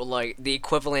Endgame, like the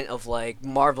equivalent of like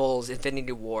Marvel's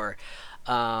Infinity War.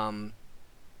 Um,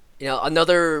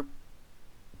 another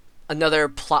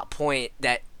plot point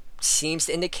that seems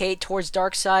to indicate towards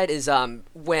Darkseid is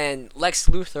when Lex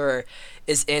Luthor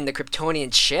is in the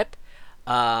Kryptonian ship.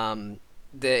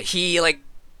 The he like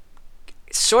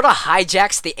sort of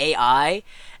hijacks the AI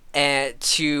and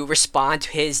to respond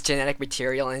to his genetic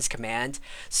material in his command.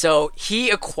 So he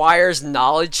acquires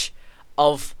knowledge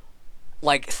of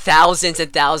like thousands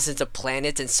and thousands of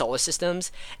planets and solar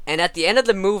systems. And at the end of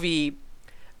the movie,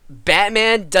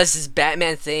 Batman does his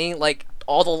Batman thing. Like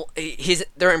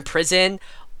they're in prison.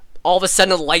 All of a sudden,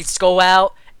 the lights go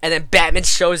out, and then Batman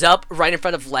shows up right in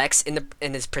front of Lex in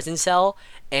his prison cell,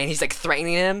 and he's like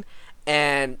threatening him.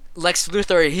 And Lex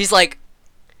Luthor,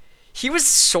 he was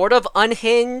sort of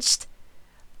unhinged,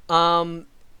 in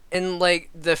like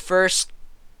the first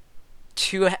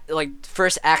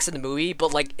first acts of the movie,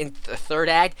 but like in the third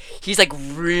act, he's like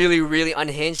really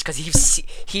unhinged because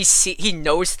he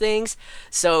knows things,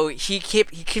 so he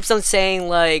keeps on saying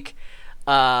like,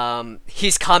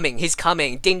 he's coming,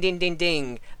 ding ding ding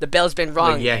ding, the bell's been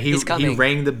rung. Like, yeah, he's coming. He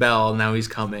rang the bell. Now he's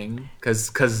coming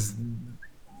because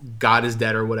God is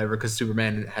dead or whatever. Because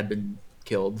Superman had been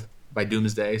killed by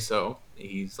Doomsday, so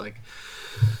he's like,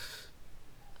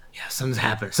 yeah, something's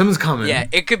happening. Something's coming. Yeah,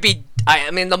 it could be.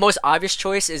 I mean, the most obvious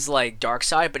choice is like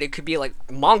Darkseid, but it could be like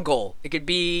Mongol. It could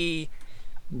be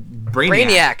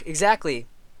Brainiac. Exactly.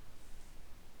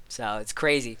 So it's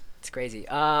crazy. It's crazy.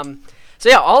 So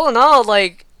yeah, all in all,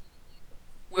 like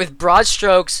with broad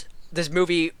strokes, this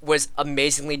movie was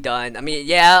amazingly done. I mean,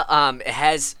 yeah, it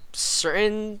has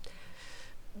certain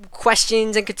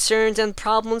questions and concerns and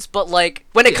problems, but like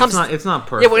when it comes, it's not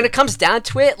perfect. Yeah, when it comes down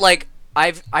to it, like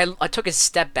I took a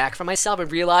step back from myself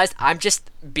and realized I'm just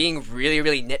being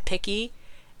really nitpicky,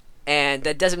 and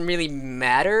that doesn't really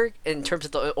matter in terms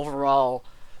of the overall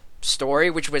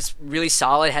story, which was really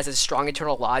solid. It has a strong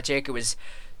internal logic. It was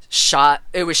so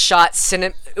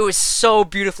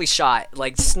beautifully shot.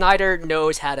 Like Snyder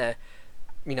knows how to,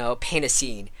 paint a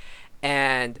scene.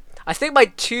 And I think my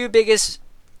two biggest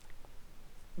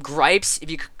gripes,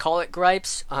 if you could call it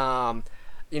gripes, one,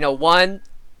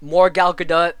 more Gal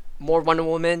Gadot, more Wonder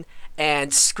Woman,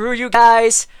 and screw you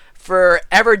guys for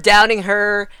ever downing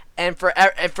her and for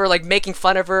like making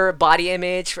fun of her body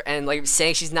image and like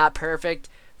saying she's not perfect.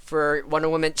 For Wonder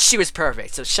Woman, she was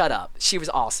perfect, so shut up. She was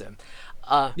awesome.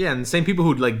 Yeah, and the same people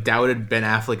who like doubted Ben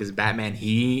Affleck as Batman,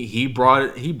 he brought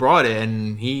it,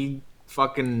 and he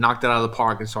fucking knocked it out of the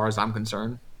park as far as I'm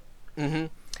concerned. Mm-hmm.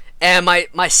 And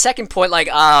my second point, like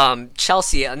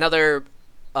Chelsea, another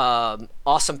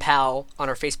awesome pal on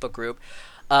our Facebook group,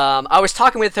 I was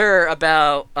talking with her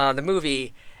about the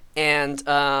movie, and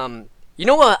you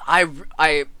know what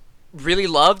I really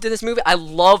loved in this movie? I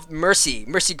loved Mercy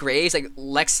Graves, like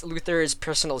Lex Luthor's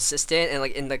personal assistant, and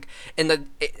like in the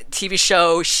TV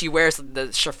show she wears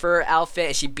the chauffeur outfit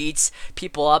and she beats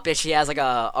people up, and she has like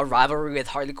a rivalry with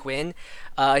Harley Quinn.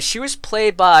 She was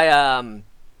played by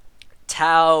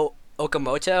Tao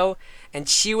Okamoto, and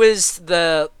she was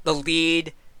the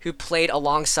lead who played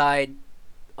alongside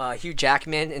Hugh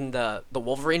Jackman in the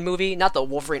Wolverine movie, not the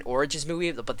Wolverine Origins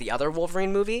movie, but the other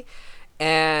Wolverine movie.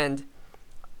 And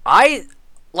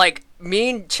me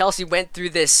and Chelsea went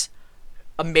through this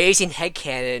amazing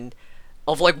headcanon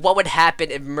of like what would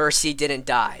happen if Mercy didn't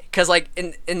die, because like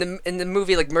in the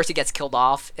movie, like Mercy gets killed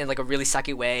off in like a really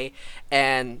sucky way,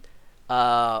 and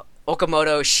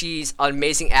Okamoto, she's an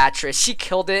amazing actress, she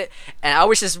killed it, and I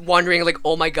was just wondering like,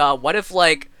 oh my god, what if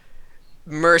like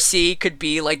Mercy could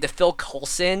be like the Phil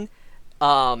Coulson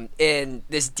in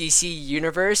this DC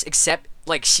universe, except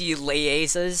like she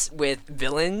liaises with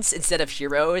villains instead of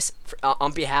heroes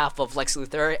on behalf of Lex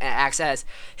Luthor, and acts as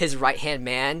his right hand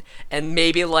man. And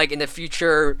maybe like in the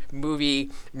future movie,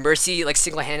 Mercy like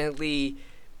single-handedly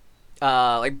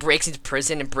like breaks into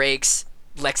prison and breaks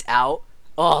Lex out.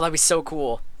 Oh, that'd be so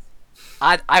cool.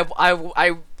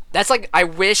 That's like, I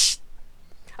wish.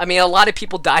 I mean, a lot of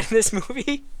people died in this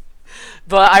movie,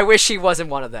 but I wish she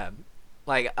wasn't one of them.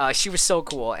 Like she was so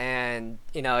cool, and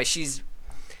she's,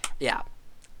 yeah,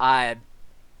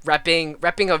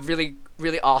 repping a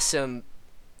really awesome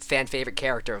fan favorite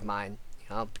character of mine,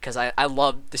 because I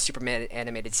love the Superman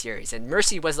animated series, and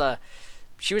Mercy was her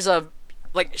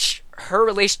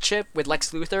relationship with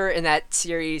Lex Luthor in that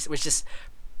series was just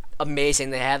amazing.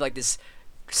 They had like this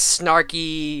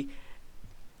snarky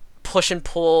push and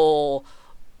pull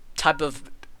type of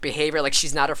behavior. Like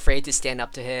she's not afraid to stand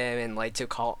up to him and like to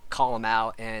call him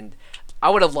out. And I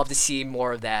would have loved to see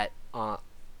more of that on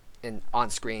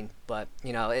screen. But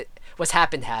what's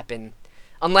happened.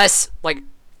 Unless like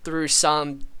through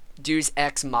some Deus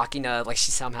Ex Machina, like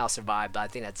she somehow survived. But I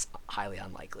think that's highly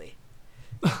unlikely.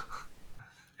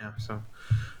 Yeah. So, all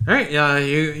right. Yeah.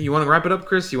 You want to wrap it up,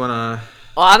 Chris? You want to?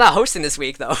 Oh, I'm not hosting this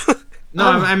week though. No,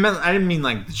 I didn't mean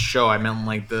like the show. I meant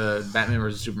like the Batman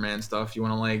versus Superman stuff. You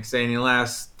want to like say any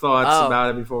last thoughts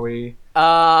about it before we?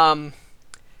 Like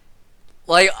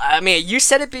I mean, you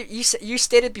said it. You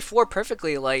stated before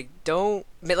perfectly. Like don't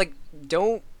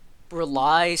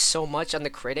rely so much on the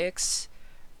critics,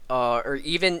 or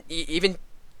even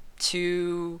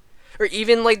or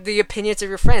even like the opinions of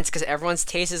your friends, because everyone's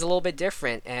taste is a little bit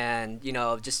different. And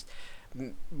just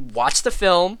watch the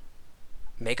film.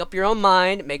 Make up your own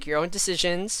mind, make your own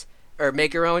decisions, or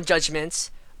make your own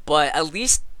judgments, but at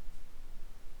least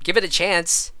give it a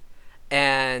chance.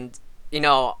 And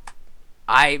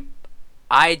I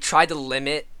try to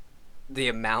limit the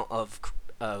amount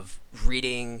of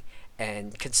reading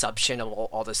and consumption of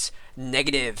all this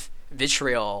negative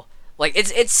vitriol. Like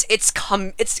it's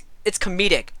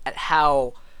comedic at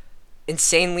how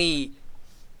insanely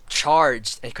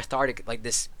charged and cathartic like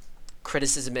this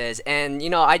criticism is. And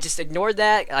I just ignored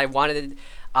that. I've been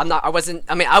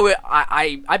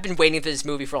waiting for this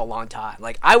movie for a long time.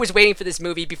 Like I was waiting for this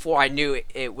movie before I knew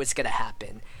it was gonna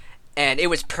happen, and it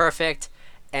was perfect.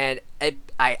 And I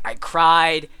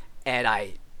cried, and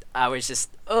I was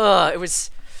just it was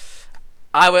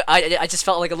I just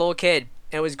felt like a little kid,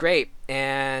 and it was great.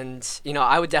 And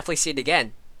I would definitely see it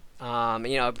again.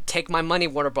 Take my money,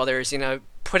 Warner Brothers,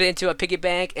 put it into a piggy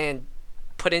bank and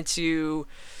put into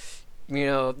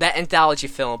that anthology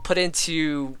film, put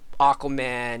into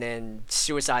Aquaman and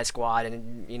Suicide Squad,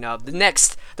 and the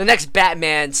next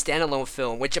Batman standalone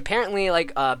film, which apparently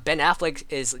like Ben Affleck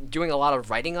is doing a lot of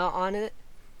writing on it,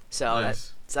 so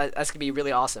nice. that's gonna be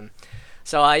really awesome.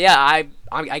 So I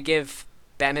give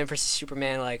Batman vs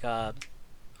Superman like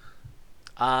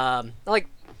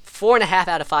 4.5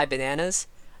 out of 5 bananas.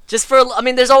 Just for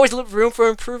there's always room for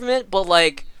improvement, but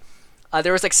like.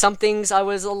 There was like some things I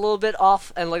was a little bit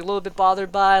off and like a little bit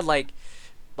bothered by, like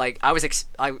I was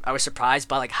surprised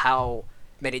by like how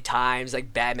many times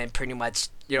like Batman pretty much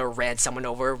ran someone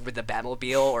over with the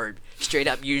Batmobile or straight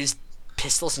up used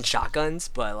pistols and shotguns.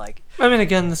 But like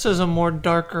again, this is a more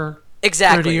darker,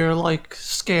 grittier, like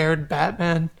scared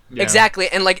Batman. Yeah. Exactly,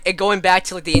 and like going back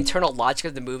to like the internal logic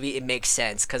of the movie, it makes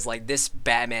sense because like this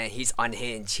Batman, he's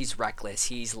unhinged, he's reckless,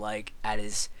 he's like at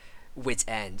his wit's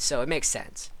end, so it makes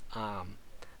sense.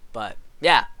 But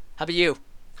yeah, how about you?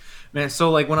 Man,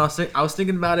 so like when I was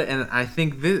thinking about it, and I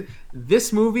think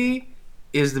this movie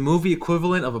is the movie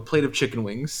equivalent of a plate of chicken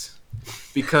wings,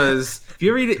 because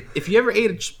if you ever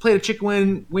ate a plate of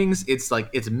chicken wings, it's like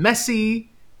it's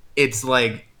messy, it's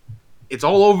like it's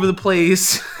all over the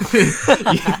place.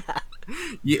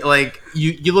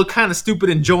 you look kind of stupid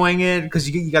enjoying it because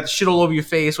you got the shit all over your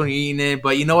face when you're eating it.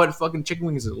 But you know what? Fucking chicken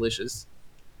wings are delicious.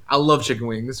 I love chicken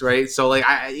wings, right? So like,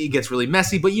 it gets really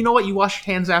messy, but you know what? You wash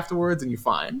your hands afterwards and you're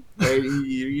fine, right?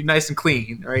 You're nice and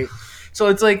clean, right? So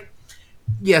it's like,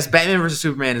 yes, Batman vs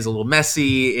Superman is a little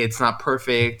messy. It's not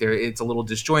perfect. It's a little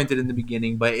disjointed in the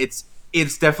beginning, but it's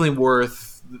definitely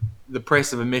worth the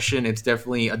price of admission. It's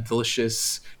definitely a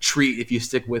delicious treat if you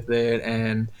stick with it,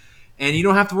 and you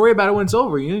don't have to worry about it when it's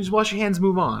over. You just wash your hands,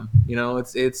 move on.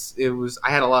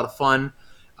 I had a lot of fun.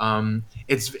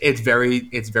 It's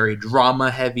very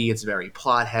drama heavy. It's very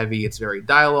plot heavy. It's very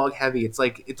dialogue heavy.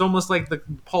 It's almost like the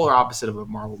polar opposite of a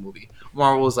Marvel movie.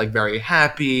 Marvel is like very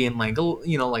happy and like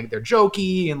like they're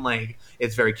jokey and like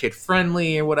it's very kid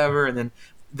friendly or whatever. And then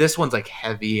this one's like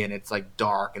heavy and it's like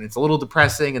dark and it's a little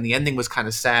depressing. And the ending was kind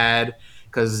of sad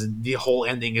because the whole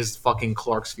ending is fucking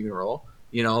Clark's funeral.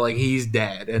 Like he's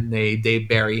dead and they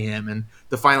bury him, and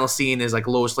the final scene is like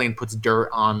Lois Lane puts dirt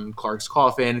on Clark's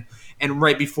coffin, and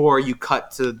right before you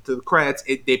cut to the credits,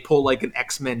 they pull like an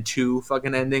X-Men 2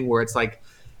 fucking ending where it's like,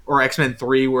 or X-Men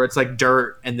 3 where it's like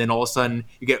dirt, and then all of a sudden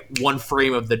you get one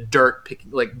frame of the dirt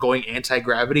going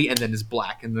anti-gravity, and then it's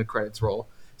black and the credits roll.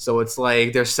 So it's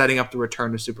like they're setting up the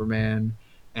return of Superman,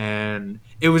 and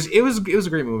it was a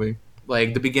great movie.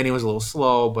 Like the beginning was a little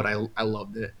slow, but I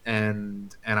loved it,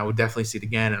 and I would definitely see it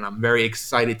again. And I'm very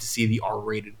excited to see the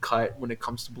R-rated cut when it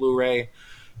comes to Blu-ray.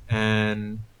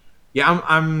 And yeah,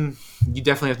 I'm you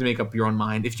definitely have to make up your own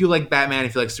mind. If you like Batman,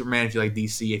 if you like Superman, if you like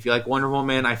DC, if you like Wonder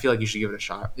Woman, I feel like you should give it a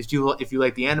shot. If you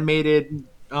like the animated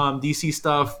DC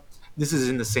stuff, this is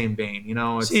in the same vein.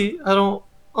 See, I don't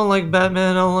like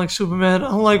Batman. I don't like Superman.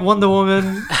 I don't like Wonder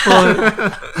Woman.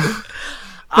 But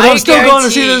I'm still going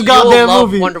to see this goddamn you'll love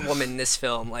movie. Wonder Woman in this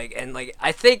film,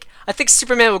 I think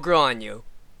Superman will grow on you.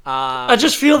 I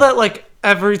just feel that like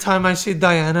every time I see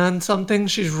Diana in something,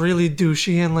 she's really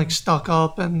douchey and like stuck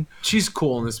up, and She's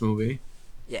cool in this movie.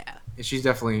 Yeah. She's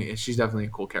definitely a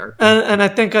cool character. and I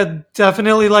think I'd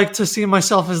definitely like to see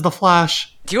myself as the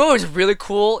Flash. Do you know what was really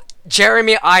cool?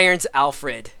 Jeremy Irons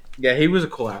Alfred. Yeah, he was a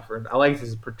cool Alfred. I liked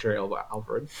his portrayal of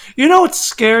Alfred. You know what's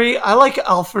scary? I like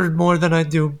Alfred more than I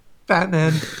do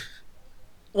Batman.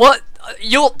 What?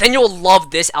 You'll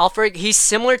love this Alfred. He's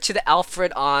similar to the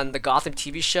Alfred on the Gotham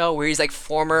TV show, where he's like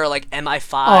former like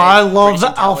MI5. Oh, I love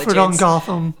British the Alfred on intelligence.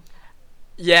 Gotham.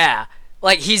 Yeah,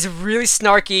 like he's really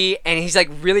snarky and he's like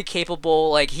really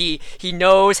capable. Like he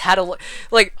knows how to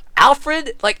like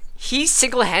Alfred. Like he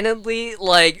single-handedly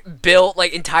like built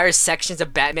like entire sections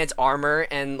of Batman's armor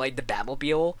and like the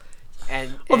Batmobile.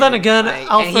 And Well, then again,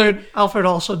 like, Alfred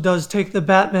also does take the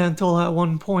Batmantle at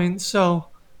one point, so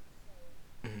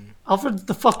Alfred's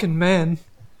the fucking man.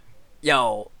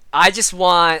 Yo, I just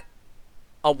want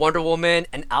a Wonder Woman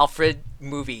and Alfred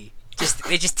movie.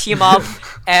 They just team up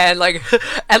and like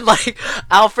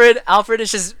Alfred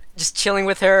is just chilling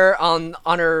with her on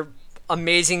her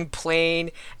amazing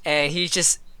plane, and he's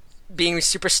just being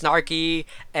super snarky,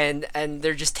 and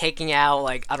they're just taking out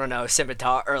like, I don't know,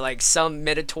 Scimitar or like some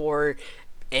Minotaur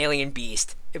alien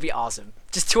beast. It'd be awesome.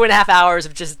 Just 2.5 hours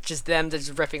of just them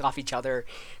just riffing off each other,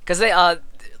 because they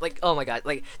like, oh my god,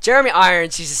 like Jeremy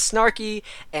Irons, he's snarky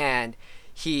and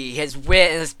he has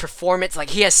wit and his performance, like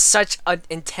he has such an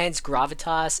intense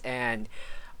gravitas, and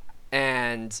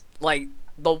like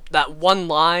that one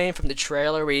line from the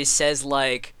trailer where he says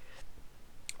like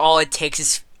all it takes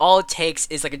is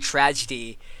like a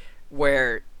tragedy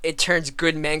where it turns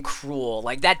good men cruel.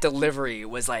 Like that delivery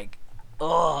was like,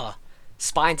 ugh,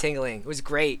 spine tingling. It was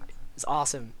great. It was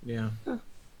awesome. Yeah.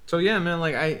 So yeah, man,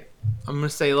 like I'm gonna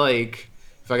say, like,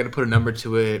 if I gotta put a number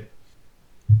to it,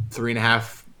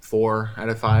 3.5, 4 out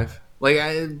of 5. Like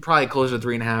I probably closer to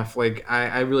 3.5. Like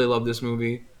I really love this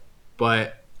movie,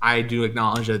 but I do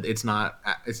acknowledge that it's not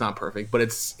perfect, but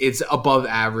it's above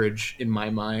average in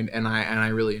my mind, and I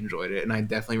really enjoyed it, and I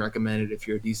definitely recommend it if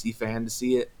you're a DC fan to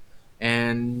see it.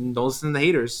 And don't listen to the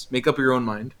haters. Make up your own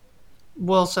mind.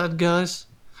 Well said, guys.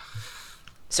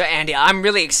 So Andy, I'm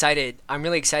really excited. I'm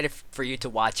really excited for you to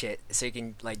watch it, so you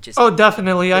can like just. Oh,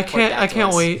 definitely. I report back to can't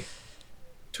us. wait.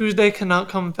 Tuesday cannot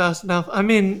come fast enough. I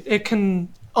mean, it can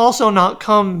also not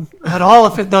come at all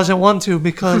if it doesn't want to,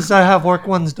 because I have work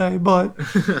Wednesday, but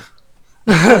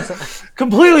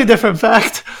completely different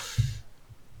fact.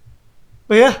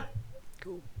 But yeah.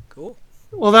 Cool.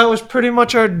 Well, that was pretty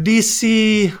much our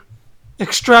DC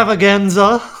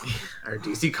extravaganza. Our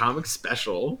DC Comics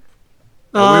special.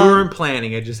 Uh, We weren't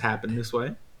planning; it just happened this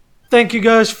way. Thank you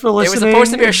guys for It listening. was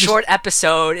supposed to be a It's just- short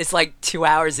episode. It's like 2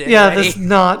 hours in. Yeah, already. that's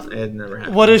not. It never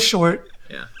happened. What is short?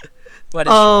 Yeah. What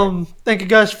is short? Thank you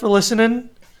guys for listening.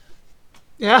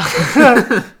 Yeah.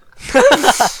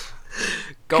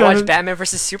 Go gotta- watch Batman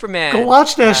vs Superman. Go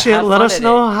watch that shit. have Let fun us in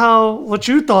know what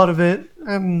you thought of it.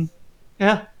 And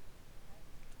yeah.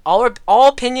 All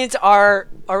opinions are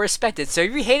respected. So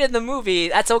if you hated the movie,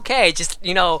 that's okay. Just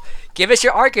give us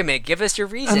your argument, give us your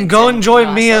reasons, And go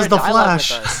enjoy me start as the a dialogue with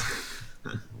Flash. us.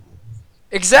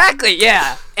 Exactly.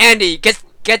 Yeah, Andy, get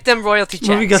them royalty checks.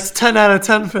 Movie gets 10 out of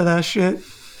 10 for that shit.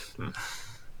 Alright,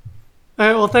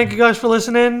 well, thank you guys for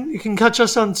listening. You can catch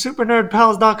us on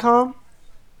supernerdpals.com,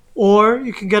 or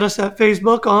you can get us at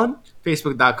Facebook on.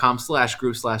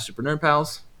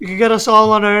 Facebook.com/group/SuperNerdPals. You can get us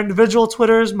all on our individual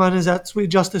Twitters. Mine is at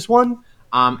SweetJustice1.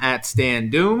 I'm at Stan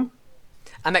Doom.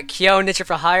 I'm at Kyo Ninja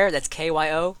for Hire. That's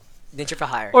KYO Ninja for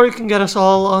Hire. Or you can get us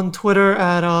all on Twitter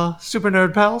at Super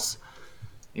Nerd Pals.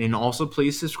 And also,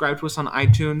 please subscribe to us on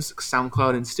iTunes,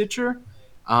 SoundCloud, and Stitcher.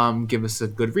 Give us a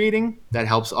good rating. That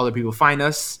helps other people find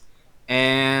us.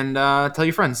 And tell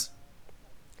your friends.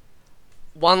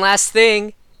 One last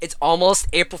thing. It's almost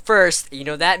April 1st. You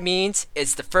know that means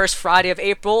it's the first Friday of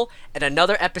April, and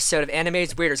another episode of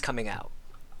Anime's Weird is coming out.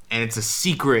 And it's a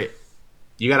secret.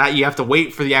 You have to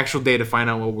wait for the actual day to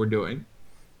find out what we're doing.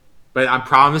 But I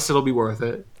promise it'll be worth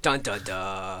it. Dun dun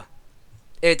dun.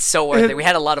 It's so worth it. We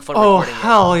had a lot of fun Oh, recording it.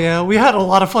 hell yeah. We had a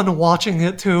lot of fun watching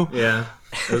it, too. Yeah,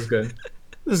 it was good. It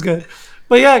was good.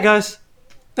 But yeah, guys,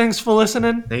 thanks for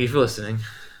listening. Thank you for listening.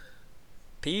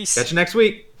 Peace. Catch you next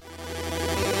week.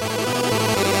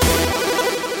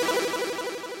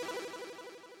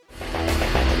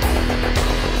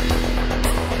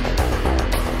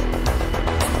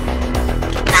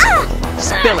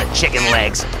 Spill it, chicken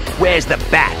legs. Where's the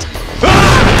bat?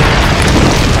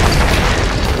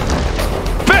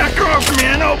 Back off,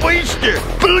 man, I'll waste it.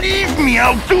 Believe me,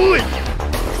 I'll do it.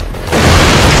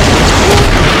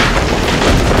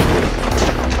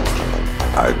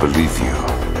 believe you.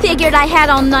 Figured I had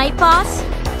all night, boss?